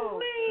 Oh,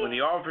 when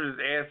the officers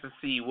asked to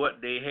see what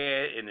they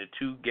had in the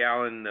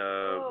 2-gallon,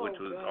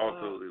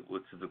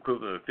 which is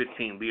equivalent of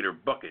 15-liter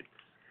buckets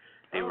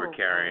they were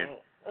carrying,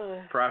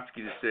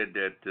 prosecutors said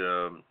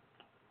that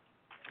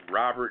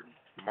Robert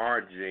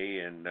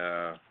Marjay and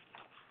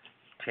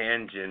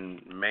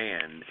Tangen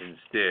Mann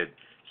instead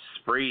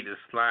sprayed the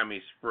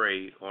slimy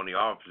spray on the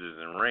officers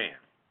and ran.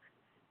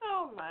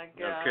 Oh, my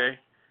God. Okay?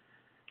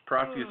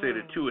 Prosecutors say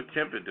the two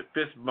attempted to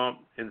fist bump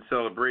in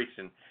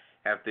celebration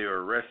after they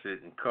were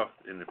arrested and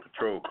cuffed in the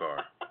patrol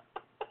car.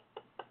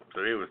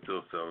 So they were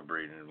still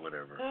celebrating and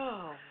whatever.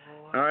 Oh,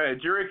 boy. All right, a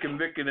jury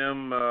convicted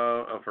them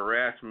of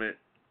harassment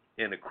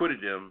and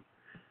acquitted them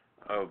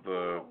of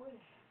a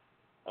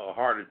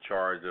harder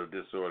charge of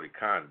disorderly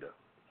conduct.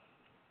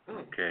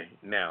 Okay?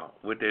 Now,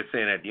 what they're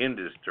saying at the end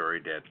of the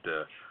story,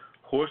 that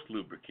horse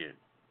lubricant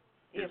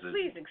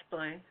please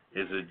explain.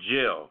 is a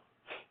gel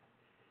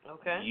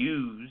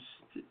used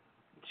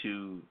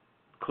to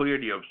clear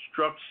the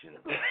obstruction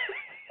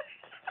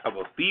of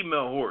a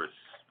female horse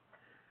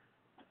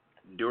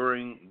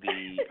during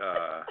the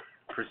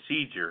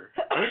procedure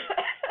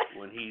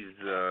when he's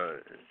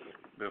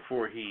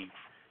before he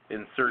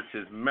inserts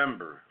his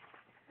member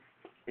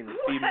in the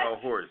female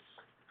horse.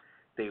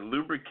 They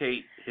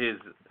lubricate his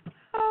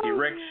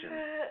erection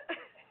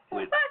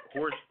with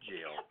horse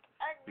gel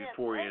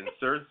before he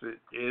inserts it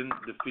in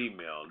the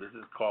female. This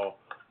is called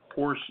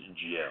horse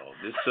gel.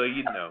 Just so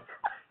you know,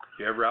 if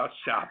you're ever out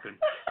shopping.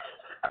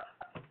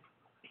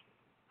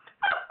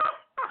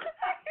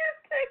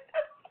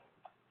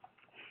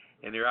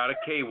 And they're out of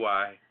KY, you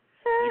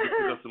can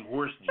pick up some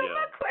horse gel. So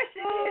my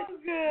question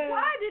is,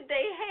 why did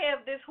they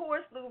have this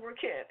horse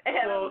lubricant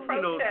at a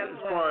protest?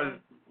 As far as,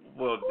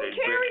 who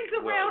carries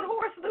around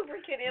horse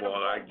lubricant in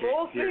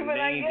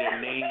their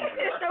names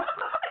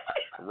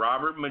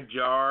Robert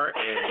Majar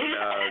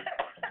and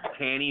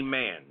Tanny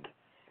Mann.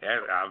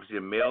 Obviously,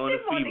 a male and a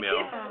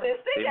female.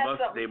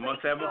 They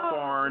must have a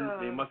farm.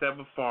 They must have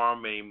a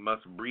farm. They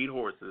must breed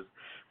horses.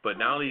 But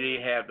not only do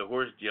they have the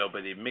horse gel,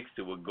 but they mixed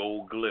it with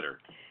gold glitter.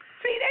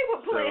 See, they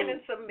were planning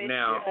some mischief.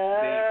 Now,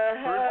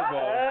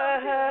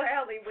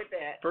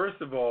 first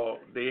of all,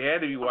 they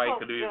had to be white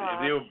because if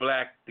they were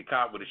black, the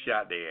cop would have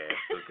shot their ass.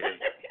 Okay,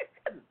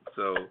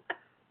 so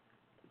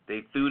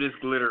they threw this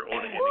glitter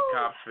on in the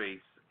cop's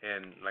face,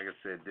 and like I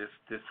said, this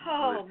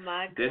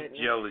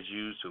gel is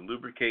used to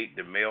lubricate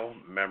the male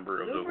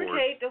member of the horse.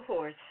 Lubricate the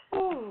horse.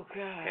 Oh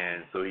God!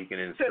 And so he can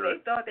insert. So they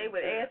thought they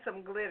would add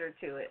some glitter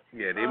to it.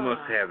 Yeah, they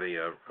must have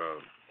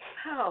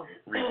Oh,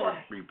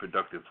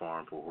 reproductive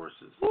farm for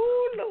horses.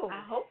 Ooh, Lord.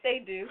 I hope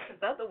they do,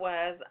 because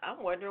otherwise,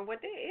 I'm wondering what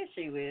their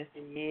issue is.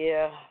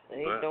 Yeah,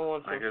 they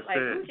doing like some. I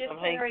said, who just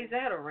carries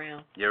that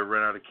around? You ever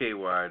run out of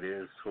KY?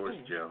 There's horse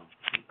gel.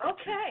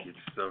 Okay. Get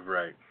yourself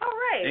right. All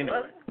right. Anyway.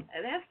 Well,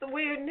 that's the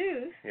weird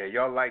news. Yeah,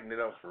 y'all lighten it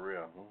up for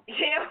real. Huh?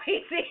 Yeah,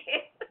 we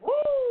did.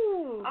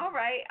 Woo! All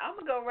right, I'm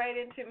going to go right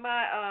into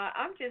my,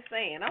 I'm just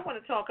saying, I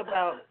want to talk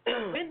about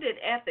when did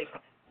ethics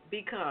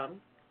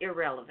become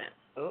irrelevant?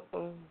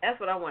 Uh-oh. That's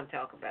what I want to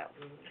talk about.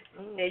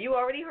 Now, you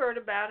already heard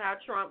about how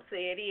Trump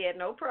said he had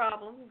no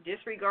problem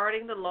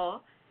disregarding the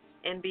law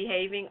and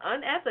behaving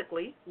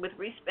unethically with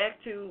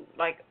respect to,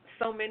 like,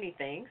 so many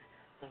things.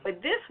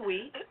 But this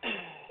week,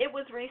 it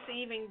was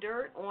receiving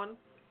dirt on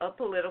a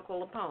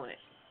political opponent.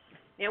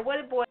 Now, what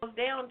it boils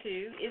down to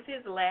is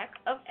his lack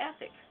of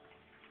ethics,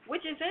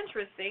 which is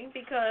interesting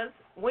because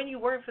when you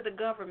work for the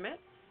government,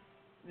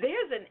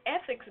 there's an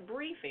ethics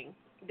briefing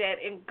that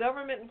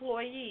government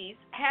employees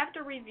have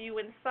to review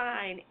and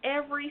sign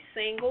every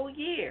single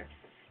year.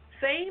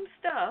 Same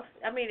stuff.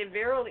 I mean, it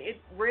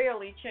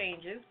rarely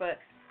changes, but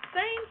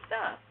same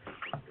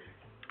stuff.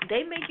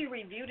 They make you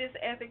review this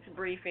ethics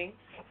briefing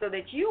so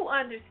that you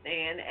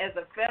understand as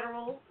a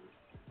federal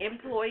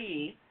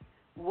employee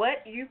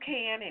what you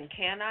can and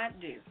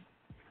cannot do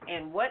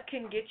and what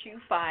can get you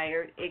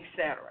fired,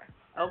 etc.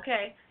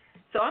 Okay?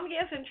 So I'm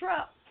guessing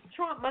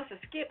Trump must have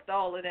skipped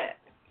all of that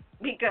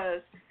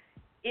because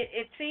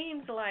it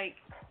seems like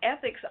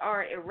ethics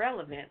are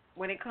irrelevant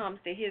when it comes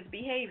to his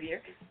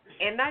behavior,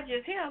 and not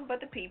just him,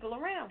 but the people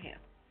around him.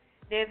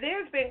 Now,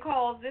 there's been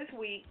calls this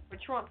week for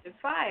Trump to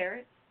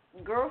fire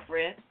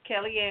girlfriend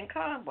Kellyanne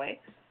Conway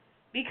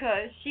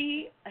because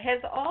she has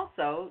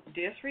also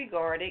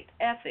disregarded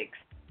ethics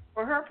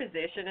for her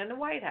position in the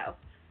White House.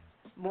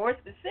 More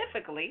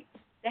specifically,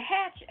 the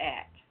Hatch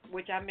Act,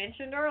 which I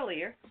mentioned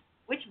earlier,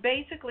 which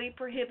basically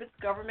prohibits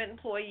government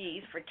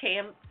employees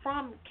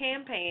from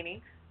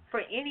campaigning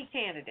for any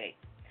candidate.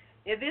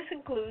 Now, this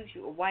includes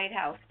White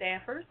House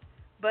staffers,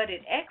 but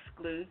it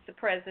excludes the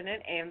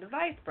president and the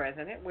vice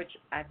president, which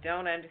I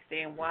don't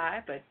understand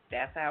why, but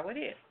that's how it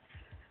is.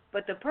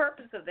 But the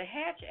purpose of the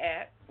Hatch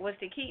Act was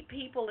to keep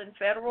people in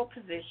federal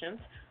positions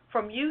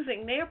from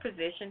using their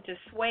position to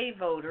sway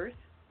voters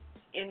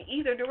in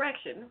either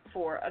direction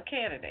for a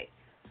candidate.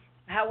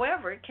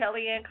 However,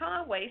 Kellyanne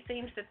Conway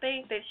seems to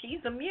think that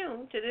she's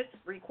immune to this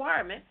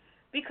requirement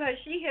because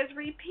she has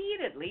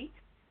repeatedly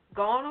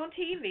gone on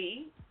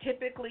TV,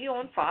 typically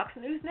on Fox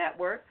News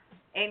Network,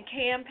 and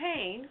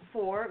campaigned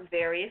for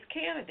various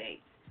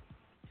candidates.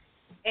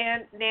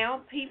 And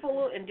now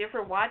people and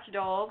different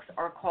watchdogs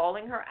are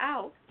calling her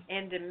out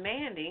and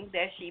demanding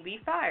that she be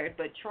fired,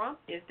 but Trump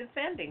is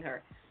defending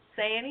her,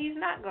 saying he's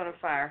not going to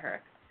fire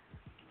her.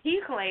 He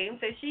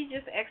claims that she's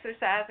just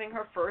exercising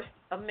her First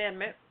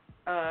Amendment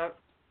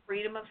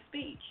freedom of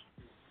speech.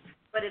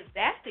 But if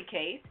that's the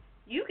case,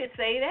 you could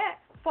say that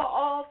for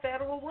all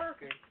federal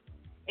workers.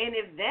 And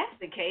if that's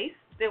the case,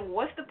 then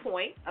what's the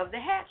point of the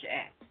Hatch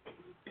Act?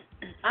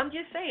 I'm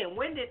just saying,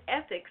 when did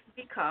ethics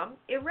become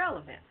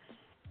irrelevant?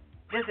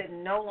 Does it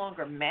no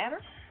longer matter?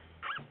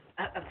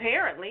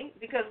 Apparently,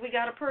 because we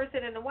got a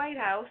person in the White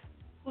House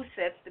who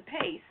sets the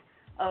pace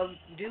of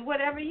do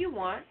whatever you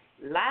want,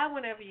 lie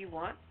whenever you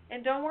want,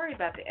 and don't worry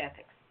about the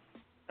ethics.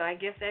 So I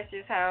guess that's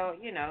just how,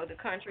 the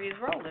country is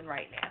rolling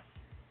right now.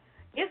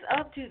 It's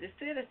up to the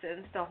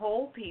citizens to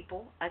hold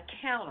people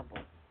accountable.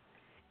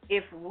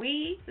 If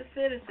we, the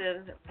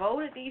citizens,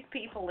 voted these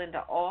people into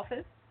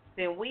office,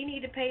 then we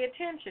need to pay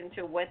attention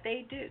to what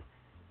they do.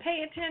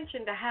 Pay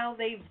attention to how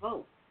they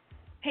vote.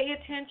 Pay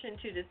attention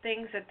to the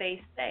things that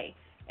they say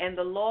and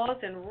the laws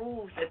and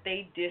rules that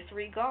they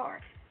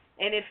disregard.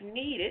 And if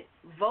needed,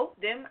 vote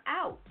them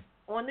out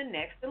on the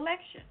next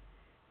election.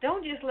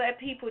 Don't just let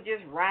people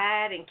just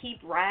ride and keep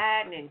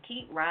riding and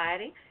keep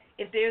riding.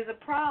 If there's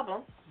a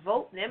problem,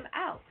 vote them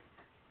out.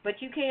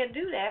 But you can't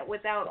do that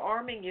without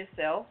arming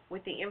yourself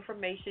with the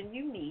information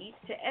you need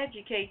to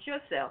educate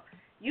yourself.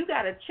 You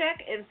got to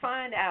check and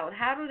find out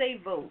how do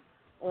they vote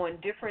on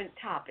different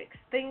topics,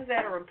 things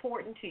that are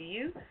important to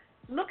you.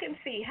 Look and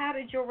see, how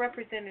did your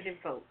representative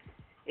vote?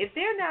 If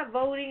they're not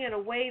voting in a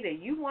way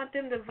that you want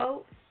them to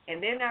vote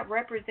and they're not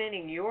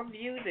representing your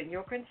views and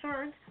your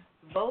concerns,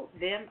 vote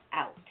them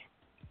out.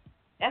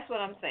 That's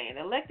what I'm saying.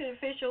 Elected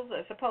officials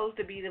are supposed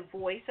to be the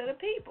voice of the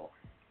people.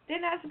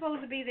 They're not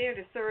supposed to be there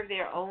to serve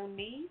their own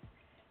needs.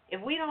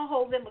 If we don't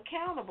hold them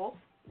accountable,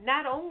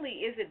 not only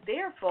is it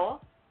their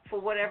fault for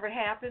whatever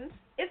happens,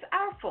 it's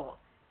our fault.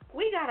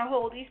 We got to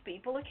hold these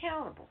people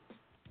accountable.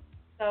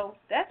 So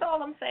that's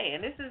all I'm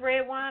saying. This is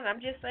Red Wine.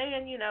 I'm just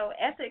saying,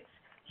 ethics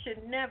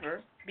should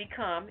never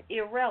become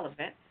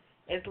irrelevant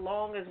as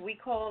long as we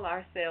call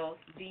ourselves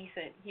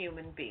decent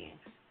human beings.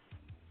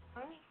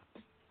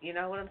 You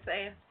know what I'm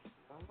saying?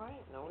 All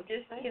right. No,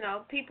 just,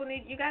 people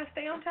you got to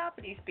stay on top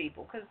of these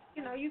people because,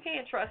 you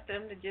can't trust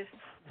them to just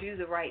do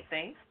the right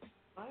thing.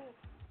 Right.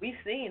 We've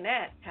seen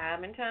that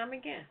time and time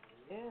again.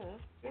 Yeah,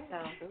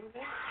 that's true.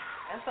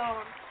 That's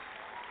all.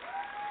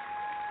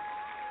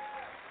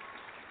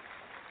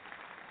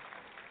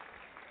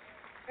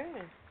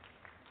 Okay.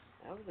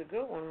 That was a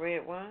good one,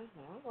 red wine.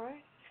 All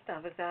right.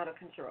 Stuff is out of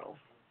control.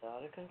 It's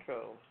out of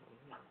control.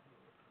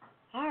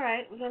 All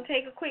right, we're going to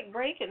take a quick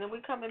break, and then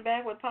we're coming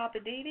back with Papa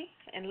Didi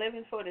and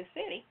Living for the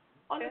City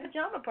on the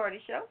Pajama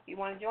Party Show. You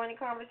want to join the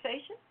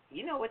conversation?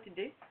 You know what to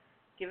do.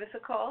 Give us a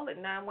call at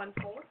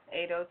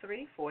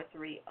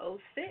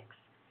 914-803-4306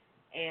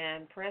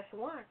 and press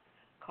 1.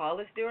 Call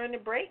us during the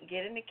break.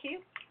 Get in the queue.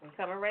 We're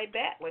coming right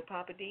back with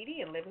Papa Didi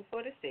and Living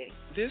for the City.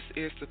 This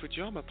is the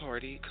Pajama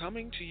Party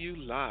coming to you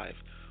live.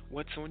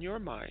 What's on your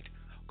mind?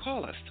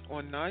 Call us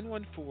on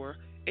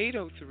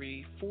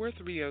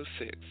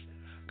 914-803-4306.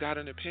 Got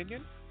an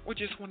opinion or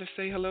just want to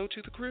say hello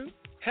to the crew?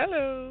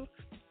 Hello!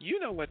 You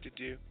know what to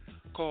do.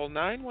 Call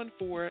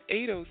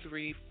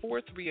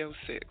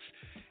 914-803-4306.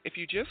 If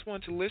you just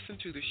want to listen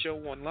to the show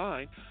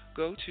online,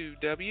 go to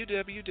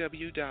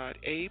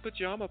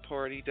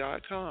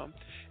www.apajamaparty.com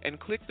and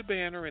click the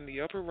banner in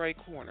the upper right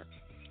corner.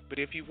 But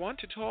if you want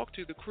to talk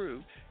to the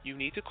crew, you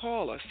need to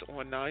call us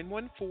on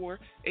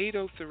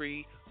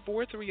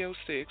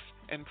 914-803-4306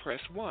 and press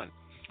 1.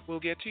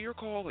 We'll get to your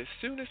call as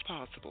soon as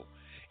possible.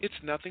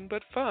 It's nothing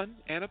but fun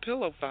and a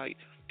pillow fight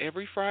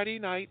every Friday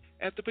night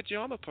at the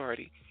Pajama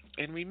Party.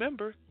 And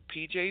remember,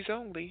 PJs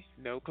only,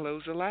 no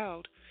clothes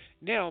allowed.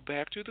 Now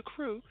back to the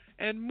crew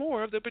and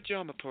more of the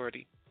Pajama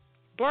Party.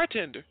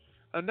 Bartender,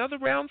 another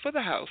round for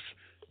the house.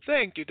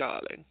 Thank you,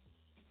 darling.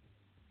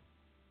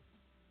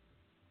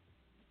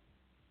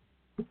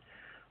 All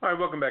right,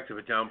 welcome back to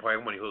Pajama Party.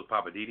 I'm one of your hosts,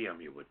 Papa Didi.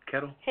 I'm here with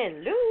Kettle.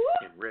 Hello.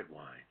 And red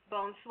wine.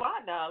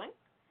 Bonsoir, darling.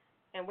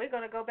 And we're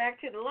going to go back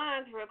to the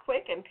lines real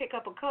quick and pick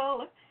up a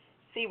caller,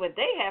 see what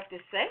they have to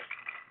say.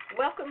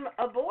 Welcome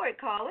aboard,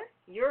 caller.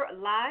 You're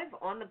live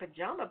on the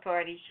Pajama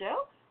Party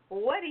Show.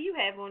 What do you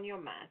have on your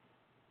mind?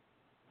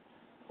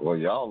 Well,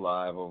 y'all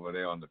live over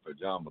there on the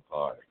Pajama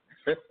Party.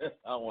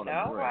 I want to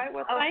All right,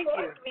 well, thank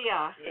you. We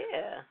are.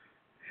 Yeah.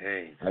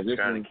 Hey, just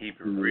trying to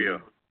keep it real.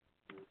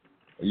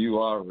 You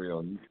are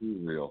real. You too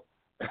real.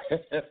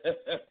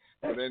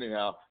 But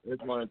anyhow,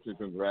 just wanted to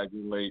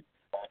congratulate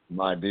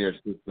my dear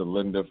sister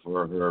Linda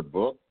for her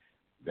book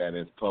that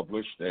is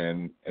published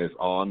and is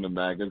on the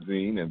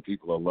magazine, and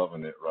people are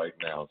loving it right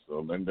now. So,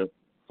 Linda,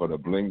 for the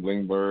Bling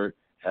Bling Bird,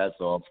 hats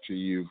off to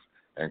you.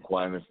 And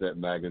Quietus Set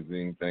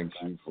Magazine, thanks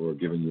you for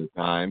giving your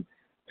time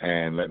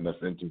and letting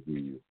us interview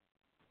you.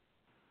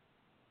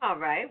 All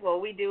right. Well,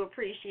 we do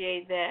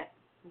appreciate that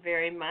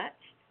very much.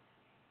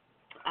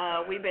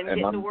 We've been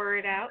getting the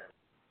word out.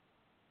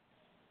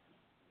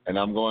 And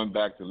I'm going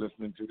back to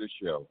listening to the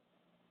show.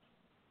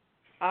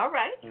 All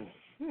right.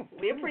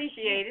 We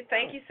appreciate it.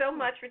 Thank you so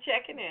much for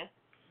checking in.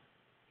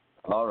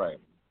 All right.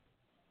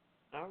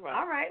 All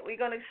right. We're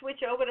going to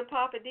switch over to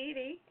Papa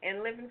Didi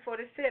and Living for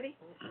the City.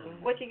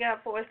 What you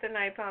got for us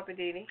tonight, Papa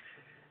Didi?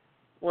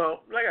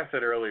 Well, like I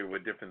said earlier,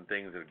 with different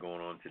things that are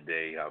going on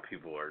today, how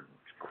people are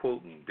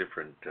quoting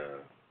different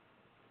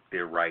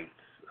their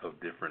rights of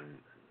different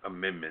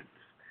amendments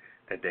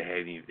that they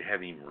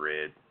haven't even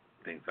read,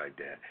 things like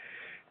that.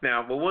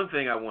 Now, but one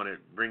thing I want to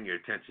bring your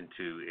attention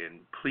to,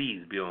 and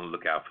please be on the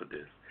lookout for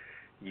this.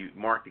 You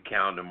mark the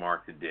calendar,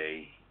 mark the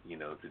day. You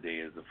know, today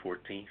is the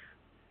 14th.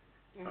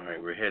 Mm-hmm. All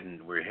right, we're heading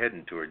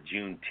toward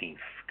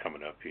Juneteenth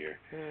coming up here.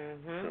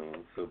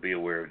 Mm-hmm. So be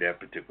aware of that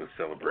particular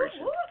celebration.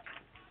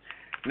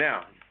 Woo-hoo.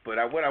 Now,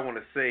 but what I want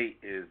to say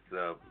is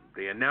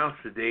they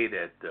announced today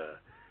that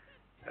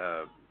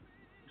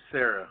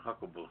Sarah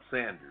Huckabee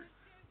Sanders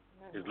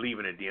is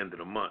leaving at the end of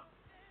the month.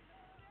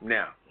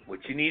 Now,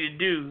 what you need to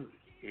do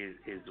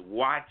is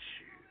watch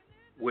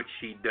what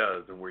she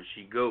does and where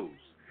she goes.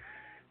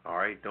 All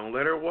right, don't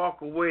let her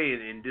walk away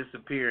and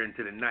disappear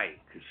into the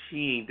night, because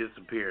she ain't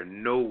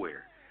disappearing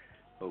nowhere.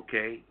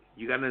 Okay,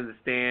 you got to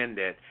understand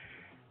that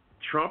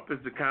Trump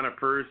is the kind of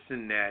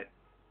person that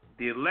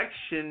the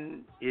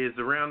election is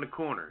around the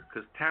corner,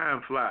 because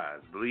time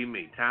flies. Believe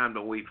me, time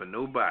don't wait for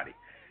nobody.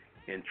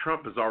 And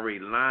Trump has already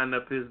lined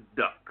up his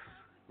ducks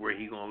where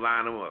he's gonna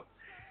line them up.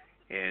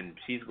 And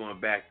she's going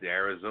back to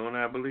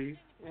Arizona, I believe.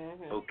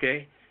 Mm-hmm.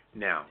 Okay,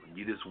 now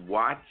you just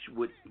watch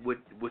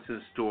what's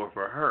in store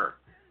for her.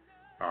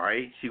 All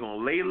right, she's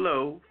gonna lay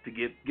low to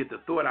get the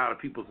thought out of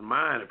people's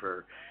mind of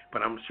her,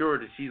 but I'm sure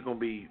that she's gonna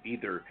be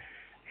either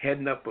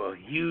heading up a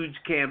huge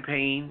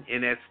campaign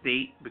in that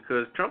state,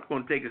 because Trump's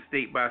gonna take it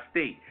state by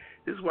state.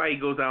 This is why he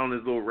goes out on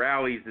his little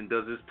rallies and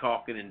does his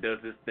talking and does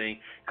his thing,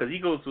 because he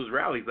goes to his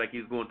rallies like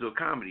he's going to a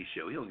comedy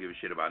show. He don't give a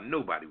shit about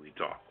nobody when he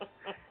talks.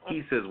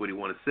 He says what he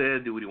want to say,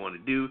 do what he want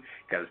to do.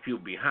 Got his people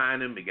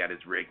behind him. They got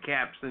his red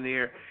caps in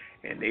there,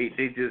 and they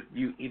just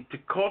to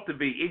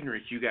cultivate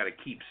ignorance, you got to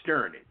keep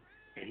stirring it.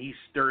 And he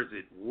stirs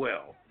it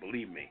well,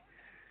 believe me.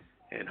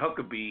 And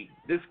Huckabee,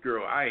 this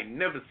girl, I ain't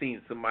never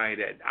seen somebody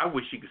that I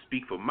wish she could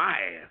speak for my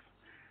ass.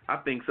 I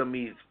think some of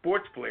these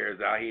sports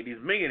players out here,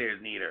 these millionaires,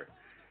 need her.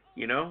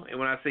 You know? And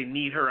when I say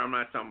need her, I'm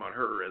not talking about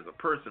her as a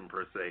person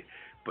per se,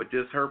 but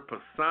just her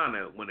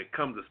persona when it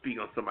comes to speak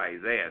on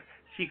somebody's ass.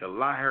 She can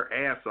lie her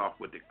ass off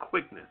with the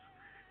quickness.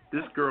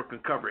 This girl can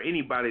cover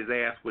anybody's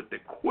ass with the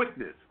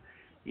quickness.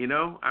 You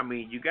know? I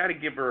mean, you got to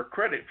give her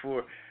credit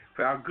for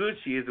for how good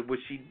she is at what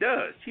she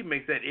does. She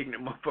makes that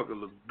ignorant motherfucker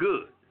look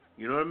good.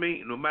 You know what I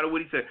mean? No matter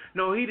what he said.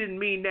 No, he didn't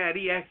mean that.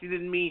 He actually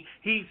didn't mean.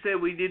 He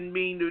said we didn't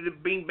mean the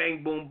bing,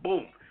 bang, boom,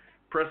 boom.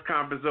 Press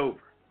conference over,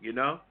 you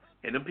know?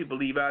 And them people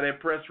leave out of that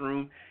press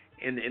room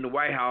in the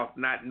White House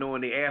not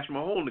knowing they ass from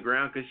a hole in the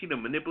ground because she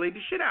done manipulated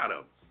the shit out of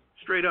them.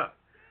 Straight up.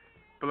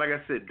 But like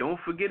I said, don't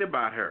forget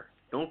about her.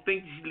 Don't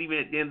think she's leaving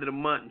at the end of the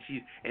month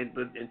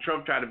and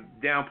Trump tried to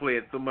downplay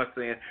it so much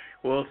saying,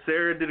 well,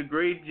 Sarah did a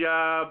great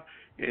job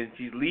and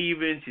she's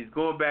leaving, she's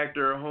going back to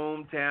her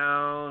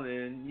hometown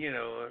and, you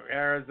know,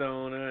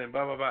 Arizona and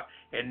blah, blah, blah.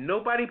 And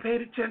nobody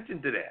paid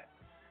attention to that.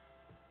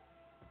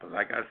 But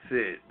like I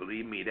said,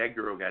 believe me, that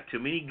girl got too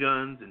many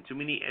guns and too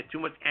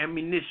much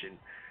ammunition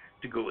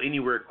to go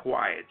anywhere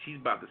quiet. She's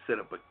about to set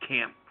up a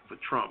camp for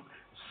Trump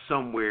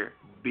somewhere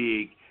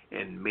big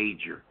and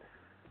major.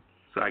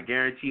 So I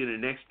guarantee you in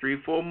the next 3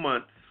 or 4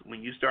 months,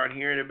 when you start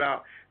hearing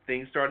about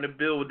things starting to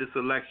build with this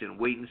election,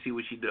 wait and see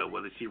what she does,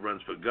 whether she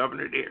runs for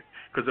governor there.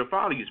 Because her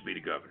father used to be the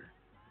governor.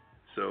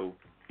 So,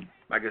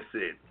 like I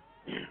said,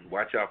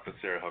 watch out for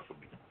Sarah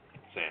Huckabee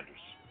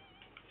Sanders.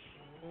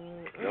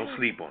 Mm-hmm. Don't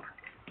sleep on her.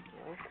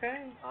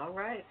 Okay. All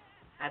right.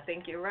 I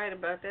think you're right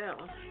about that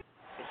one.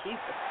 She's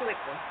a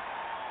slicker.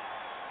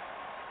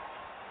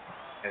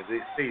 As they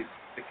say,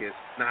 slick is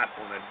not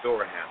on a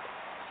door handle.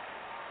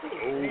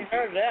 Oh, you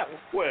heard that one.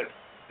 What?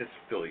 It's a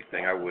Philly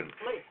thing. I wouldn't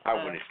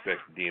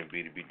expect the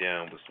DMV to be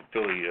down with some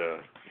Philly.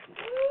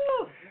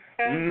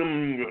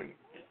 Anyway.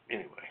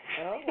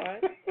 All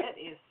right. That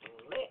is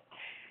lit.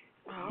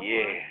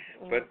 Yeah,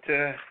 but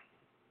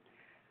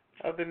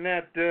other than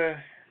that,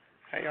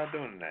 how y'all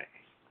doing tonight?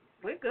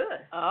 We're good.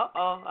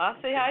 I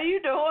see how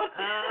you doing.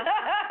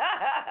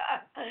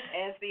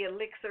 As the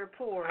elixir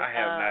pours. I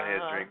have not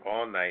had a drink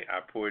all night.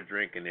 I pour a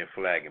drink and they're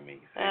flagging me.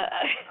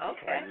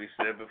 Okay. Like we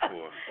said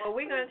before. Well,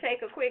 we're going to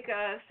take a quick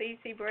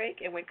CC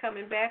break, and we're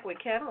coming back with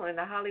Kettle and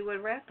the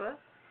Hollywood Wrap-Up.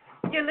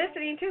 You're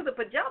listening to the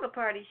Pajama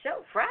Party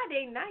Show,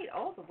 Friday night,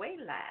 all the way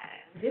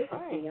live. This is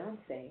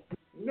Beyonce.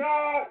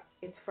 No!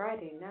 It's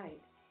Friday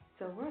night,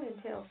 so run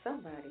and tell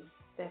somebody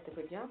that the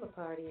Pajama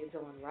Party is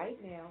on right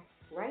now,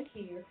 right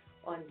here,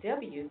 on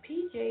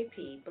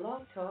WPJP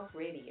Blog Talk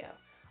Radio.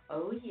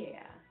 Oh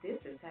yeah, this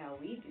is how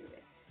we do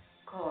it.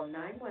 Call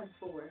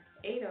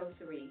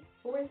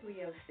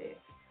 914-803-4306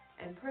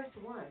 and press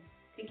 1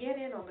 to get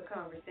in on the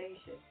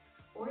conversation.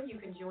 Or you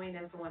can join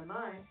us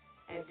online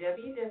at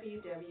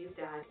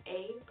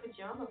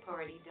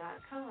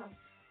www.apajamaparty.com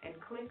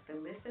and click the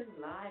Listen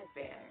Live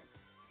banner.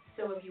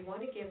 So if you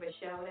want to give a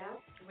shout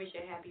out, wish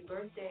a happy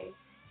birthday,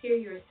 hear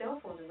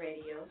yourself on the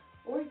radio,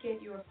 or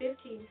get your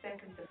 15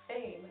 seconds of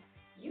fame,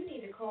 you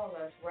need to call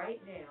us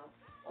right now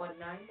on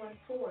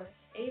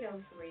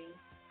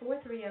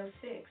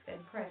 914-803-4306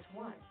 and press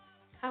 1.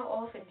 How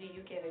often do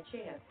you get a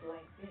chance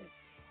like this?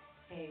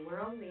 Hey,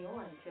 we're only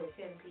on till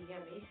 10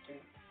 p.m.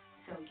 Eastern,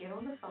 so get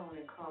on the phone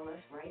and call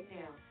us right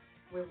now.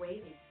 We're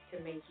waiting to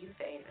make you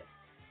famous,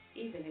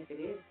 even if it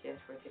is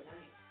just for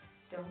tonight.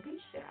 Don't be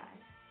shy.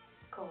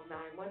 Call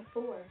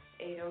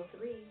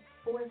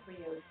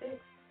 914-803-4306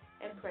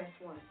 and press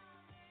 1.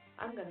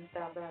 I'm going to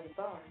stop by the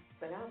bar,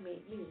 but I'll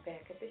meet you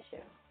back at the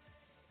show.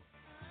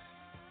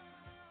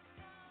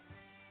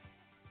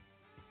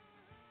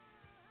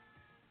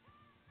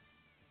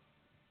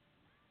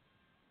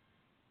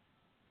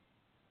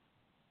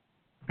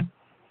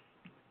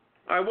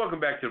 All right, welcome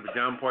back to the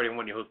Pajama Party. I'm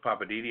one of your hosts,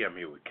 Papa Didi. I'm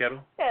here with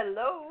Kettle.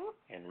 Hello.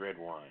 And Red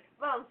Wine.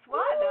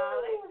 Bonsoir,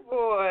 darling.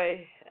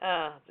 Boy,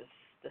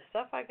 the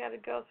stuff I got to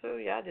go through,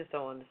 y'all just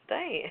don't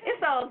understand.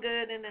 It's all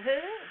good in the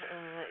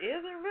hood.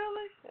 Is it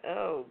really?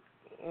 Oh.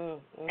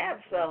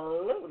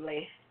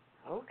 Absolutely.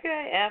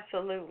 Okay,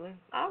 absolutely.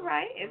 All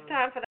right, it's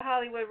time for the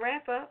Hollywood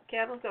Wrap-Up.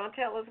 Kevin's going to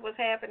tell us what's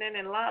happening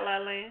in La La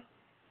Land.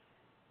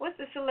 What's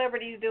the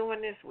celebrities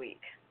doing this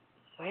week?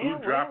 Who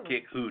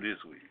dropkicked who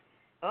this week?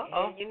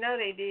 Uh-oh. Yeah, you know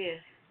they did.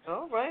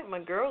 All right, my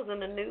girl's in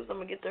the news. I'm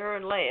going to get to her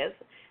in last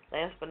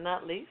but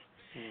not least.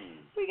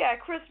 We got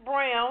Chris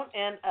Brown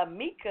and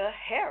Amika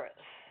Harris.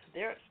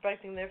 They're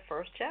expecting their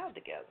first child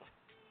together.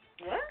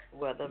 What?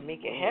 Well,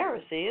 Amika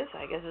Harris is.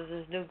 I guess it's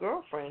his new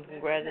girlfriend.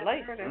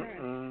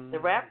 Congratulations. The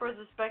rapper is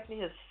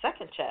expecting his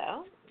second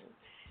child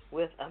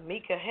with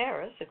Amika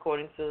Harris,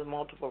 according to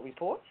multiple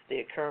reports.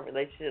 Their current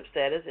relationship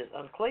status is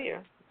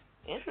unclear.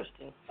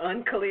 Interesting.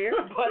 Unclear?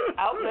 But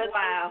outlets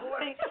are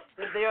reporting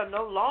that they are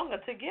no longer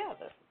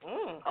together.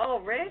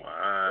 Already?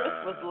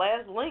 Wow. Chris was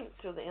last linked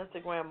to the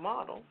Instagram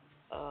model,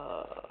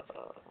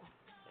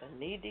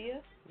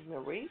 Anidia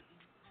Marie.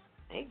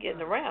 Ain't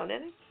getting around,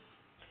 is he?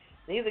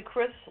 Neither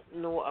Chris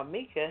nor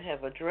Amika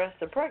have addressed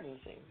the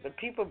pregnancy, but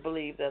people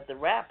believe that the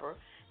rapper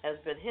has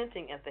been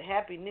hinting at the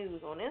happy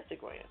news on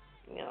Instagram.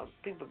 You know,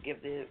 people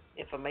give the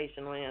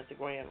information on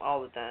Instagram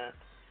all the time.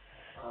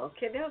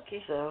 Okay.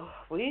 So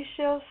we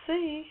shall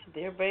see.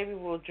 Their baby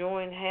will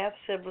join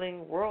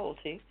half-sibling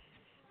royalty,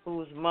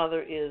 whose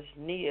mother is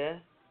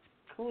Nia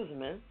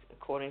Kuzman,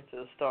 according to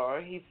the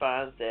Star. He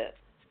finds that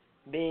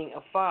being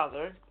a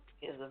father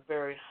is a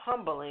very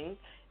humbling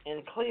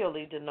and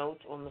clearly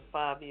denotes on the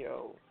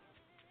 5-year-old.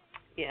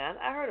 Yeah,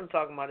 I heard him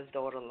talking about his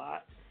daughter a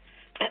lot.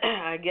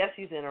 I guess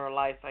he's in her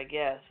life. I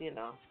guess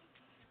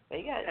But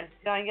he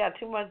got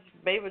too much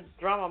baby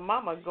drama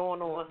mama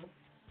going on.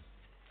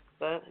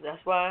 But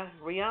that's why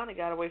Rihanna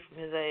got away from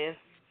his ass.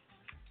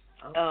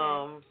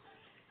 Okay.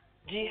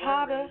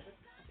 Jihada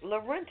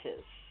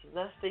Laurentiis.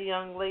 That's the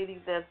young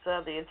lady that's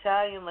the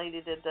Italian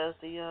lady that does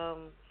the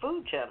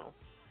Food Channel.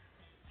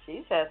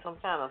 She's had some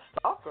kind of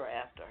stalker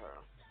after her.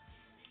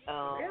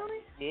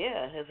 Really?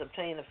 Yeah, has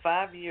obtained a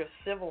 5-year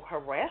civil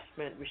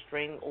harassment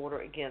restraining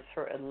order against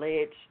her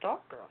alleged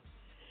stalker.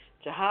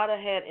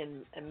 Jihada had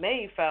in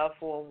May filed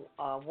for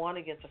one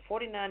against a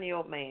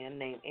 49-year-old man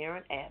named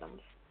Aaron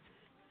Adams.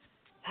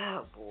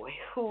 Oh boy,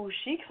 who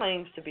she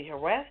claims to be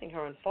harassing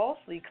her and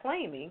falsely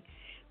claiming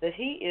that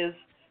he is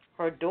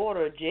her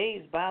daughter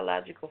Jay's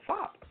biological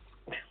father.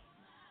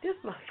 This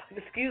motherfucker,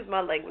 excuse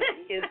my language,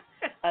 he is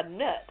a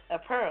nut,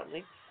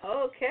 apparently.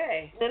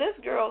 Okay. Now this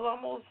girl's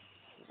almost,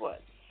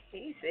 what?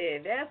 He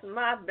said, that's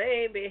my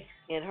baby.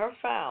 In her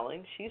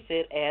filing, she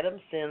said Adam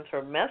sends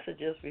her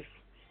messages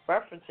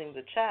referencing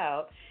the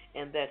child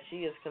and that she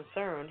is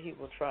concerned he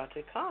will try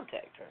to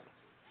contact her.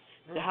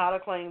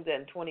 Jihada claimed that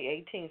in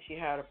 2018 she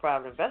hired a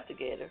private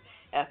investigator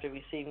after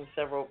receiving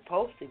several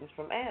postings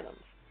from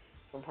Adams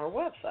from her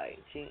website.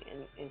 She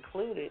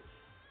included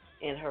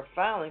in her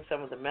filing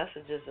some of the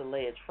messages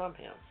alleged from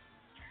him.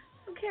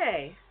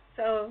 Okay,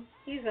 so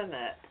he's a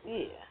nut.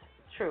 Yeah,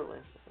 truly.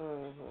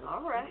 Mm-hmm.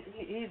 All right.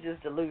 He's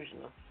just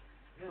delusional.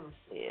 Mm.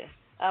 Yeah.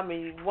 I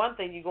mean, one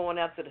thing you're going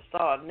after the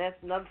star, and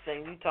that's another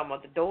thing you talking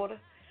about the daughter.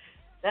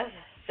 That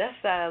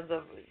signs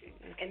of.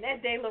 And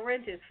that De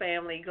Laurentiis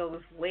family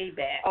goes way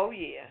back. Oh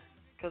yeah,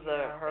 because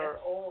her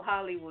old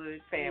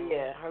Hollywood family.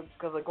 Yeah,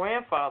 because her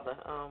grandfather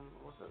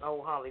was an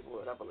old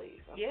Hollywood, I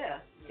believe. Yeah.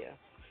 Yeah.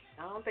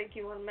 I don't think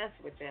you want to mess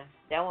with them.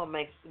 They won't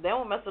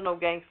mess with no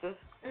gangsters.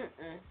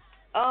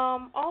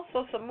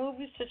 Also some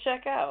movies to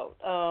check out.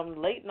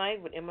 Late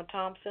Night with Emma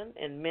Thompson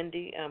and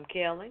Mindy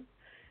Kaling.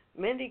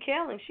 Mindy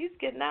Kaling, she's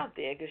getting out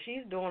there because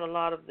she's doing a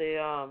lot of the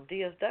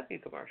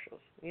DSW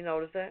commercials. You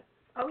notice that?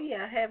 Oh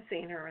yeah, I have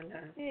seen her in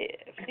that. Yeah,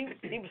 she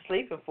was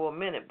sleeping for a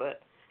minute,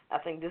 but I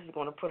think this is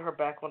going to put her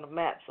back on the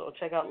map. So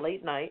check out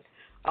Late Night.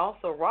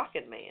 Also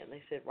Rocket Man.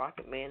 They said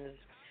Rocket Man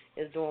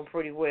is doing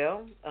pretty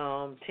well.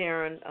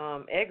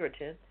 Taron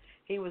Egerton,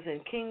 he was in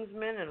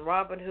Kingsman and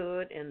Robin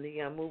Hood and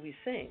the movie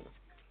Sing.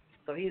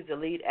 So he's the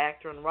lead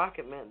actor in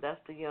Rocket Man.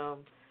 That's the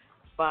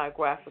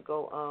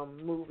biographical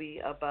movie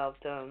about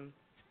Elton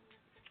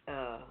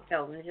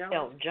John.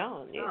 Elton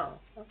John, yeah.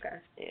 Oh, okay.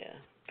 Yeah.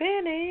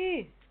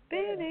 Penny.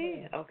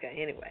 Okay,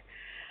 anyway.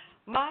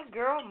 My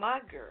girl,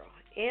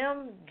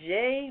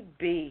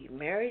 MJB,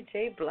 Mary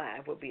J.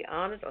 Blige, will be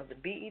honored on the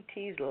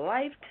BET's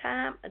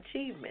Lifetime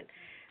Achievement.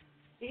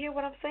 You hear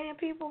what I'm saying,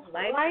 people?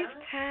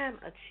 Lifetime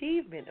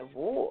Achievement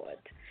Award.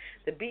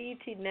 The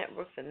BET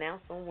Networks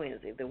announced on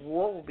Wednesday the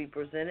award will be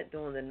presented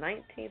during the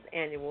 19th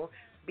annual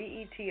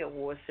BET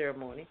Awards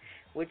ceremony,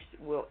 which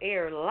will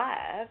air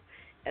live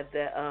at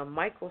the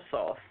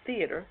Microsoft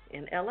Theater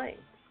in L.A.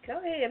 Go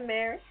ahead,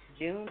 Mary.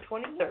 June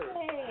 23rd.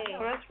 Yay.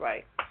 Oh, that's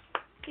right.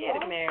 Get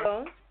it, Mary.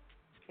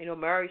 Also,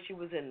 Mary, she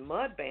was in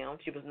Mudbound.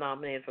 She was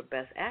nominated for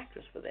Best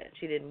Actress for that.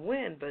 She didn't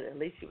win, but at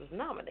least she was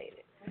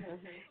nominated.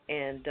 Mm-hmm.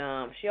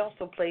 And she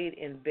also played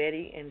in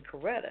Betty and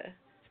Coretta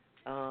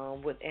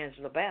with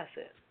Angela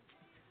Bassett.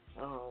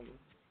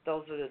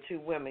 Those are the two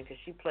women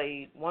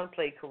because one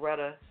played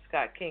Coretta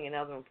Scott King and the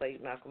other one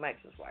played Malcolm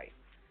X's wife.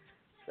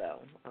 So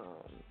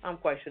I'm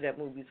quite sure that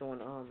movie's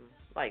on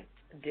like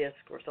disc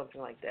or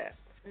something like that.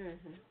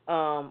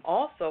 Mm-hmm.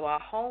 Also, our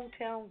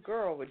hometown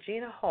girl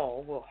Regina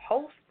Hall will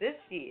host this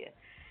year,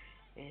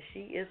 and she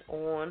is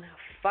on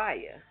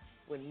fire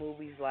with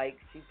movies like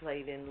she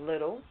played in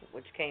Little,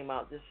 which came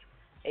out this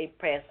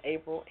past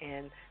April,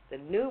 and the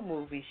new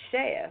movie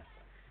Shaft.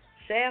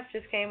 Shaft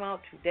just came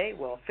out today.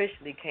 Well,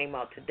 officially came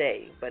out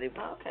today, but it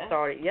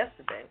started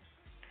yesterday.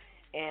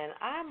 And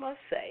I must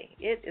say,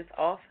 it is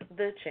off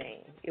the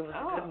chain. It was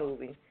a good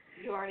movie.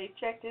 You already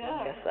checked it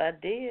out. Yes, I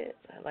did.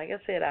 Like I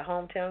said, our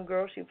hometown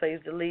girl, she plays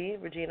the lead,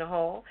 Regina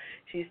Hall.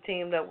 She's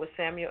teamed up with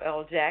Samuel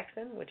L.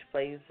 Jackson, which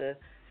plays is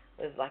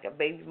like a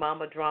baby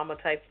mama drama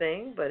type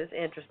thing, but it's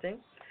interesting.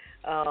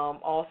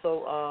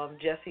 Also,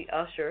 Jesse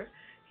Usher,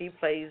 he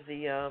plays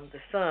the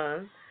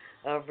son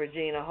of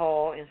Regina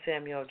Hall and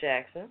Samuel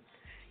Jackson.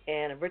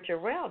 And Richard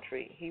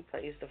Roundtree, he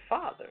plays the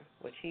father,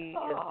 which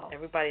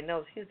everybody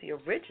knows he's the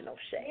original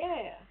Shaft.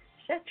 Yeah.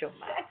 Shut your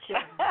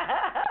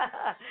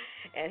mouth.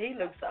 And he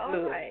looks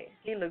good. Right.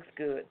 He looks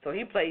good. So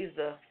he plays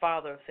the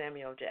father of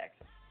Samuel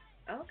Jackson.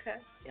 Okay.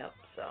 Yep.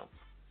 So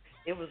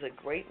it was a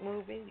great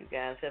movie. You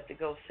guys have to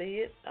go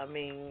see it. I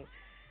mean,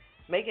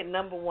 make it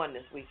number one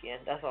this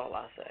weekend. That's all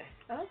I say.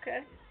 Okay.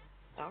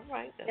 All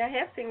right. Yeah, I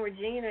have seen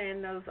Regina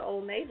in those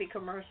Old Navy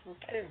commercials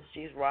too.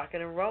 She's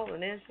rocking and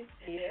rolling, isn't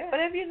she? Yeah.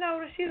 But have you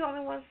noticed she's the only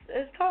one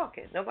that's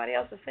talking? Nobody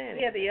else is saying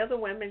it. Yeah, the other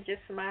women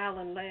just smile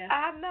and laugh.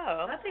 I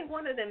know. I think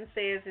one of them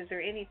says, "Is there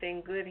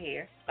anything good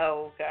here?"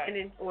 Oh, okay.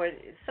 And or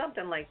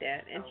something like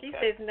that. And she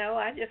says, "No,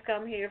 I just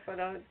come here for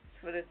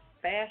the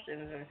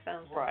fashions or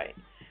something." Right.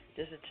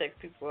 Just to check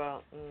people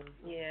out.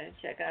 Yeah,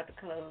 check out the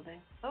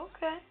clothing.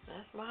 Okay,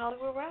 that's my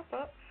Hollywood wrap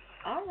up.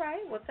 All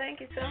right. Well, thank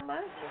you so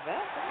much. You're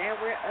welcome. Now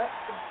we're up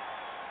to.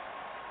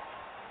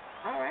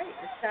 All right,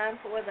 it's time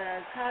for the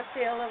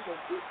cocktail of the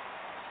week.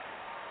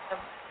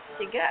 What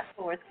you got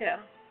for us, Kel?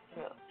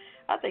 Well,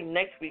 I think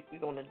next week we're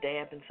gonna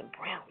dab in some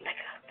brown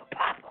liquor for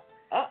Papa.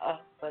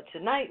 But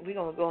tonight we're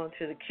gonna go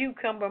into the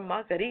cucumber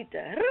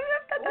margarita.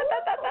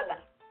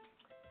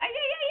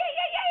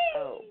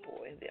 Oh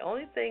boy, the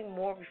only thing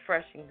more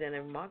refreshing than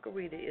a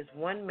margarita is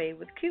one made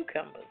with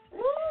cucumbers.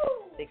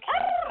 The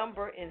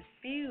cucumber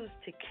infused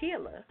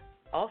tequila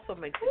also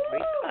makes a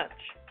great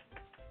punch.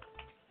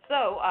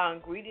 So our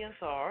ingredients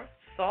are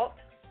salt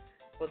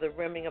for the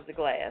rimming of the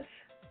glass,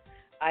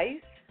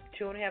 ice,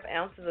 2.5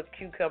 ounces of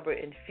cucumber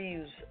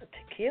infused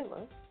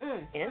tequila.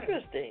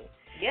 Interesting.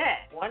 Yeah.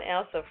 1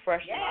 ounce of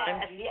fresh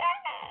lime juice.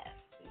 Yes.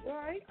 You all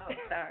right? Oh,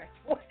 sorry.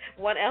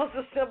 1 ounce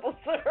of simple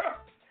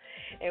syrup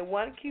and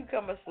 1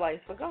 cucumber slice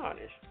for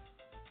garnish.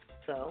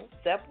 So,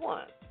 step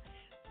 1.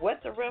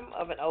 Wet the rim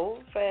of an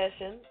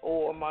old-fashioned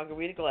or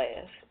margarita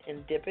glass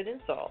and dip it in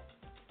salt.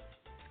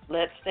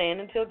 Let stand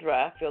until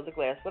dry. Fill the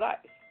glass with ice.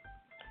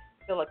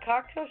 Fill a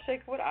cocktail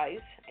shaker with ice.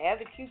 Add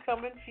the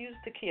cucumber-infused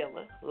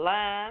tequila,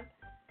 lime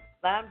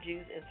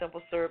juice, and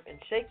simple syrup, and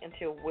shake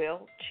until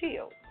well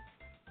chilled.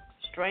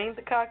 Strain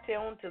the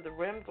cocktail into the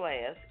rimmed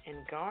glass and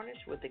garnish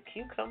with a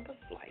cucumber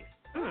slice.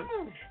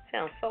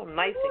 Sounds so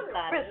nice and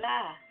crisp.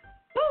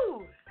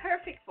 Ooh,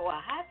 perfect for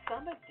a hot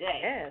summer day.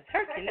 Yes,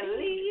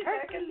 Hercules.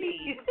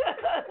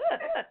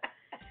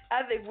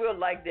 I think we'll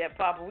like that,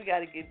 Papa. We got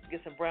to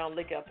get some brown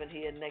liquor up in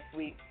here next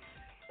week,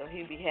 so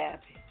he'll be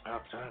happy.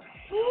 Outside.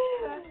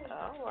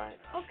 All right.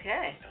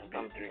 Okay.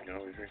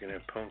 Always drinking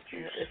that punk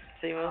juice.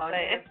 See what I'm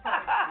saying?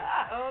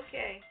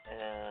 Okay.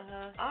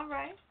 All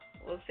right.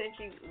 Well, since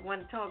you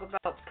want to talk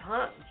about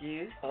punk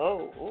juice,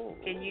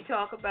 can you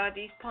talk about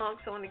these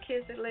punks on the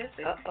Kiss It list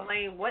and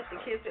explain what the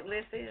Kiss It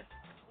list is?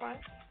 Right.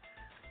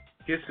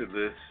 Kiss It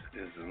list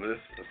is a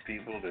list of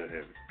people that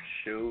have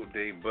showed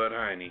they butt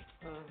hiney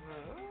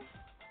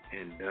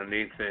and done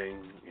their thing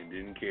and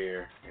didn't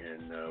care,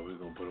 and we're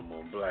going to put them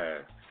on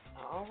blast.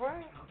 All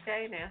right.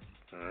 Okay, now.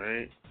 All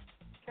right.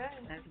 Okay.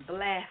 Let's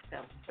blast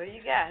them. Who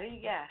you got?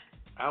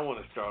 I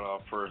want to start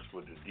off first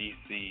with the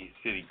D.C.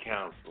 City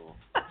Council.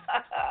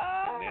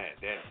 And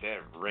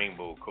that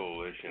Rainbow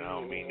Coalition. I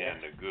don't mean that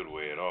in a good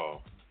way at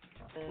all.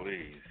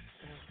 Please.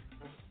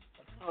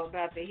 Oh,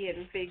 about the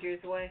Hidden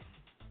Figures way?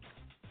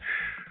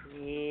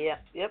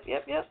 Yep.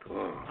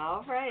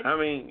 All right. I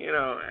mean,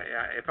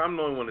 if I'm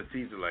the only one that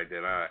sees it like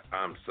that,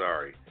 I'm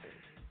sorry.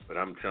 But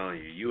I'm telling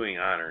you, you ain't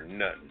honoring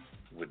nothing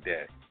with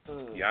that.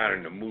 You're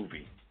honoring the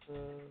movie.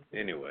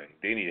 Anyway,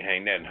 they need to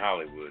hang that in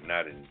Hollywood,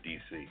 not in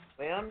D.C.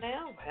 Well,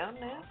 now.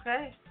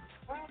 Okay.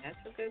 That's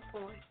a good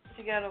point. What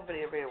you got over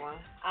there, everyone?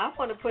 I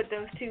want to put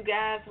those two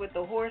guys with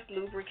the horse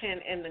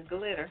lubricant and the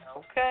glitter.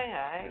 Okay,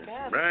 I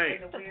got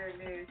right. The weird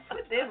news.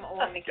 Put them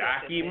on the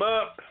Dock him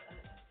up.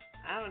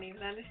 I don't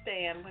even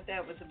understand what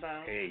that was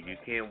about. Hey, you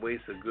can't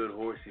waste a good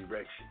horse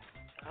erection.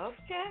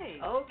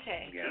 Okay. You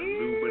gotta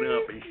lube it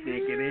up and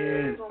shake it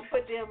in. We're going to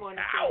put them on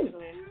the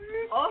list.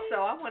 Also,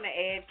 I want to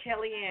add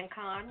Kellyanne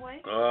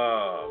Conway.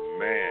 Oh,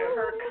 man. For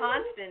her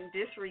constant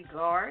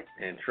disregard.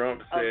 And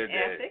Trump said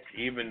that ethics.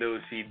 even though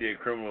she did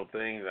criminal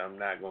things, I'm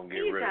not going to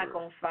get rid of her. He's not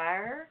going to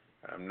fire her.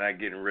 I'm not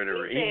getting rid of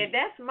her. He said,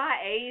 that's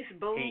my ace,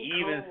 boom, He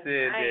even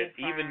said that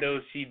even though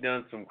she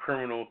done some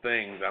criminal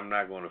things, I'm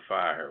not going to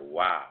fire her.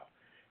 Wow.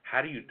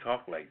 How do you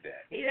talk like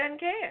that? He doesn't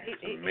care.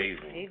 It's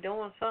amazing. He's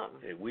doing something.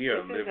 Yeah, we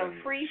are this living. This is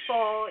a free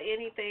fall,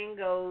 anything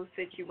goes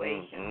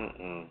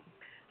situation.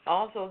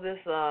 Also, this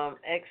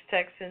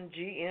ex-Texan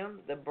GM,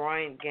 the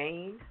Brian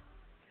Gaines,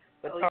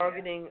 for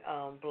targeting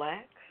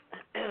blacks.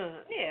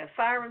 Yeah,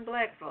 firing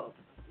black folks.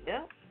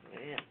 Yeah,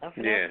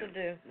 nothing else to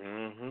do.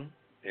 And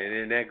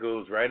then that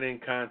goes right in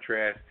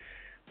contrast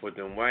with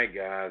them white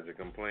guys that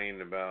complain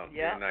about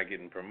they're not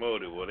getting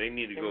promoted. Well, they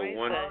need to go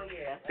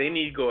they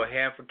need to go a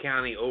half a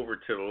county over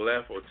to the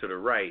left or to the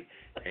right,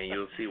 and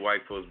you'll see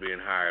white folks being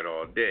hired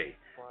all day.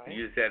 Right.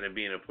 You just happen to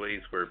be in a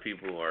place where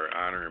people are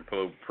honoring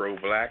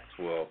pro-blacks.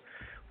 Well,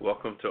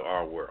 welcome to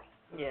our world.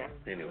 Yeah.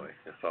 Anyway,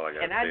 that's all I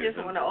got to say. And I just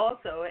want to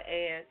also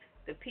add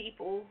the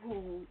people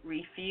who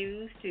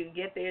refuse to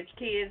get their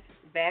kids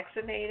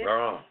vaccinated,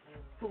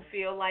 who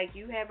feel like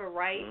you have a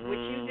right, which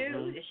you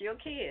do, it's your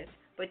kids,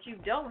 but you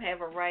don't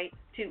have a right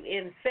to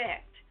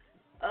infect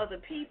other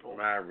people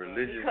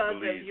because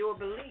of your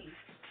beliefs.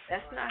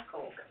 That's not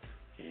cool.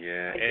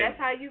 Yeah. If that's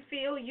how you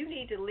feel, you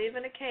need to live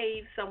in a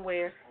cave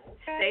somewhere.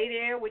 Stay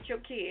there with your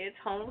kids,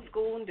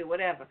 homeschool, and do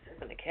whatever.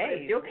 In a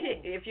cave.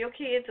 If your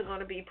kids are going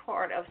to be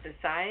part of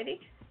society,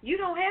 you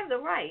don't have the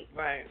right.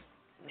 Right.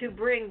 To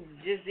bring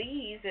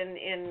disease and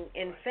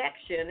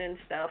infection and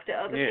stuff to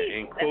other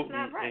people. That's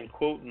not right. And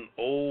quoting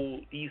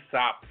old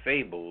Aesop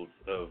fables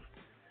of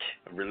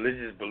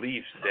religious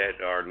beliefs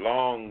that are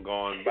long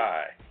gone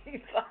by.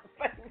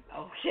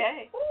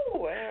 Okay. Ooh,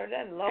 well,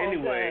 that's long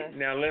anyway,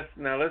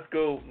 time. let's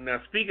go.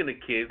 Now, speaking of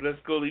kids, let's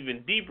go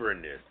even deeper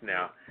in this.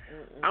 Now,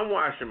 I'm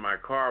washing my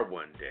car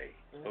one day,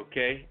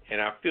 okay,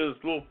 and I feel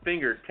this little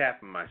finger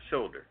tapping my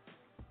shoulder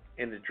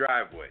in the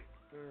driveway.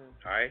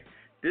 All right,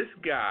 this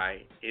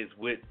guy is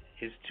with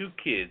his 2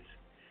 kids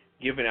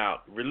giving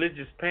out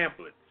religious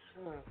pamphlets,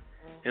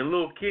 and a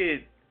little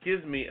kid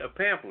gives me a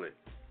pamphlet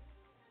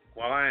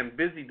while I am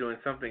busy doing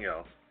something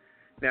else.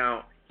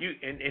 Now,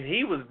 and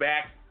he was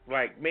back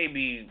like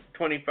maybe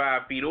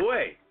 25 feet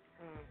away.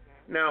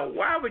 Now,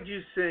 why would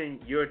you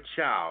send your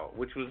child,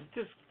 which was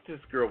this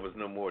girl was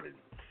no more than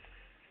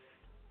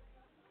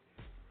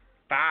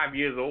 5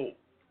 years old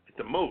at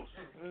the most,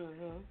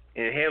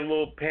 and had a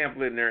little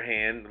pamphlet in her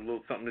hand, a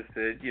little something that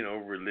said,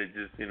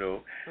 religious,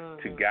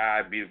 to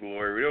God be the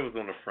glory, whatever was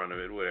on the front of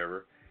it,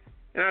 whatever.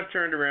 And I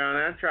turned around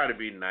and I tried to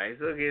be nice.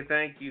 Okay,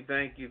 thank you.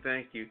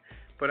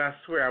 But I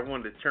swear I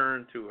wanted to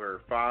turn to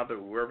her father,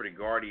 whoever the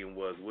guardian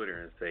was with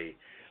her, and say,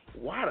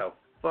 why the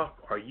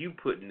fuck are you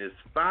putting this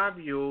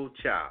 5-year-old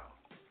child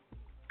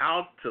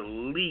out to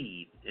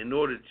lead in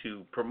order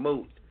to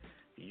promote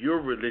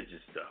your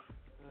religious stuff?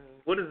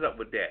 What is up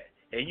with that?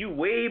 And you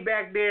way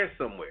back there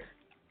somewhere.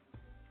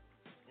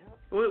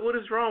 What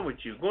is wrong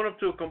with you? Going up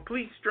to a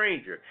complete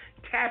stranger,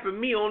 tapping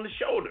me on the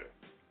shoulder.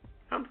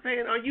 I'm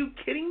saying, are you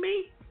kidding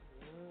me?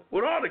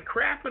 With all the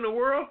crap in the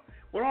world,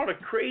 with all the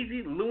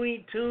crazy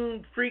Looney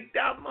Tune freaked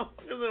out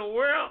motherfuckers in the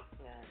world,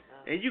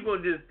 and you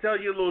gonna just tell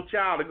your little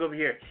child to go over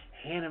here,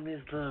 hand him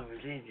this little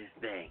religious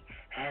thing,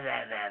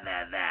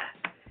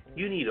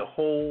 You need to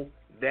hold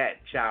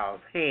that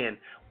child's hand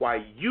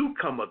while you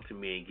come up to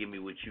me and give me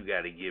what you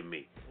got to give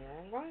me.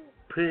 All right.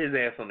 Put his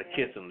ass on the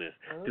kissing list.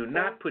 Okay. Do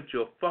not put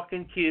your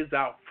fucking kids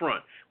out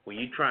front when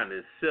you're trying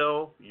to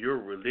sell your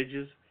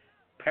religious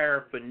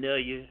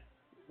paraphernalia,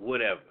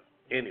 whatever.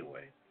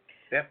 Anyway,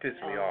 that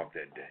pissed me off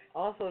that day.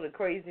 Also, the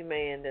crazy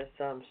man that's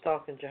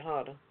stalking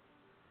Jahada.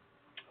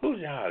 Who's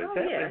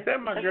Jahada? Is that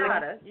my girl?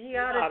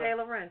 Jahada De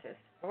Laurentiis.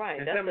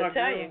 Right, that's the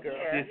Italian girl.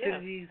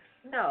 Yeah.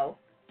 No,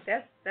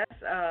 that's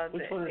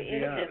Which one is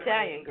the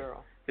Italian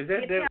girl. Is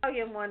that the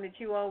Italian one that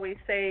you always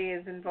say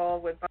is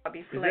involved with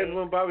Bobby Flay? Is that the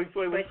one Bobby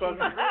Flay was fucking?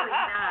 But she's really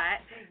not.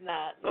 She's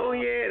not. Oh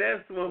yeah,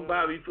 that's the one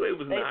Bobby Flay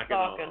was knocking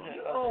on. Her.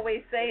 You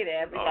always say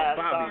that.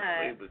 Bobby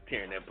Flay was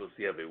tearing that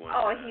pussy up at one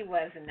time. He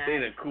wasn't. They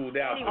done cooled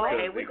out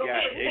anyway, because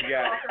it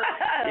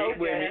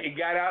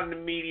got out in the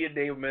media.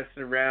 They were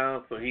messing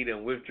around, so he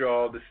done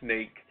withdraw the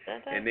snake,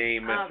 and they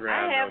ain't messing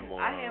around no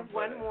more. I have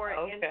one more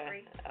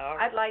entry. Right.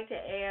 I'd like to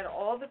add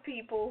all the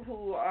people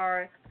who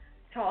are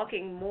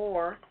talking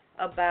more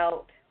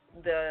about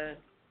the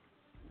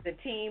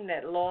team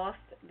that lost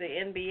the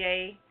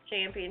NBA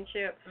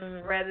championship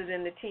rather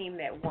than the team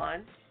that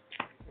won.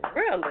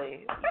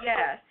 Really?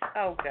 Yes.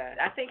 Okay.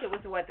 I think it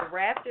was the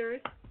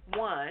Raptors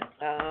won,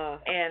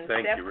 and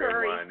Thank Steph you,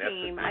 Curry's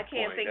team. I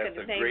can't think of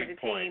the name of the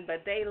team,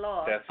 but they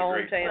lost. That's a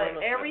great point.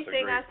 But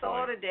everything I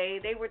saw today,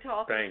 they were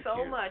talking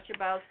much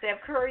about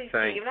Steph Curry's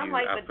team, and I'm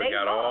like, but they lost.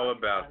 I forgot all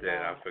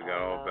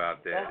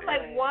about that. I'm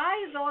like, why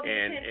is all this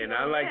attention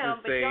on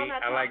them, but y'all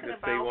not talking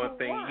about one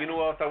thing. Won? You know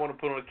what else I want to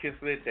put on a kiss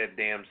list? That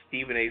damn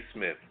Stephen A.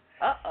 Smith.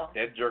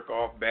 That jerk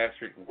off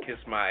bastard can kiss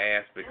my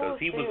ass because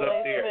he was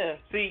up there.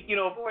 See,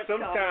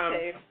 sometimes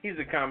he's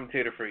a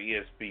commentator for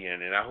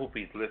ESPN, and I hope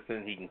he's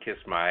listening. He can kiss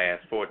my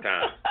ass 4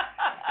 times.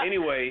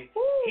 Anyway,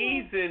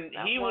 he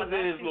was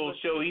in his little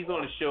show. He's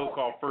on a show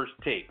called First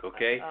Take.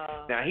 Okay,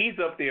 now he's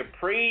up there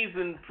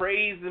praising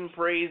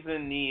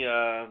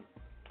the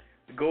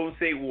Golden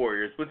State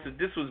Warriors.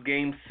 This was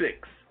Game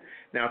 6.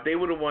 Now, if they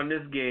would have won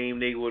this game,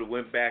 they would have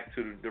went back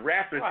to the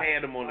Raptors.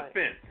 Had them on the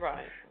fence.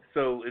 Right.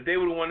 So if they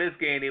would have won this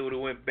game, they would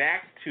have went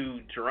back to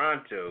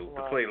Toronto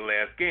to play the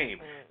last game.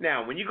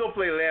 Now, when you go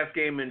play the last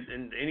game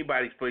in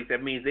anybody's place,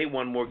 that means they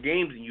won more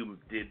games than you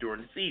did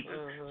during the season.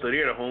 So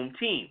they're the home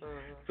team.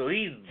 So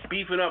he's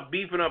beefing up,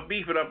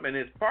 and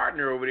his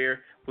partner over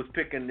there was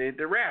picking the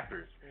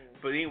Raptors.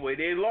 But anyway,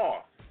 they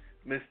lost.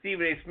 Miss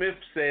Stephen A. Smith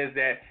says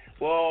that,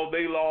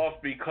 they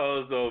lost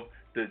because of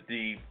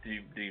the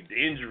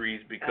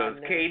injuries, because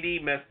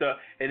KD messed up,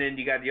 and then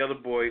you got the other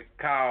boy,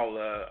 Kyle,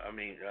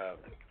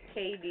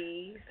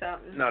 KD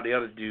something. No, the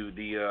other dude.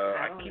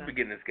 I keep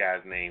forgetting this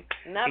guy's name.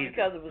 Not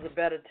because it was a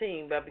better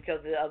team, but because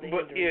of the other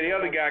injuries. But the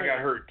other guy got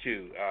hurt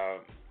too.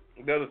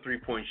 The other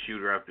 3-point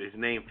shooter. His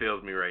name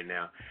fails me right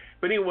now.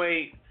 But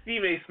anyway,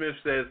 Stephen A. Smith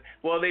says,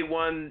 they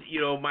won.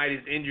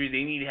 Minus injury,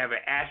 they need to have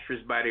an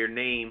asterisk by their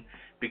name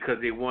because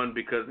they won.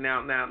 Because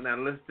now,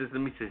 let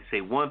me just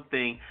say one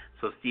thing,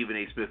 so Stephen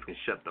A. Smith can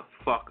shut the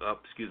fuck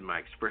up. Excuse my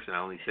expression.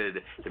 I only said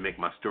it to make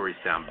my story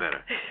sound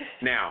better.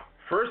 Now,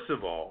 first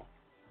of all,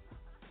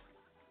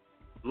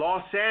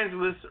 Los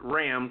Angeles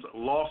Rams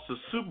lost the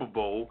Super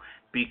Bowl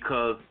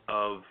because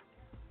of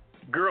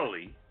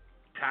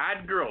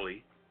Todd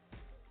Gurley,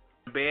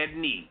 bad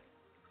knee.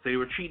 So they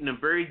were treating him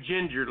very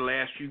ginger the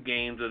last few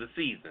games of the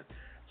season.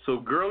 So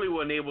Gurley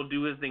wasn't able to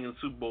do his thing in the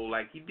Super Bowl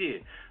like he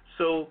did.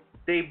 So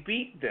they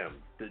beat them.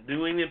 The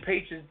New England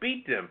Patriots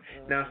beat them.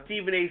 Now,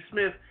 Stephen A.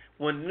 Smith,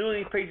 when the New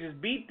England Patriots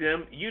beat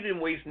them, you didn't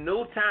waste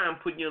no time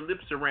putting your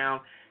lips around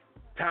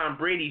Tom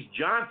Brady's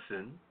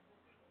Johnson,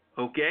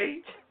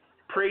 okay?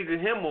 praising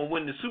him on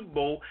winning the Super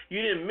Bowl.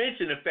 You didn't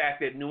mention the fact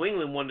that New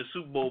England won the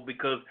Super Bowl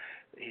because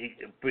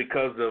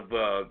of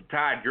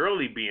Todd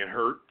Gurley being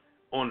hurt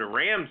on the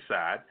Rams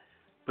side.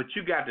 But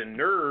you got the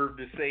nerve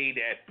to say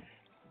that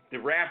the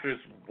Raptors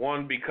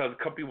won because a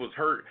couple people was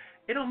hurt.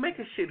 It don't make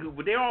a shit who,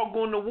 but they're all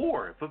going to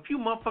war. If a few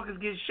motherfuckers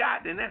get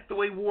shot, then that's the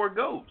way war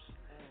goes.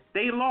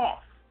 They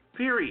lost,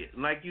 period.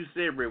 And like you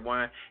said, Red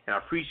Wine, and I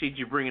appreciate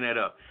you bringing that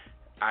up.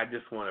 I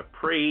just want to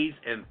praise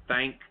and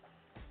thank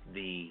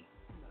the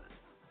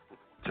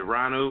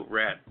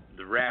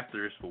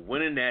Raptors for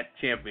winning that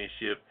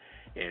championship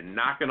and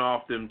knocking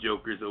off them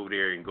jokers over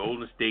there in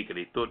Golden State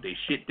because they thought they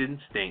shit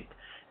didn't stink.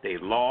 They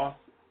lost.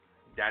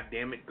 God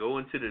damn it, go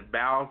into the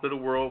bowels of the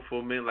world for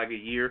a minute, like a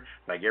year,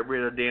 like every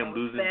other damn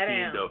losing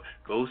team, though.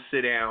 Go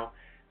sit down.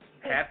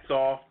 Hats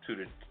off to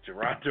the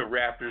Toronto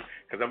Raptors,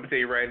 because I'm going to tell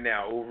you right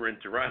now, over in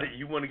Toronto,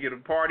 you want to get a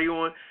party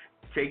on,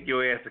 take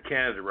your ass to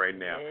Canada right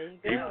now.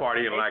 They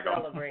partying like a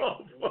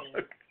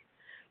motherfucker.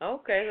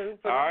 Okay.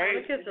 All right.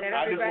 I just want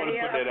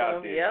to put that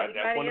out there. I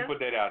just want to put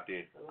that out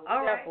there.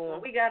 All right. Well,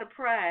 we got a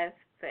prize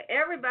for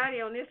everybody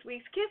on this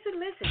week's Kiss and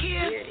Listen.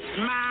 Kiss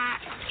my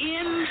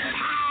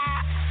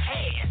entire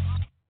ass.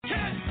 Kiss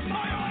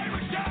my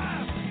Irish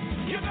ass.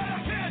 You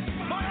better kiss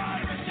my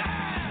Irish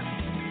ass.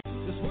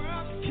 This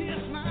world can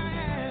kiss my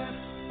ass.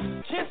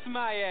 Kiss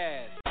my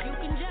ass. You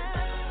can just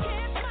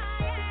kiss my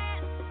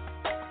ass.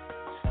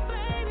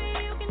 Baby,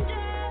 you can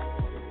just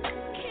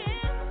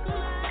kiss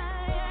my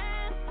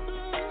ass.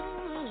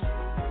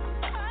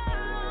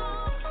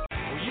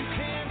 Oh, you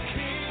can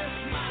kiss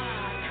my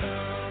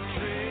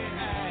country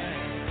ass.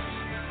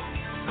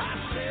 I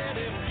said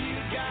if you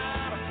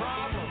got a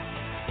problem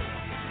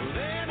with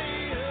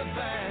any of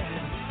that,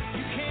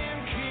 you can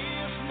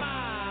kiss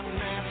my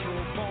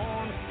natural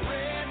born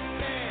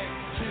redneck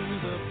to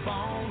the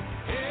bone,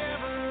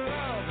 ever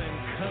loving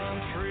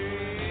country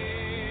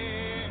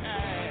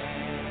ass.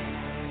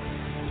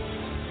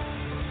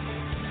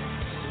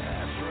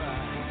 That's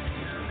right.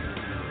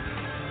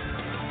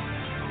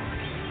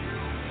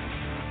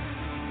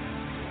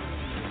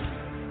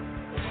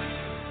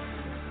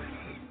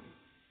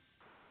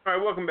 All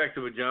right, welcome back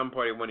to Pajama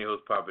Party. One of your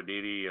hosts, Papa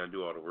Didi. I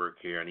do all the work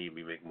here. I need to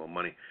be making more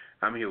money.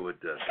 I'm here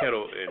with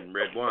Kettle and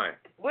Red Wine.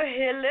 Well,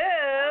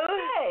 hello.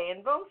 Hey,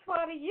 and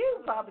bonsoir to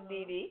you, Papa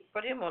Didi.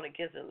 Put him on the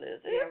Kiss and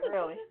List. Yeah,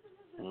 really.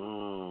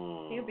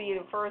 Mm. You'll be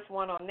the first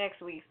one on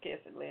next week's Kiss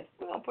and List.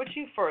 We're going to put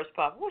you first,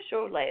 Papa. What's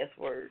your last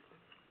word?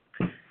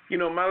 You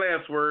know, my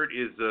last word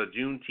is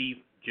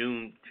Juneteenth.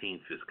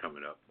 Juneteenth is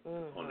coming up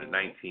on the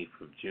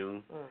 19th of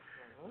June.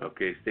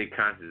 Okay, stay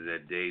conscious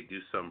that day. Do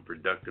something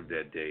productive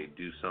that day.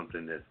 Do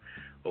something that's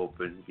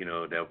open. You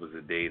know, that was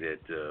a day that,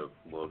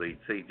 they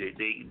say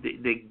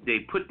they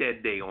put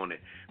that day on it,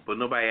 but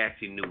nobody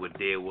actually knew what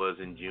day it was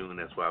in June.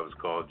 That's why it was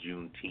called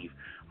Juneteenth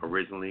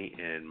originally.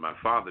 And my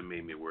father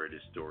made me aware of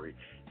this story,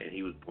 and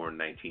he was born in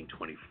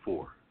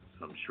 1924.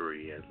 So I'm sure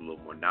he has a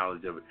little more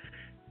knowledge of it.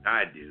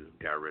 I do.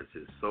 God rest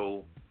his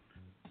soul.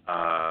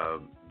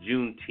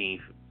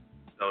 Juneteenth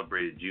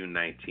celebrated June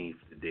 19th,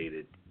 the day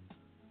that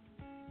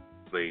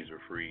slaves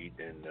were freed.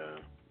 And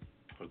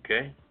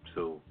okay,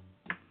 so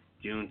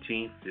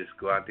Juneteenth, just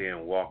go out there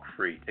and walk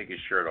free. Take your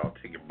shirt off,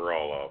 take your bra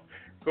off.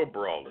 Go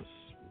braless.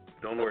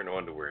 Don't wear no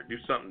underwear. Do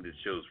something that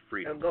shows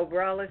freedom. Go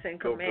braless and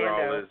commando. Go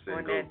braless and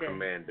on go that day.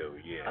 commando,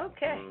 yeah.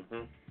 Okay.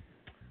 Mm-hmm.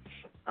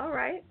 All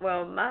right.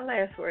 Well, my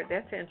last word,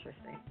 that's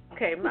interesting.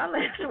 Okay, my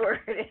last word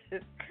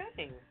is,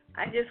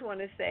 I just want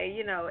to say,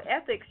 you know,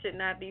 ethics should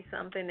not be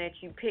something that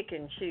you pick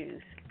and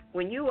choose.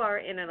 When you are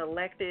in an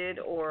elected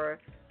or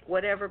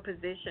whatever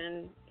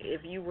position,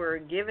 if you were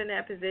given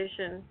that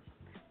position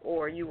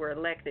or you were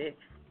elected,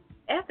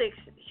 ethics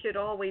should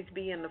always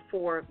be in the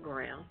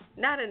foreground,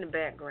 not in the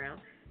background.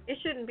 It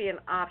shouldn't be an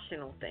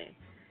optional thing.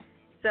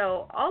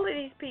 So all of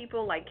these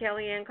people like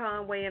Kellyanne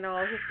Conway and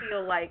all who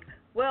feel like,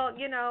 well,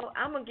 you know,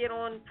 I'm going to get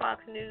on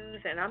Fox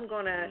News and I'm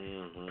going to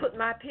put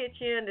my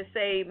pitch in to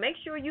say, make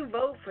sure you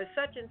vote for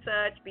such and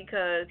such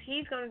because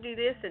he's going to do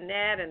this and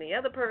that and the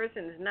other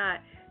person is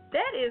not.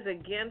 That is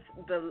against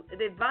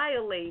it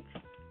violates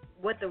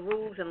what the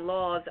rules and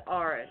laws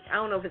are. I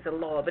don't know if it's a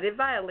law, but it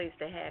violates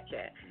the Hatch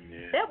Act.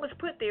 Yeah. That was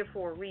put there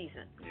for a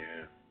reason.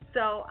 Yeah.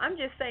 So I'm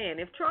just saying,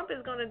 if Trump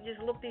is going to just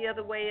look the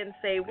other way and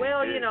say,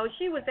 well, you know,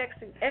 she was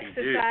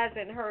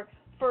exercising her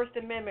First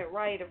Amendment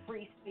right of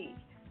free speech.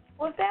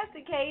 Well, if that's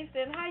the case,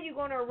 then how are you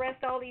going to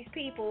arrest all these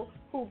people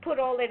who put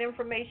all that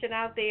information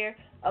out there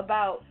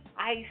about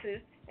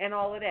ISIS and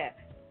all of that?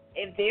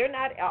 If they're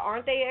not,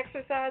 aren't they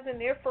exercising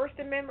their First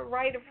Amendment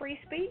right of free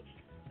speech?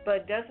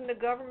 But doesn't the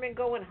government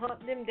go and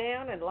hunt them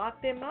down and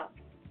lock them up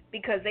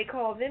because they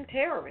call them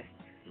terrorists?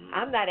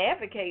 I'm not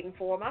advocating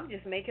for them. I'm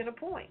just making a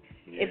point.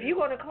 Yeah. If you're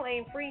going to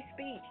claim free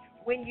speech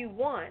when you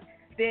want,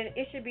 then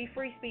it should be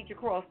free speech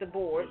across the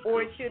board,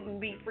 or it shouldn't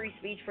be free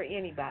speech for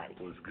anybody.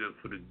 What's good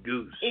for the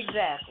goose.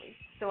 Exactly.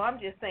 So I'm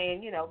just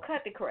saying, you know,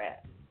 cut the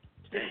crap.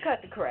 Just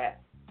cut the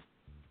crap.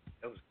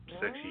 That was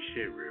sexy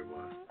shit, Red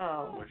Wine.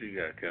 Oh. What you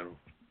got, Kendall?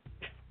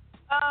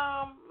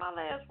 My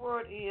last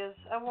word is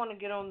I want to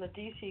get on the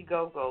DC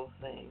Go-Go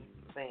thing.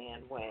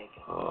 bandwagon.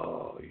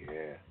 Oh,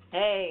 yeah.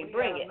 Hey,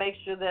 bring it. Make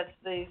sure that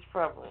stays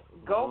prevalent.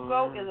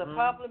 Go-go is a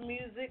popular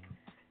music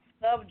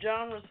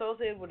subgenre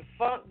associated with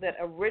funk that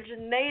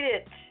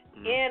originated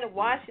in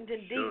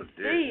Washington,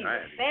 D.C.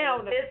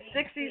 Sound of the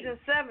 60s and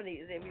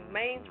 70s. It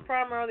remains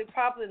primarily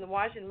popular in the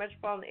Washington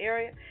metropolitan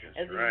area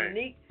as a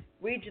unique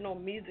regional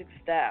music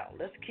style.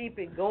 Let's keep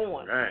it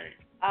going. Right.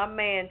 Our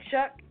man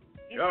Chuck,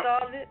 he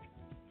started it,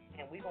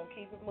 and we're going to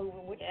keep it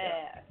moving with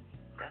Chuck.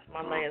 That's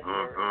my last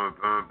word.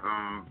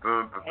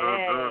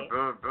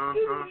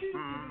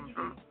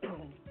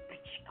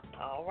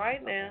 All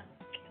right now.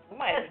 We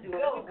might have to do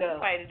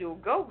a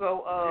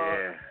go-go.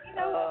 You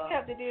know, we'll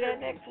have to do that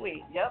next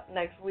week. Yep,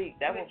 next week.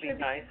 That would be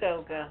nice.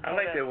 Go-go. I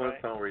like that one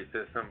song where he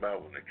said something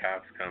about when the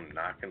cops come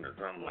knocking or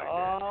something like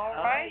that. All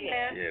right,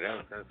 man.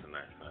 Yeah, that's a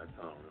nice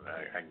song.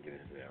 I can get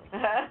into that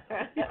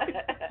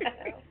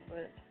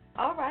one.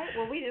 All right.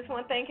 Well, we just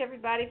want to thank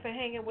everybody for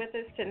hanging with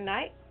us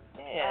tonight.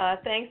 Yeah.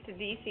 Thanks to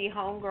DC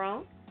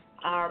Homegrown.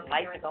 Our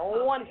lights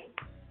on.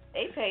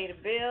 They pay the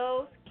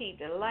bills, keep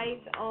the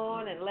lights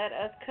on, and let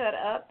us cut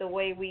up the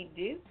way we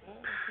do.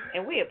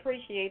 And we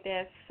appreciate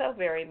that so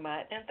very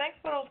much. And thanks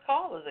for those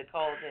callers that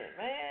called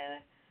in, man.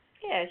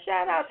 Yeah,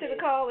 shout out to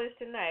the callers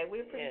tonight.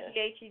 We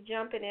appreciate you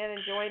jumping in and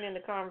joining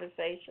the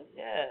conversation.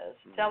 Yes.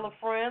 Tell a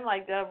friend,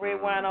 like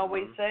Red Wine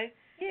always say.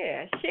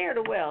 Yeah, share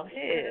the wealth,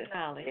 share the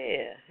knowledge.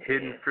 Yeah.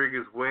 Hidden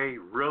Figures Way,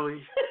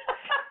 really?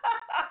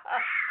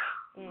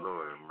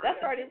 Lord,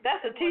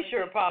 that's a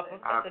T-shirt, Papa.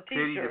 That's a T-shirt. I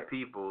pity the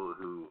people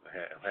who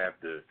have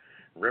the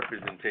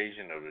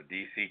representation of the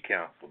D.C.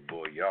 Council.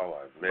 Boy, y'all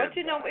are led. But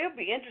it'll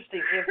be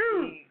interesting if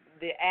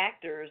the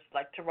actors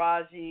like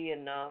Taraji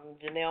and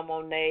Janelle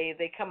Monáe,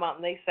 they come out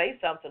and they say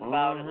something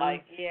about it,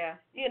 like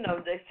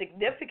the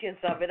significance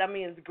of it. I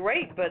mean, it's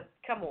great, but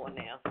come on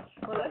now.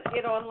 Well, let's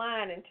get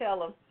online and tell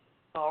them.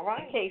 All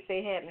right. In case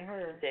they hadn't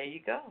heard. There you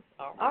go.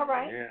 All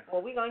right. Yeah.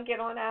 Well, we're going to get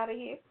on out of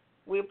here.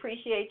 We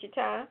appreciate your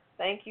time.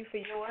 Thank you for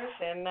yours,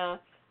 and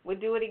we'll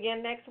do it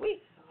again next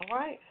week. All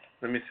right.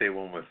 Let me say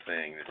one more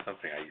thing. There's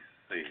something I used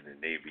to say in the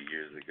Navy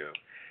years ago.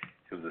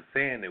 It was a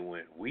saying that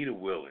went, "We the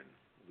willing,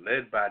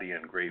 led by the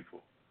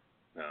ungrateful."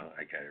 No,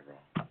 I got it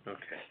wrong.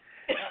 Okay.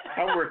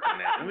 I'll work on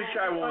that. Let me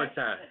try one more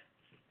time.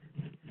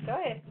 Go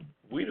ahead.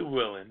 We the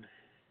willing,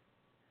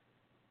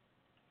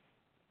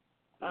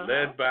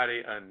 led by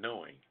the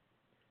unknowing,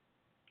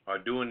 are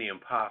doing the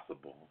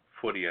impossible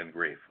for the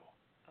ungrateful.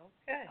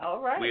 Okay. All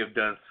right. We have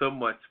done so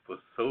much for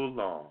so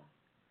long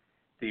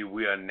that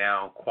we are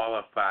now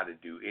qualified to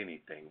do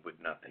anything but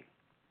nothing.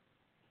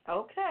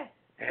 Okay.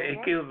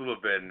 It feels a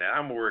little better now.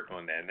 I'm going to work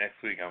on that. Next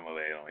week I'm going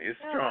to lay it on you. It's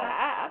strong.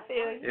 I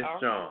feel you. It's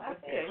strong.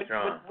 It's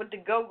strong. With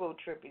the go-go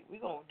trip, we're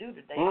going to do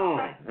today. All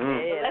right. Yeah.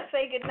 Well, let's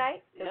say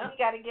goodnight, because we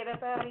got to get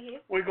up out of here.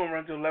 We're going to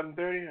run till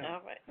 11:30?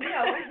 All right.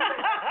 No, we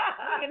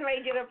can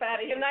ready to get up out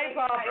of here. Good night,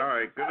 Papa. All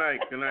right. Good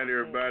night. Good night,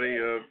 everybody.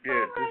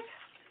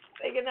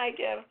 Say good night,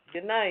 Kevin.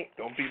 Good night.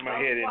 Don't beat my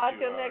head into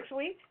Until next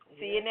week.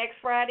 See you next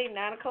Friday,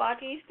 9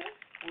 o'clock Eastern.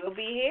 We'll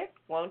be here,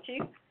 won't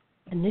you?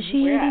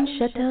 Initiating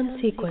shutdown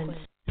sequence.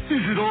 Is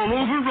it all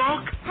over,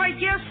 Rock? I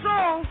guess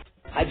so.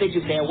 I bid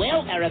you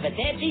farewell,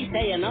 arrivederci,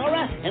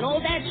 sayonara, and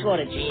all that sort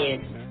of cheers.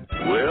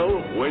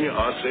 Well, when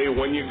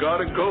you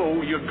gotta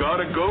go, you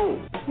gotta go.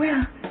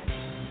 Well,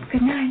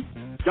 good night.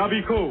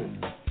 Yabiko.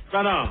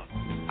 Sana.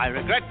 I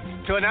regret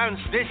to announce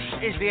this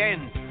is the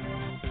end.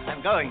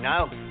 I'm going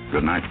now.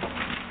 Good night,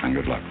 and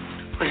good luck.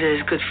 Was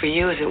it as good for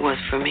you as it was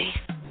for me?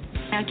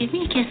 Now give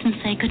me a kiss and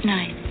say good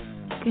night.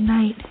 Good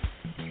night.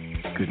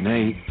 Good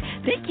night.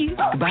 Thank you.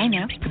 Goodbye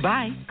now.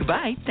 Goodbye.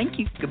 Goodbye. Thank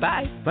you.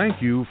 Goodbye.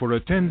 Thank you for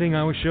attending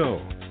our show,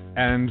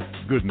 and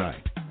good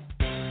night.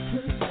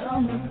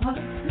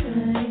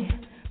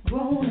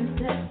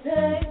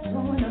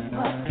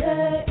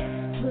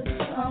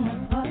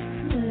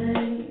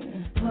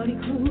 Party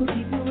crew,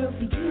 keep it real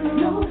for you.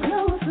 No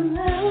clothes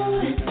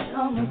allowed. This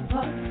summer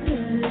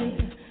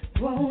party.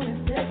 Grown and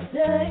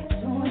sexy,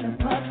 join the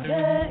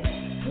party.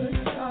 Good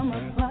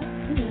summer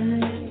party.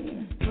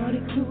 Party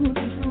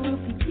crew.